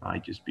 and it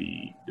might just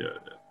be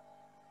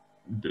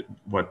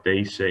what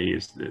they say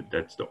is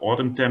that's the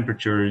autumn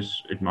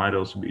temperatures. It might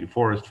also be the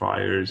forest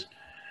fires,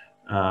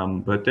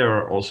 but there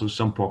are also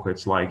some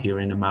pockets, like here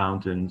in the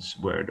mountains,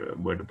 where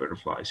the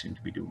butterflies seem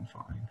to be doing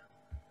fine.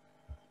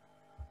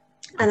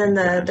 And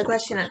then the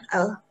question,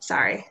 oh,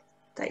 sorry,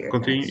 that you're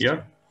continue. finished.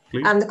 Yeah,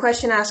 please. The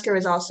question asker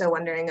was also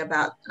wondering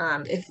about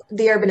if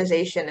the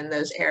urbanization in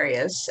those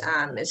areas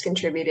is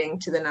contributing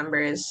to the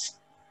numbers.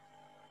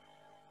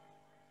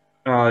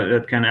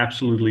 That can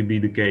absolutely be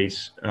the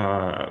case.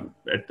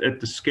 At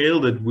the scale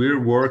that we're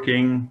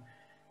working,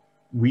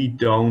 we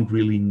don't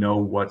really know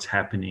what's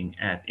happening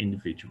at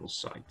individual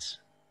sites,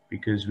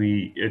 because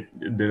the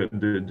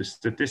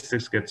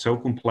statistics get so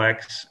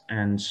complex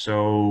and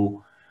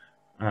so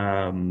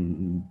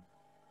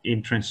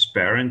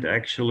intransparent,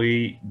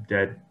 actually,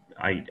 that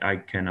I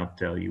cannot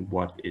tell you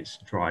what is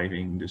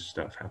driving the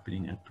stuff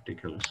happening at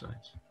particular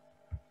sites.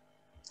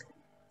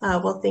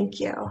 Well,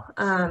 thank you.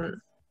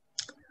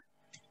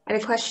 I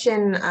had a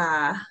question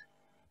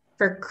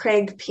for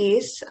Craige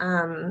Pease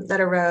that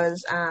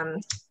arose.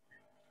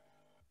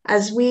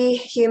 As we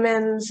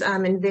humans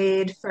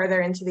invade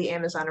further into the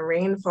Amazon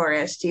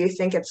rainforest, do you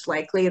think it's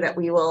likely that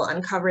we will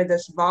uncover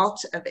this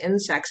vault of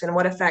insects, and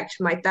what effect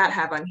might that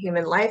have on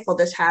human life? Will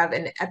this have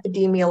an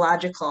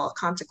epidemiological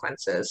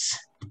consequences?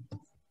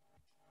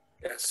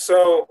 Yeah,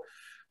 so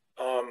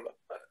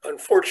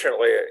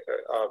unfortunately,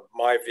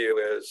 my view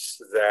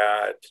is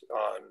that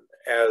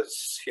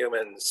as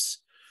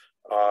humans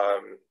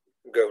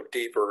go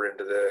deeper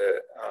into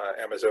the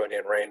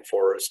Amazonian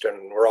rainforest,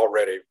 and we're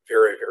already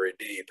very, very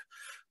deep,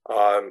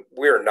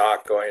 we're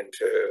not going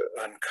to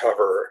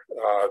uncover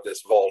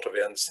this vault of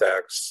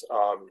insects.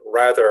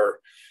 Rather,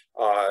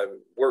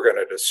 we're going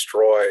to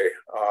destroy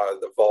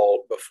the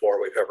vault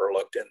before we've ever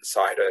looked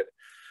inside it.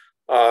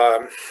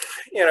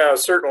 You know,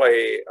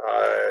 certainly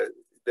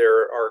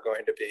there are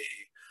going to be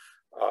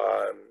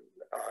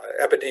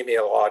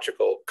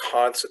epidemiological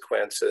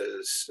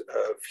consequences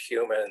of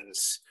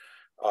humans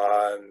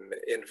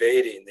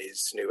invading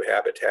these new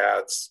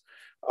habitats.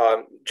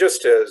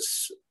 Just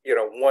as, you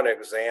know, one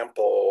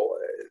example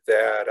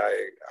that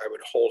I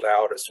would hold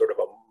out as sort of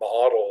a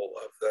model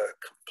of the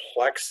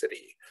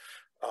complexity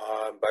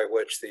by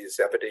which these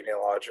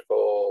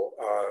epidemiological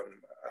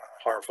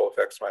harmful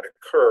effects might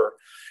occur,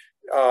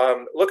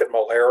 look at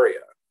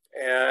malaria.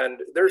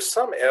 And there's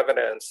some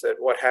evidence that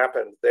what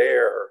happened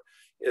there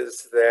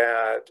is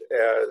that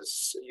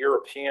as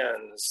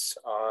Europeans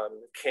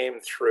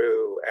came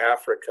through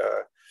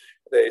Africa,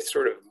 they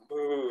sort of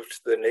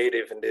moved the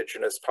native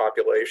indigenous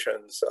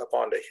populations up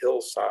onto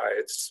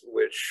hillsides,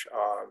 which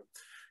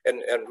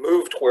and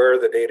moved where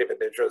the native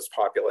indigenous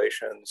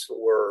populations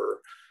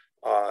were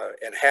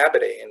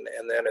inhabiting.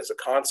 And then as a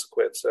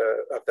consequence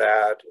of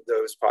that,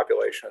 those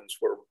populations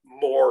were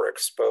more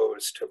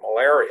exposed to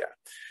malaria.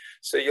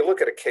 So you look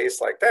at a case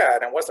like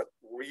that, and it wasn't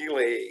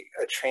really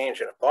a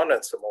change in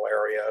abundance of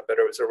malaria, but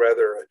it was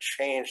rather a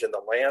change in the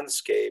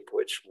landscape,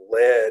 which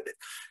led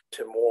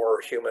to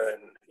more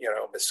human, you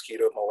know,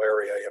 mosquito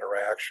malaria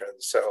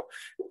interactions. So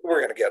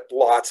we're going to get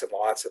lots and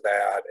lots of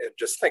that. And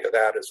just think of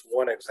that as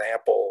one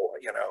example,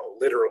 you know,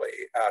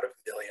 literally out of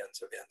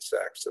millions of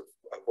insects of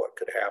what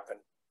could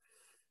happen.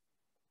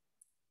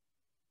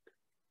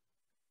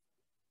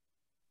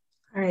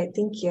 All right,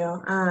 thank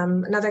you.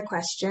 Another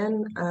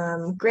question.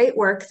 Great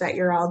work that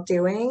you're all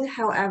doing.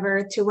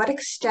 However, to what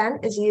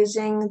extent is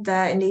using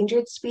the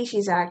Endangered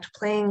Species Act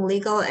playing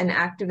legal and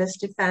activist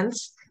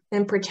defense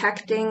in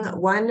protecting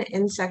one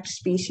insect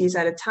species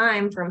at a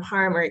time from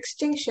harm or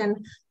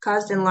extinction,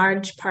 caused in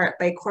large part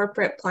by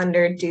corporate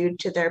plunder due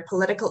to their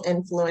political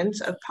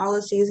influence of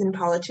policies and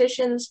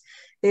politicians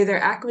through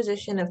their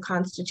acquisition of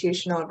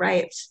constitutional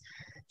rights?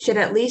 Should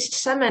at least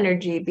some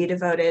energy be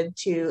devoted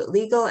to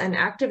legal and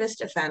activist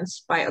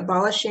defense by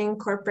abolishing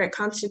corporate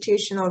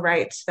constitutional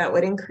rights that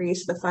would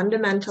increase the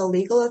fundamental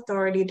legal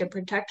authority to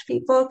protect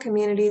people,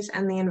 communities,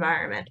 and the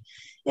environment?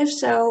 If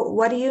so,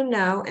 what do you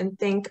know and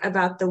think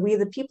about the We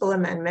the People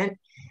Amendment,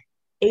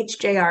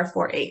 HJR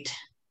 48?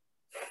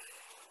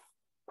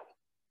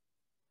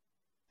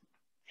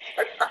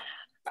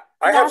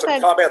 I have some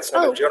comments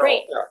on the general.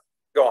 Great. Yeah,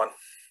 go on.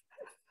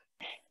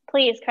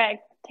 Please, Craig,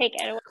 take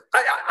it away.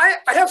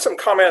 I have some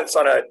comments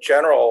on a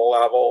general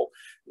level,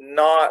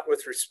 not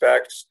with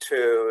respect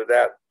to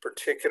that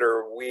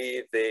particular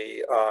We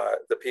the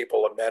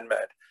People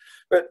Amendment.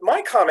 But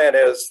my comment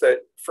is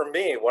that for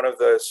me, one of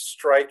the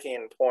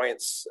striking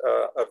points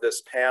of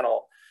this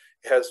panel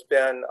has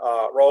been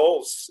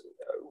Roel's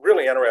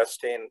really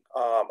interesting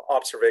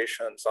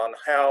observations on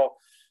how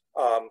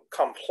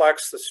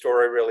complex the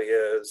story really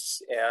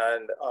is,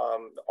 and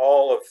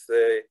all of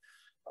the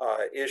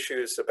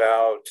issues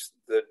about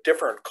the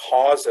different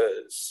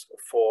causes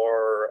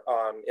for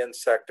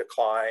insect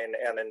decline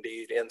and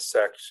indeed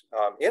insect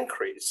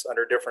increase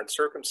under different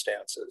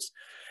circumstances.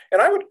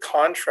 And I would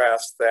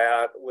contrast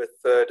that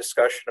with the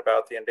discussion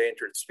about the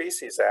Endangered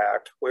Species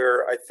Act,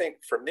 where I think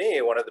for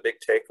me, one of the big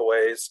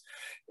takeaways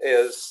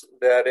is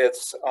that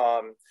it's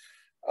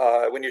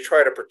when you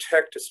try to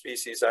protect a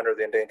species under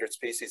the Endangered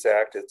Species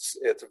Act, it's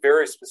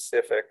very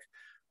specific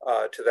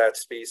to that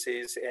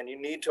species, and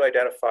you need to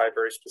identify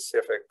very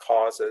specific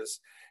causes.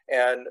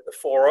 And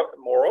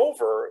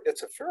moreover,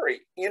 it's a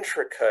very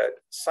intricate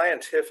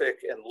scientific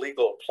and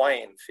legal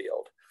playing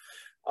field.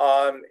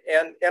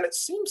 And it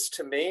seems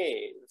to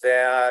me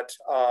that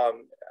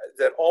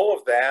that all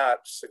of that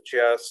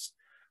suggests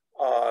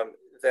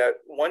that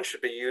one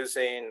should be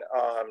using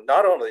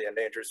not only the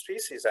Endangered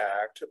Species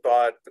Act,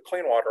 but the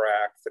Clean Water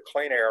Act, the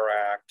Clean Air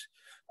Act,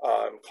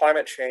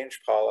 climate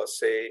change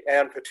policy,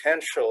 and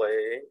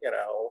potentially,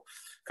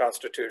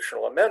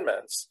 constitutional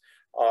amendments.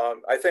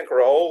 I think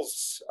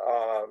Roel's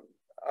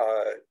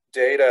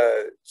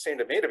data seem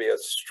to me to be a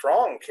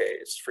strong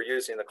case for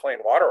using the Clean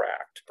Water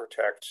Act to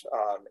protect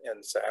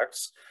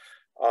insects.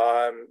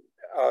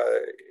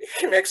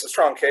 He makes a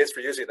strong case for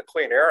using the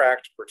Clean Air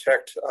Act to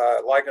protect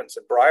lichens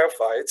and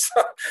bryophytes.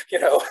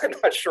 I'm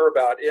not sure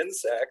about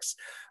insects.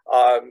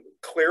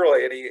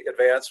 Clearly, any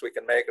advance we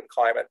can make in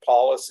climate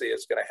policy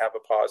is going to have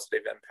a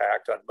positive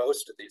impact on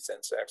most of these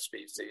insect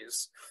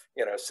species,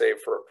 save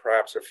for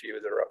perhaps a few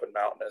that are up in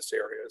mountainous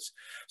areas.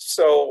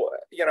 So,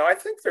 I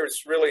think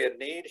there's really a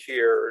need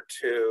here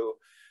to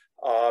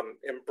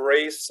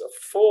embrace a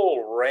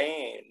full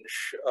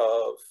range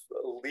of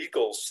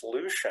legal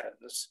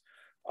solutions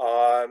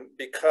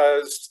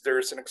because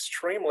there's an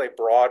extremely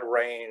broad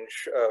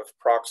range of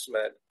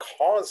proximate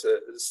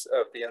causes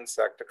of the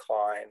insect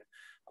decline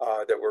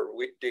that we're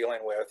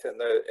dealing with. And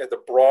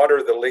the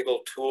broader the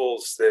legal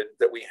tools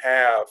that we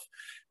have,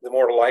 the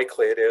more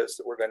likely it is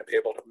that we're going to be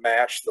able to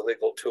match the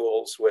legal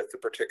tools with the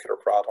particular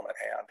problem at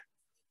hand.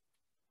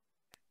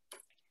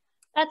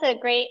 That's a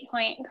great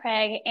point,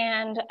 Craig.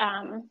 And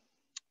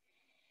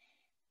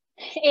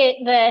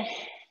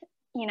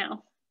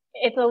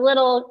it's a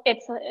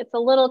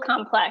little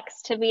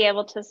complex to be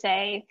able to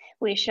say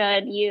we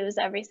should use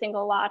every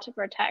single law to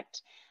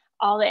protect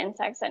all the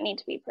insects that need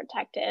to be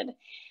protected,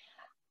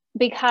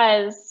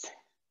 because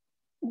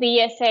the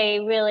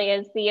ESA really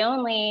is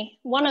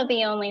one of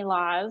the only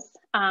laws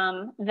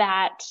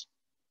that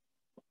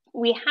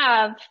we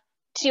have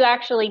to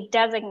actually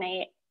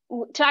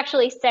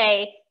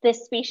say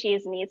this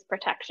species needs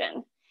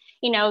protection.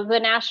 The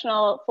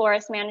National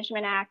Forest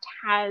Management Act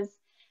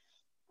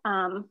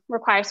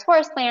requires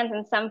forest plans,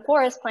 and some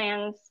forest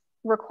plans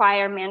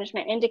require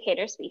management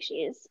indicator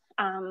species.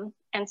 And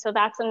so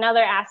that's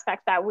another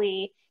aspect that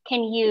we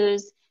can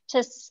use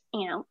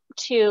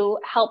to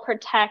help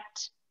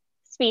protect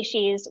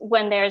species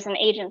when there's an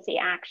agency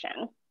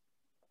action.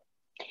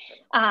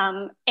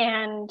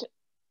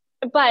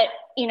 But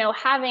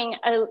having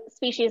a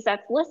species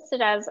that's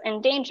listed as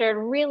endangered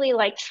really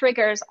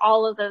triggers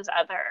all of those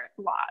other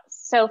laws.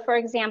 So for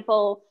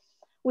example,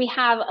 we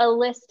have a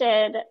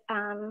listed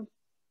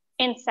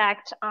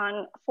insect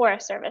on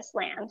Forest Service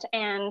land,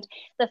 and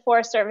the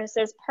Forest Service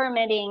is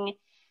permitting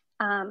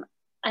an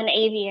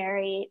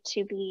aviary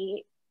to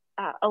be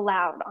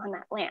allowed on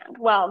that land.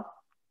 Well,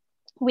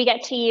 we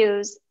get to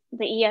use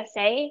the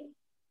ESA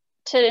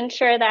to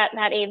ensure that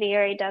that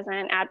aviary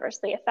doesn't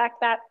adversely affect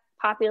that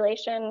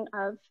population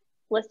of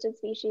listed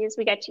species.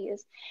 We get to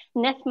use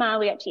NIFMA,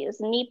 we get to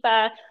use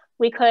NEPA.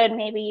 We could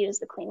maybe use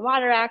the Clean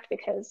Water Act,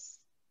 because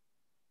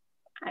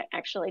I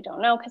actually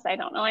don't know, because I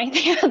don't know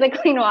anything about the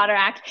Clean Water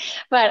Act.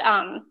 But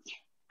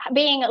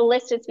being a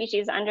listed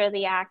species under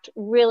the Act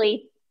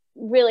really,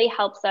 really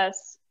helps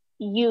us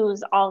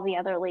use all the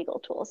other legal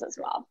tools as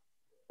well.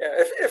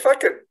 Yeah, if I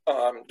could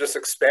just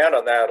expand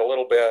on that a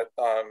little bit,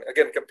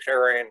 again,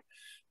 comparing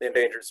the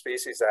Endangered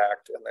Species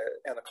Act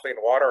and the Clean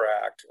Water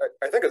Act,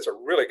 I think it's a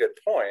really good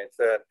point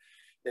that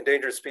the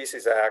Endangered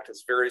Species Act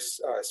is very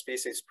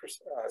species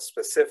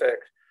specific.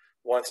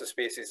 Once a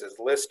species is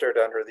listed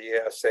under the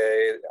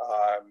ESA,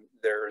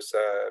 there's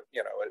a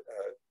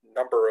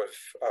number of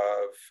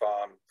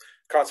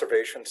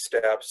conservation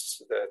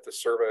steps that the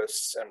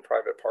service and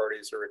private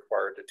parties are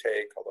required to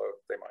take, although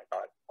they might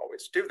not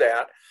always do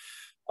that.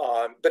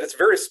 But it's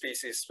very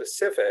species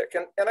specific.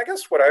 And I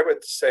guess what I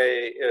would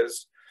say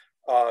is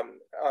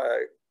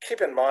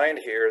keep in mind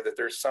here that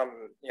there's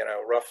some,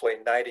 roughly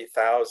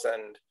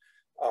 90,000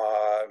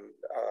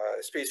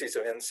 species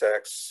of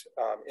insects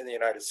in the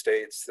United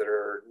States that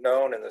are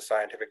known in the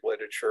scientific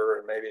literature,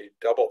 and maybe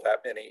double that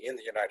many in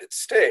the United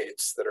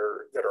States that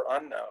are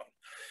unknown.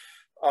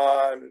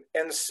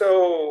 And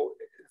so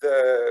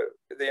the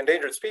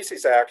Endangered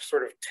Species Act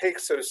sort of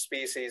takes those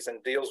species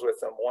and deals with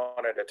them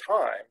one at a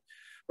time.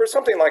 For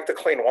something like the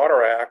Clean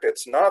Water Act,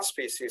 it's not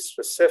species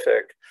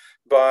specific,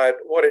 but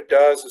what it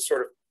does is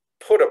sort of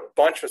put a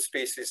bunch of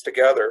species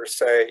together,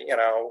 say,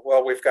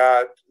 well, we've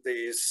got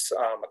these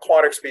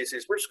aquatic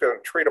species, we're just going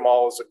to treat them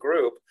all as a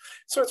group.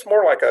 So it's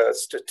more like a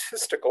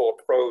statistical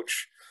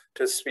approach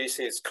to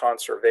species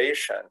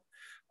conservation.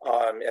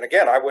 And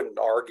again, I wouldn't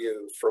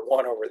argue for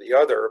one over the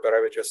other, but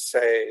I would just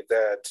say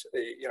that,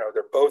 you know,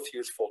 they're both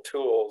useful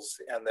tools,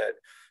 and that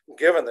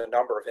given the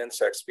number of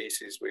insect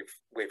species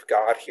we've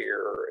got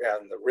here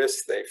and the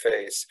risks they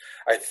face,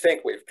 I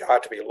think we've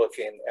got to be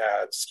looking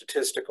at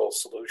statistical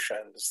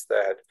solutions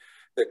that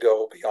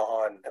go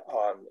beyond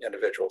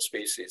individual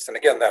species. And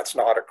again, that's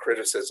not a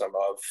criticism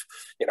of,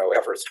 you know,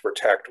 efforts to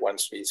protect one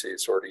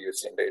species or to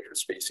use the Endangered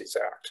Species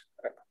Act.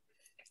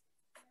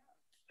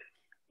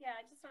 Yeah,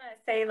 I just want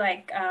to say,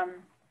 like,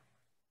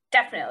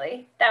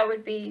 definitely that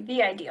would be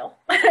the ideal,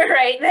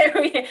 right?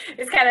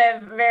 It's kind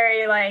of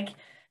very like,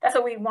 that's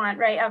what we want,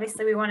 right?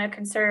 Obviously, we want to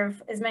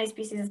conserve as many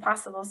species as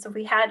possible. So if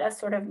we had a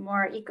sort of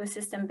more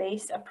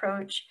ecosystem-based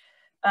approach,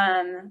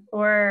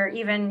 or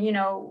even, you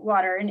know,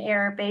 water and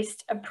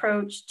air-based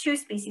approach to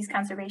species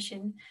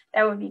conservation,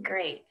 that would be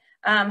great.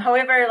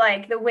 However,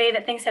 like the way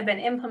that things have been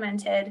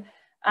implemented,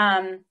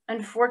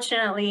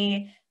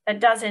 unfortunately, that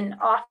doesn't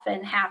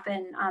often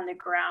happen on the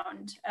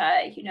ground.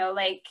 You know,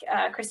 like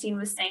Kristine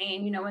was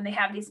saying, you know, when they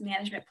have these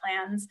management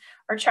plans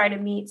or try to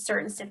meet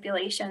certain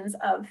stipulations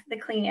of the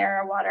Clean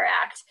Air Water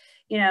Act,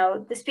 you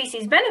know, the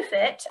species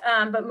benefit,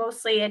 but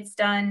mostly it's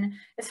done,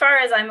 as far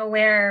as I'm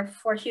aware,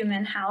 for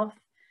human health,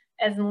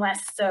 and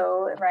less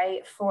so,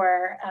 right,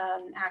 for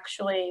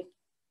actually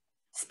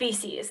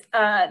species.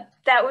 That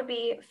would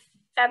be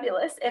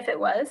fabulous if it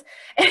was.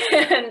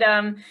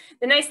 And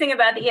the nice thing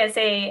about the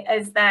ESA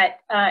is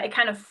that it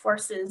kind of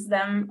forces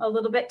them a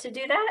little bit to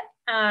do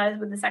that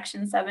with the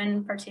Section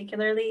 7,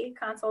 particularly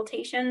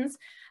consultations.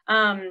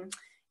 And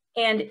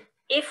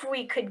if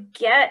we could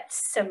get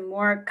some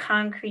more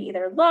concrete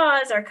either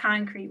laws or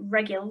concrete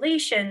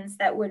regulations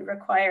that would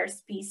require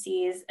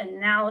species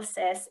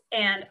analysis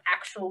and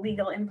actual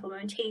legal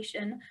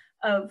implementation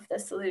of the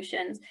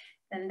solutions,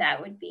 then that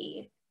would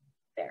be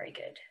very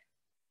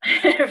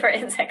good for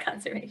insect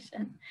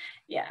conservation.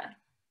 Yeah.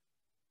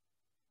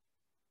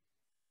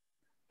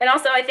 And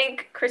also, I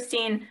think,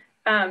 Kristine,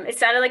 it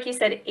sounded like you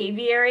said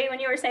aviary when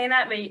you were saying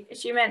that, but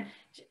she meant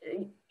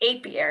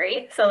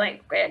apiary, so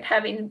like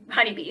having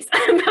honeybees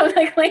on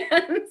public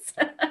lands.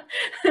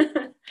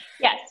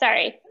 Yeah,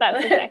 sorry,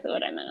 that's exactly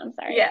what I meant. I'm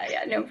sorry.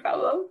 Yeah, no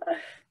problem.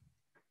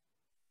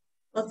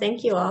 Well,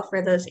 thank you all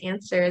for those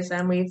answers,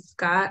 and we've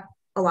got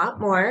a lot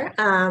more.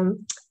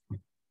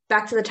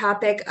 Back to the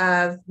topic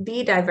of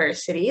bee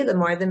diversity, the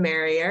more the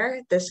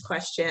merrier. This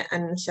question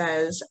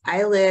says,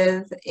 I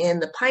live in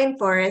the pine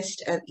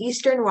forest of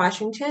Eastern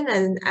Washington,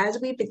 and as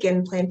we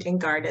begin planting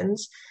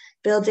gardens,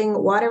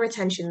 building water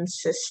retention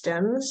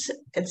systems,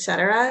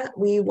 etc.,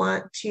 we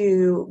want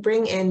to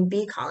bring in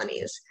bee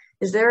colonies.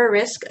 Is there a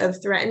risk of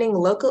threatening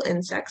local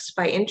insects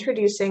by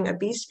introducing a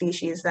bee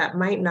species that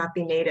might not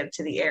be native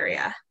to the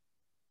area?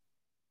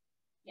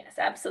 Yes,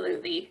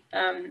 absolutely.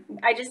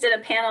 I just did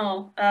a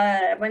panel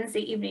Wednesday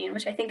evening,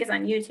 which I think is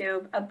on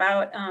YouTube,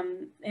 about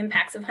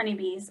impacts of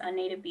honeybees on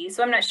native bees.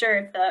 So I'm not sure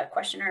if the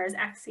questioner is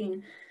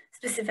asking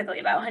specifically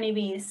about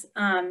honeybees,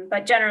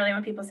 but generally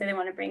when people say they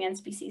want to bring in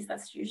species,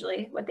 that's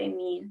usually what they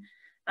mean.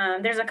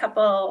 There's a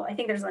couple, I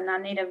think there's a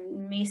non-native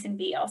mason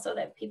bee also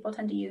that people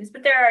tend to use,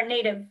 but there are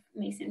native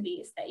mason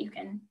bees that you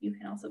can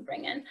also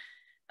bring in.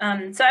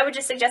 So I would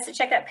just suggest to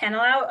check that panel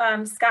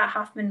out. Scott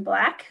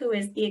Hoffman-Black, who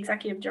is the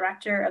executive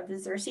director of the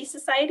Xerces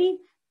Society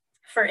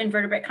for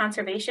Invertebrate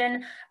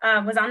Conservation,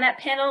 was on that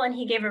panel, and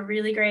he gave a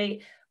really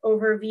great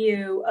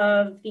overview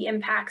of the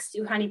impacts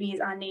to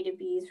honeybees on native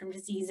bees from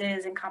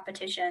diseases and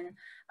competition.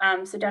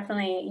 So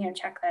definitely, you know,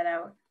 check that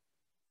out.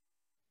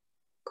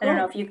 Cool. I don't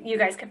know if you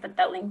guys could put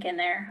that link in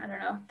there. I don't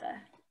know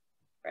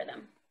for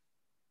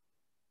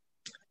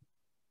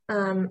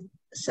them.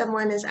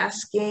 Someone is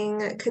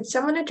asking, could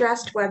someone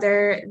address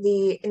whether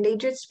the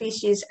Endangered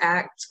Species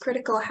Act's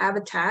critical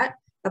habitat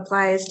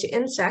applies to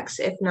insects?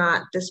 If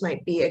not, this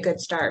might be a good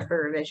start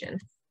for revision.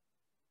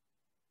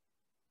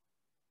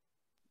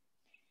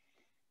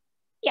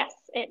 Yes,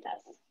 it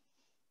does.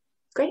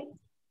 Great.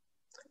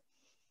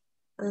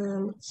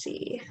 Let's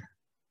see.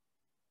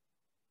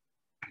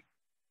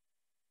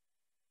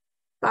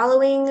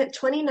 Following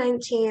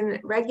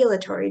 2019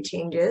 regulatory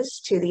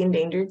changes to the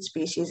Endangered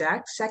Species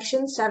Act,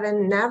 Section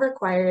 7 now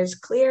requires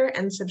clear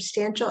and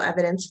substantial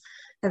evidence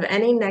of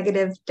any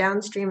negative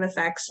downstream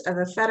effects of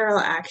a federal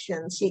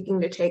action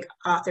seeking to take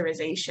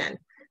authorization.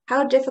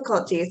 How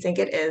difficult do you think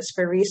it is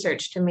for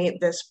research to meet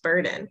this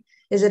burden?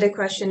 Is it a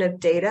question of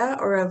data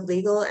or of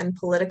legal and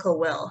political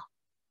will?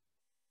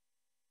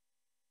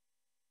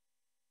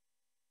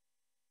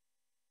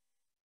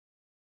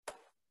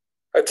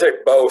 I'd say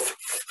both.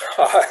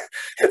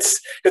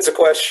 It's a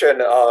question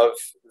of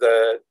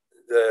the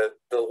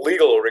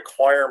legal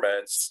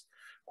requirements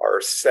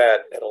are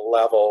set at a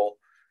level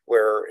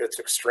where it's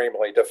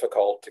extremely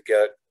difficult to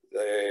get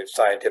the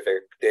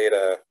scientific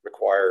data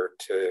required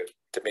to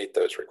meet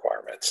those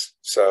requirements.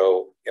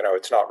 So, you know,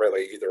 it's not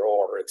really either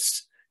or,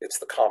 it's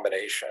the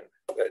combination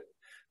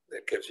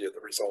that gives you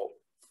the result.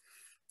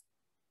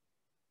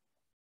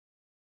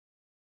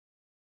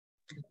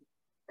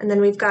 And then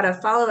we've got a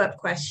follow-up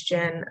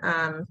question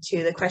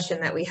to the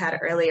question that we had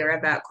earlier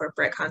about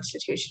corporate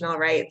constitutional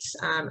rights,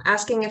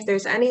 asking if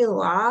there's any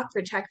law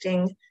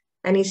protecting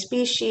any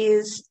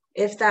species,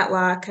 if that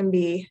law can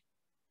be,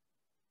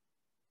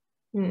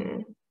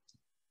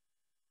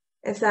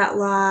 if that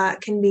law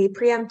can be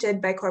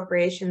preempted by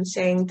corporations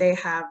saying they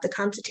have the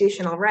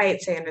constitutional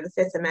right, say under the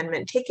Fifth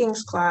Amendment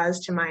takings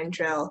clause, to mine,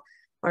 drill,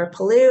 or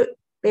pollute,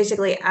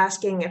 basically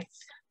asking if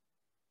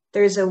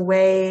there's a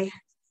way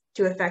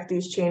to affect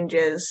these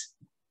changes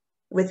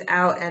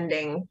without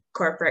ending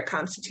corporate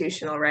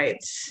constitutional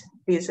rights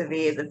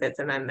vis-a-vis the Fifth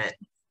Amendment.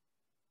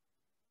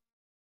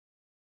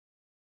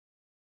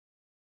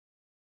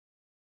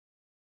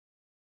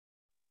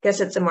 Guess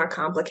it's a more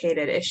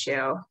complicated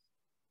issue.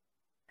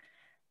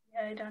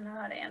 Yeah, I don't know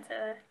how to answer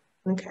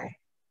that. Okay.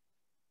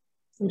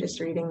 I'm just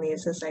reading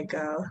these as I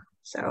go,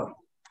 so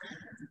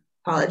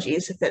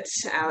apologies if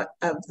it's out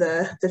of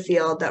the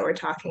field that we're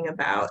talking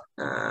about.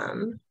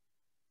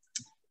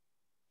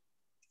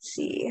 Let's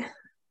see.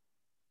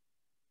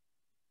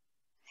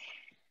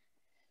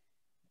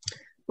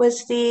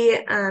 Was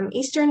the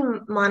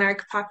eastern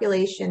monarch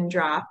population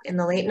drop in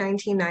the late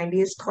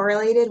 1990s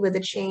correlated with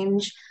a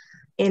change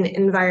in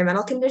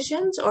environmental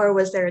conditions, or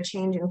was there a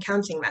change in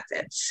counting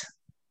methods?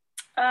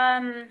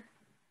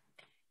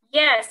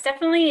 Yes,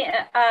 definitely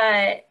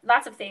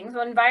lots of things.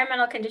 Well,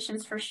 environmental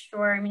conditions for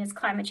sure. I mean, as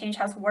climate change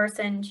has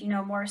worsened, you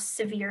know, more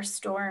severe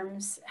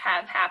storms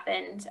have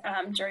happened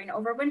during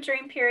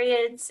overwintering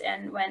periods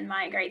and when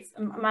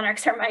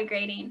monarchs are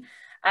migrating.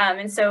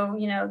 And so,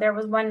 you know, there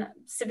was one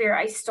severe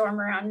ice storm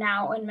around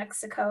now in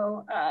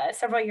Mexico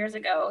several years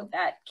ago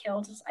that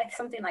killed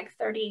something like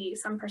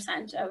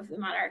 30% of the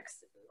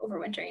monarchs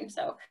overwintering.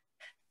 So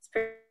it's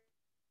pretty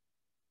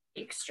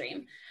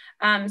extreme.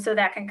 So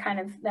that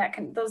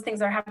can those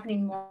things are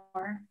happening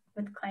more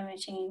with climate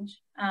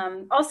change.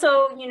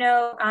 Also, you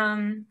know,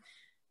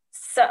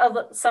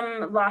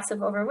 some loss of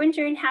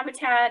overwintering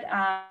habitat.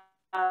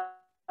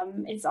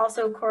 It's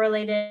also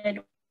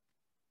correlated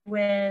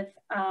with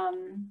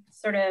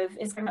sort of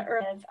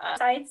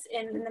sites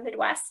in the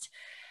Midwest,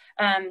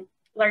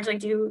 largely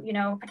due, you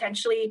know,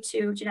 potentially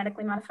to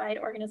genetically modified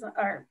organisms,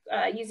 or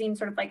using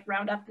sort of like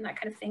Roundup and that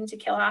kind of thing to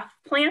kill off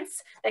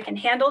plants that can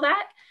handle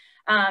that.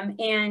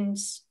 And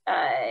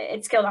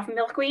it's killed off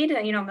milkweed.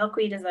 You know,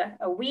 milkweed is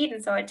a weed,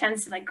 and so it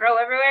tends to like grow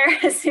everywhere.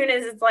 As soon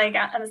as it's like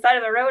on the side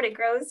of the road, it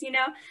grows, you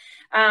know,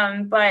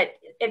 but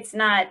it's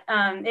not,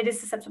 it is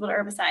susceptible to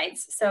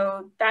herbicides.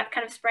 So that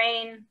kind of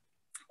spraying.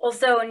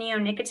 Also,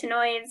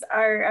 neonicotinoids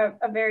are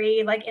a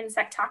very like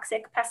insect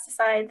toxic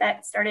pesticide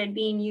that started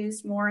being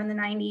used more in the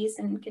 90s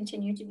and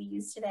continue to be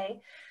used today.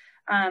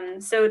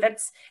 So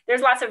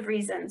there's lots of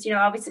reasons, you know,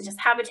 obviously just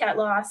habitat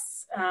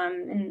loss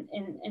in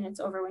its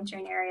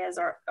overwintering areas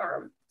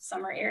or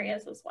summer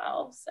areas as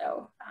well.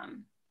 So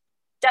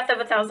death of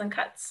 1,000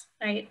 cuts,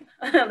 right?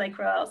 Like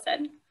Roel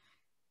said.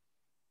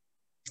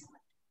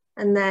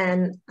 And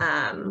then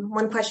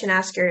one question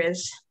asker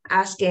is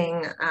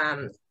asking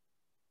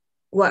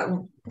what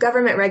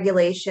government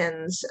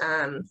regulations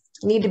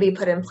need to be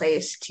put in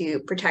place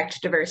to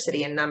protect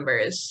diversity in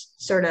numbers,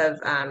 sort of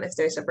if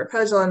there's a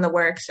proposal in the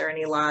works or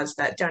any laws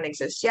that don't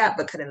exist yet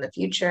but could in the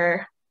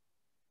future.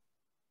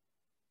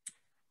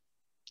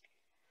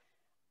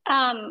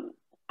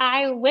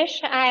 I wish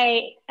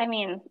I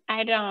mean,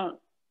 I don't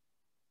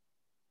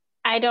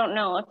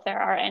know if there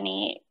are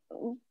any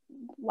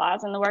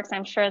laws in the works.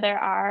 I'm sure there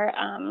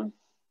are.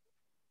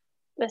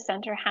 The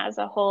center has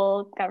a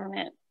whole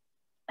government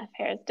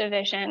affairs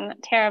division.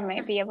 Tara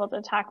might be able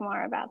to talk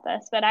more about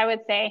this, but I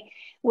would say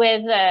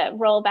with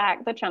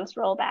the Trump's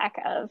rollback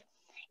of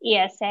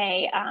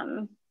ESA,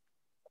 I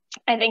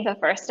think the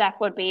first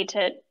step would be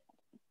to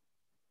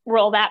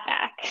roll that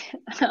back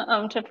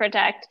to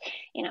protect,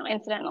 you know,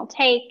 incidental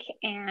take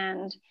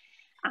and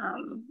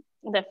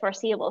the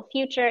foreseeable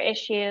future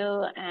issue.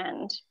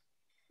 And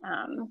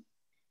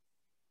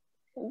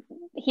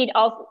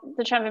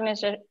the Trump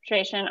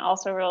administration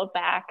also rolled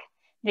back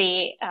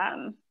the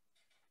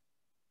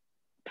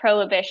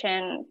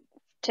prohibition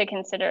to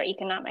consider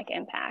economic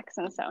impacts.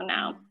 And so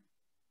now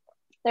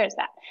there's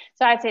that.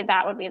 So I'd say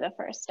that would be the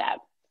first step.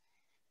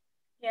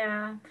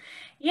 Yeah,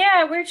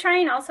 we're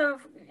trying also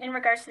in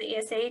regards to the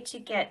ESA to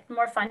get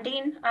more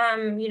funding.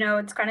 You know,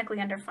 it's chronically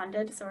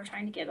underfunded, so we're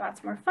trying to get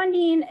lots more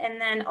funding. And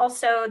then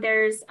also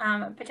there's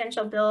a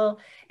potential bill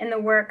in the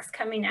works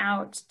coming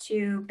out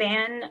to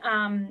ban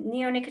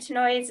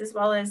neonicotinoids as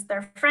well as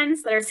their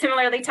friends that are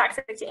similarly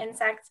toxic to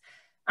insects.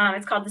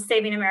 It's called the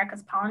Saving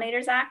America's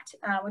Pollinators Act,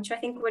 which I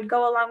think would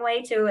go a long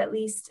way to at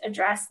least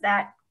address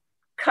that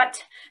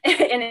cut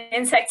in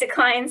insect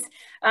declines.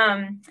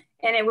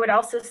 And it would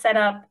also set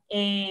up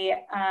what's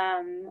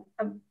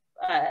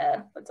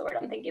the word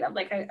I'm thinking of,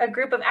 like a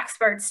group of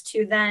experts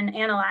to then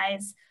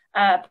analyze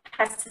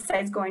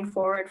pesticides going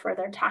forward for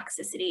their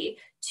toxicity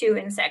to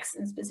insects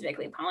and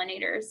specifically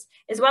pollinators,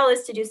 as well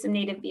as to do some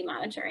native bee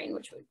monitoring,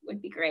 which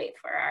would be great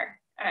for our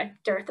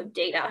dearth of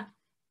data.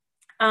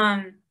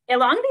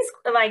 Along these,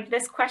 like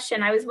this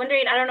question, I was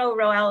wondering, I don't know,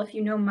 Roel, if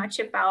you know much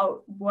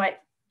about what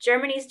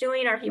Germany's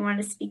doing, or if you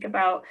want to speak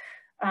about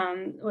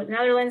what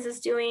Netherlands is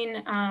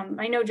doing.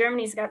 I know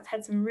Germany's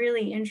had some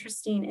really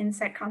interesting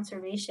insect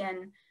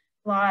conservation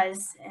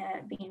laws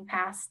being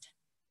passed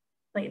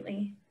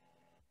lately.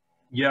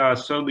 Yeah,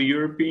 so the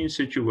European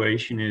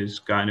situation is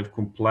kind of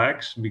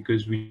complex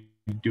because we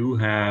do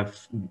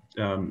have,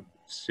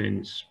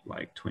 since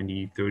like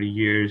 20, 30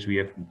 years, we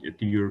have at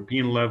the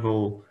European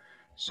level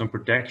some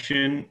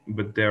protection,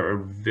 but there are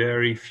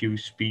very few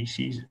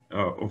species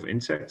of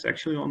insects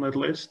actually on that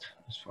list.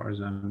 As far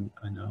as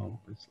I know,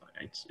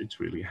 it's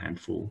really a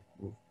handful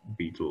of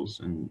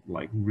beetles and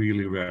like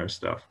really rare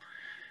stuff.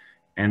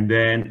 And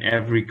then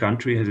every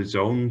country has its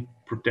own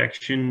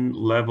protection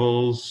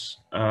levels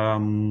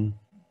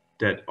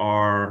that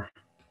are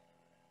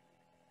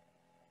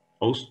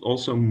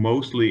also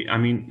mostly, I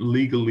mean,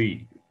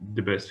 legally,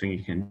 the best thing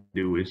you can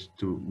do is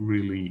to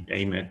really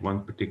aim at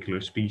one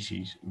particular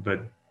species,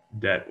 but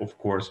that of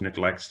course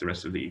neglects the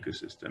rest of the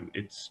ecosystem.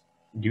 It's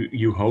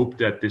you hope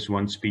that this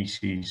one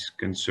species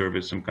can serve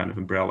as some kind of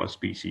umbrella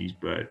species,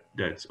 but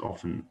that's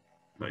often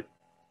like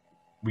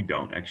we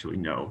don't actually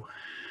know.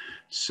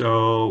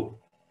 So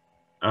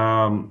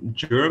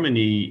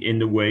Germany, in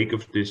the wake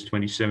of this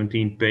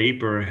 2017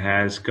 paper,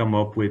 has come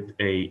up with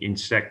a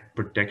insect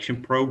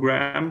protection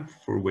program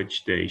for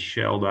which they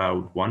shelled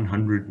out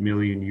 100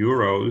 million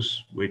euros,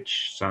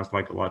 which sounds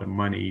like a lot of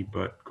money,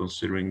 but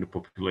considering the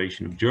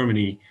population of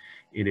Germany,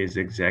 it is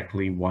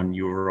exactly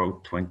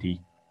 €1.20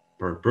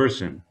 per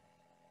person.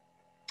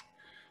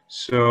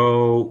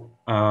 So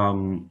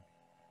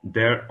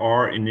there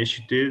are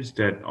initiatives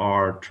that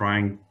are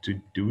trying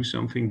to do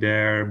something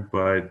there,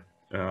 but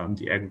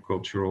the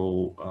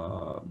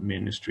agricultural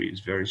ministry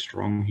is very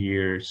strong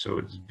here, so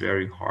it's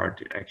very hard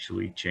to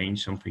actually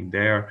change something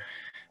there.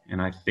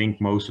 And I think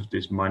most of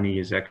this money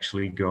is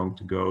actually going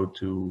to go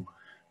to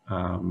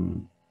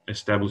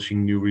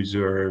establishing new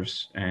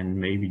reserves and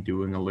maybe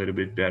doing a little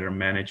bit better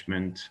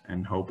management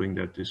and hoping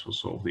that this will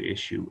solve the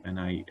issue. And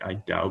I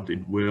doubt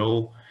it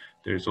will.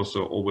 There's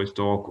also always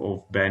talk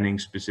of banning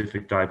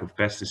specific type of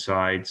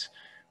pesticides,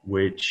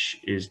 which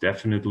is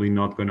definitely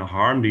not going to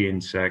harm the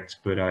insects,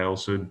 but I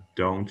also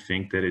don't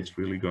think that it's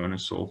really going to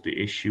solve the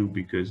issue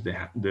because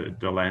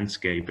the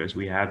landscape as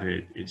we have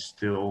it is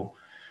still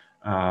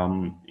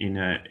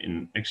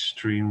in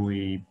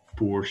extremely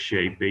poor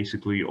shape.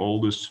 Basically,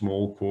 all the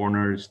small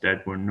corners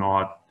that were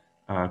not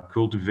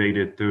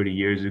cultivated 30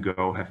 years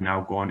ago have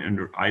now gone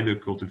under either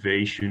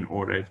cultivation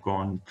or they've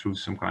gone through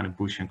some kind of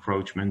bush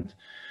encroachment,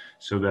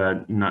 so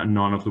that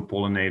none of the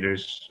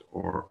pollinators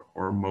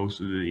or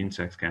most of the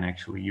insects can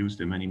actually use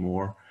them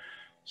anymore.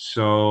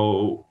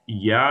 So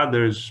yeah,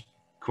 there's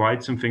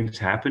quite some things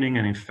happening.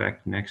 And in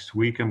fact, next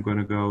week, I'm going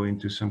to go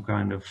into some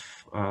kind of,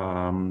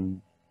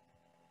 I'm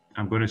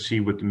going to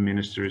see what the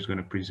minister is going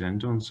to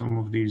present on some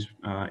of these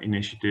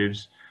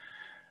initiatives.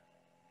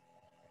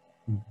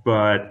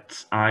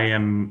 But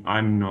I'm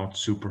not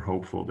super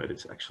hopeful that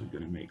it's actually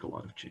going to make a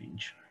lot of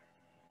change.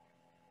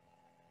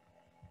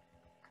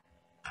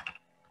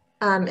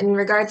 In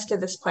regards to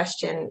this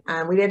question,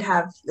 we did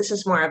have, this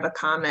is more of a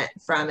comment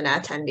from an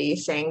attendee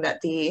saying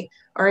that the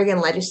Oregon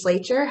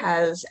legislature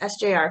has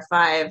SJR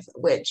 5,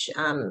 which,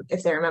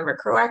 if they remember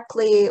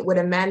correctly, would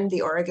amend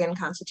the Oregon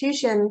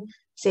Constitution,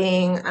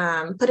 saying,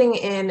 putting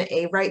in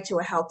a right to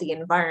a healthy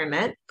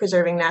environment,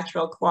 preserving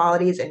natural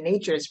qualities and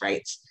nature's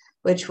rights,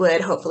 which would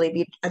hopefully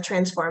be a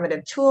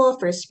transformative tool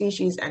for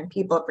species and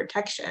people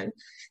protection.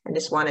 And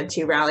just wanted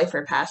to rally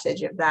for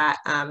passage of that.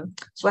 I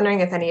was wondering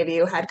if any of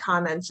you had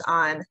comments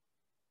on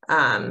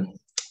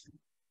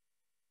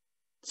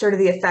sort of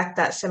the effect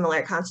that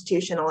similar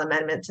constitutional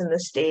amendments in the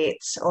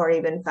states or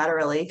even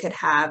federally could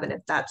have, and if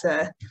that's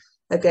a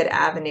good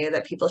avenue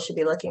that people should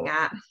be looking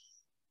at.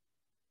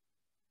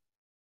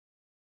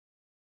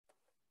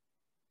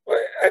 Well,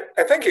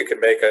 I think you can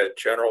make a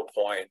general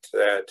point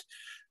that,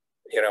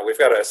 you know, we've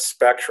got a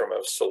spectrum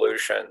of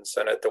solutions,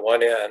 and at the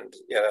one end,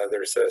 you know,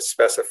 there's a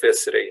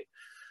specificity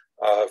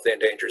of the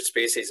Endangered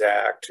Species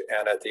Act,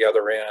 and at the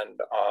other end,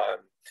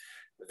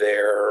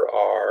 there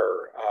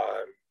are,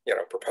 you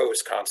know,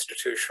 proposed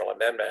constitutional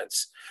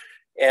amendments.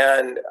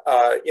 And,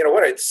 you know,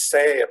 what I'd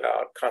say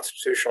about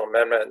constitutional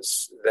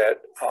amendments that,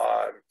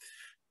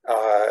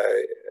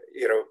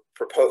 you know,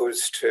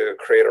 propose to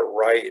create a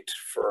right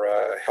for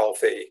a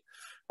healthy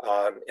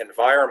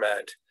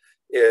environment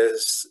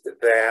is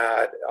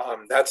that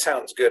that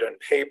sounds good on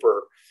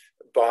paper,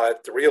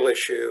 but the real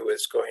issue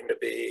is going to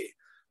be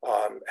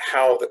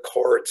how the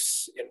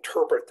courts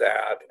interpret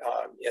that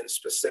in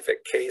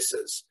specific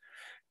cases.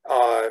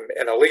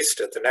 And at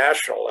least at the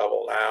national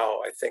level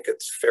now, I think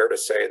it's fair to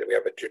say that we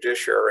have a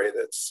judiciary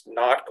that's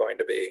not going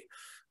to be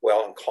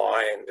well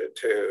inclined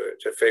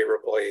to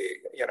favorably,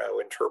 you know,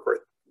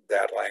 interpret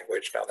that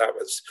language. Now that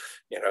was,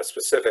 you know,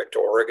 specific to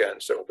Oregon,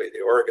 so it'll be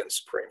the Oregon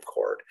Supreme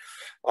Court.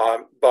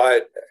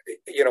 But,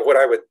 you know, what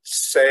I would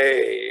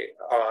say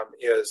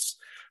is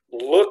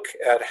look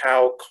at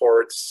how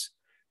courts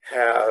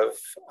have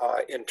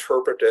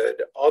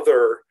interpreted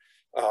other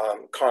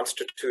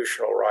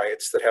constitutional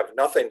rights that have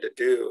nothing to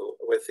do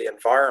with the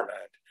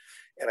environment,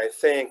 And I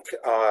think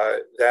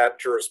that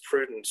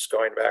jurisprudence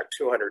going back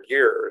 200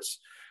 years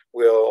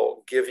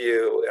will give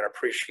you an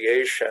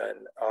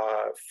appreciation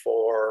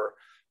for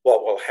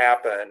what will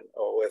happen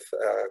with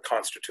a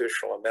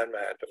constitutional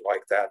amendment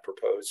like that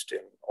proposed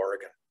in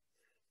Oregon.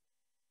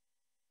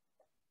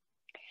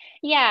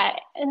 Yeah,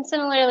 and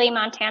similarly,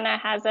 Montana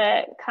has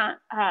a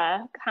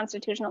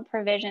constitutional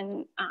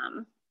provision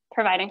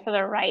providing for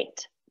the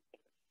right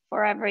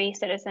for every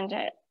citizen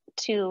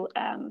to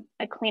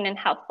a clean and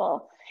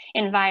healthful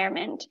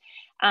environment,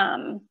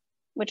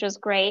 which was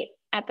great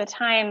at the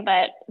time,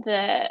 but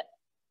the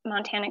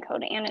Montana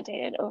Code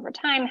annotated over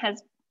time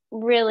has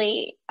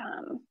really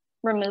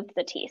removed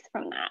the teeth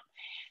from that,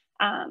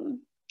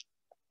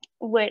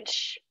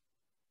 which,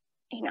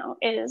 you know,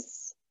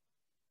 is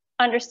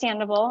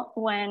understandable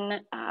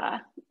when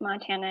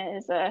Montana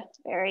is a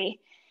very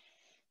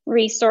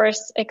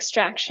resource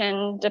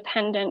extraction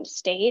dependent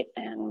state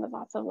and with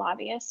lots of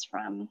lobbyists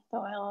from the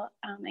oil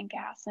and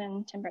gas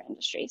and timber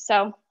industry.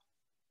 So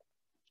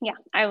yeah,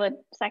 I would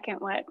second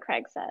what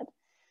Craige said.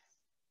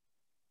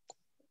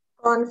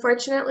 Well,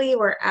 unfortunately,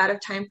 we're out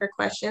of time for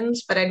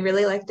questions, but I'd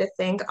really like to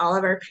thank all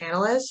of our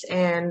panelists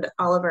and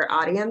all of our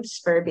audience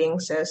for being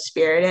so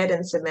spirited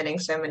and submitting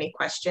so many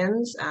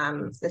questions.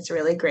 It's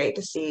really great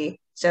to see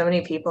so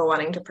many people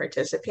wanting to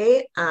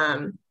participate.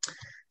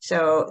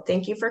 So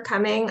thank you for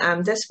coming.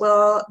 This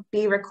will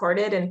be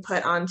recorded and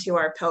put onto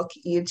our PILC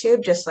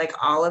YouTube, just like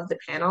all of the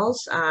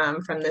panels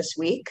from this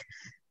week.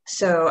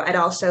 So I'd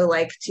also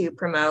like to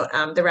promote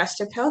the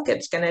rest of PILC.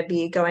 It's going to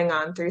be going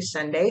on through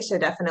Sunday, so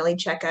definitely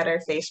check out our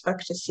Facebook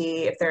to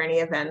see if there are any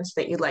events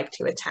that you'd like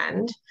to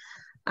attend.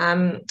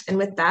 And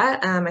with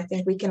that, I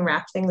think we can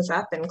wrap things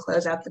up and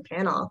close out the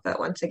panel. But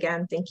once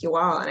again, thank you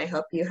all, and I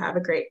hope you have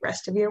a great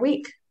rest of your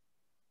week.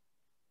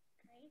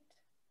 Great.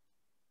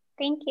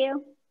 Thank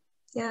you.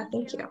 Yeah,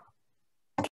 thank you.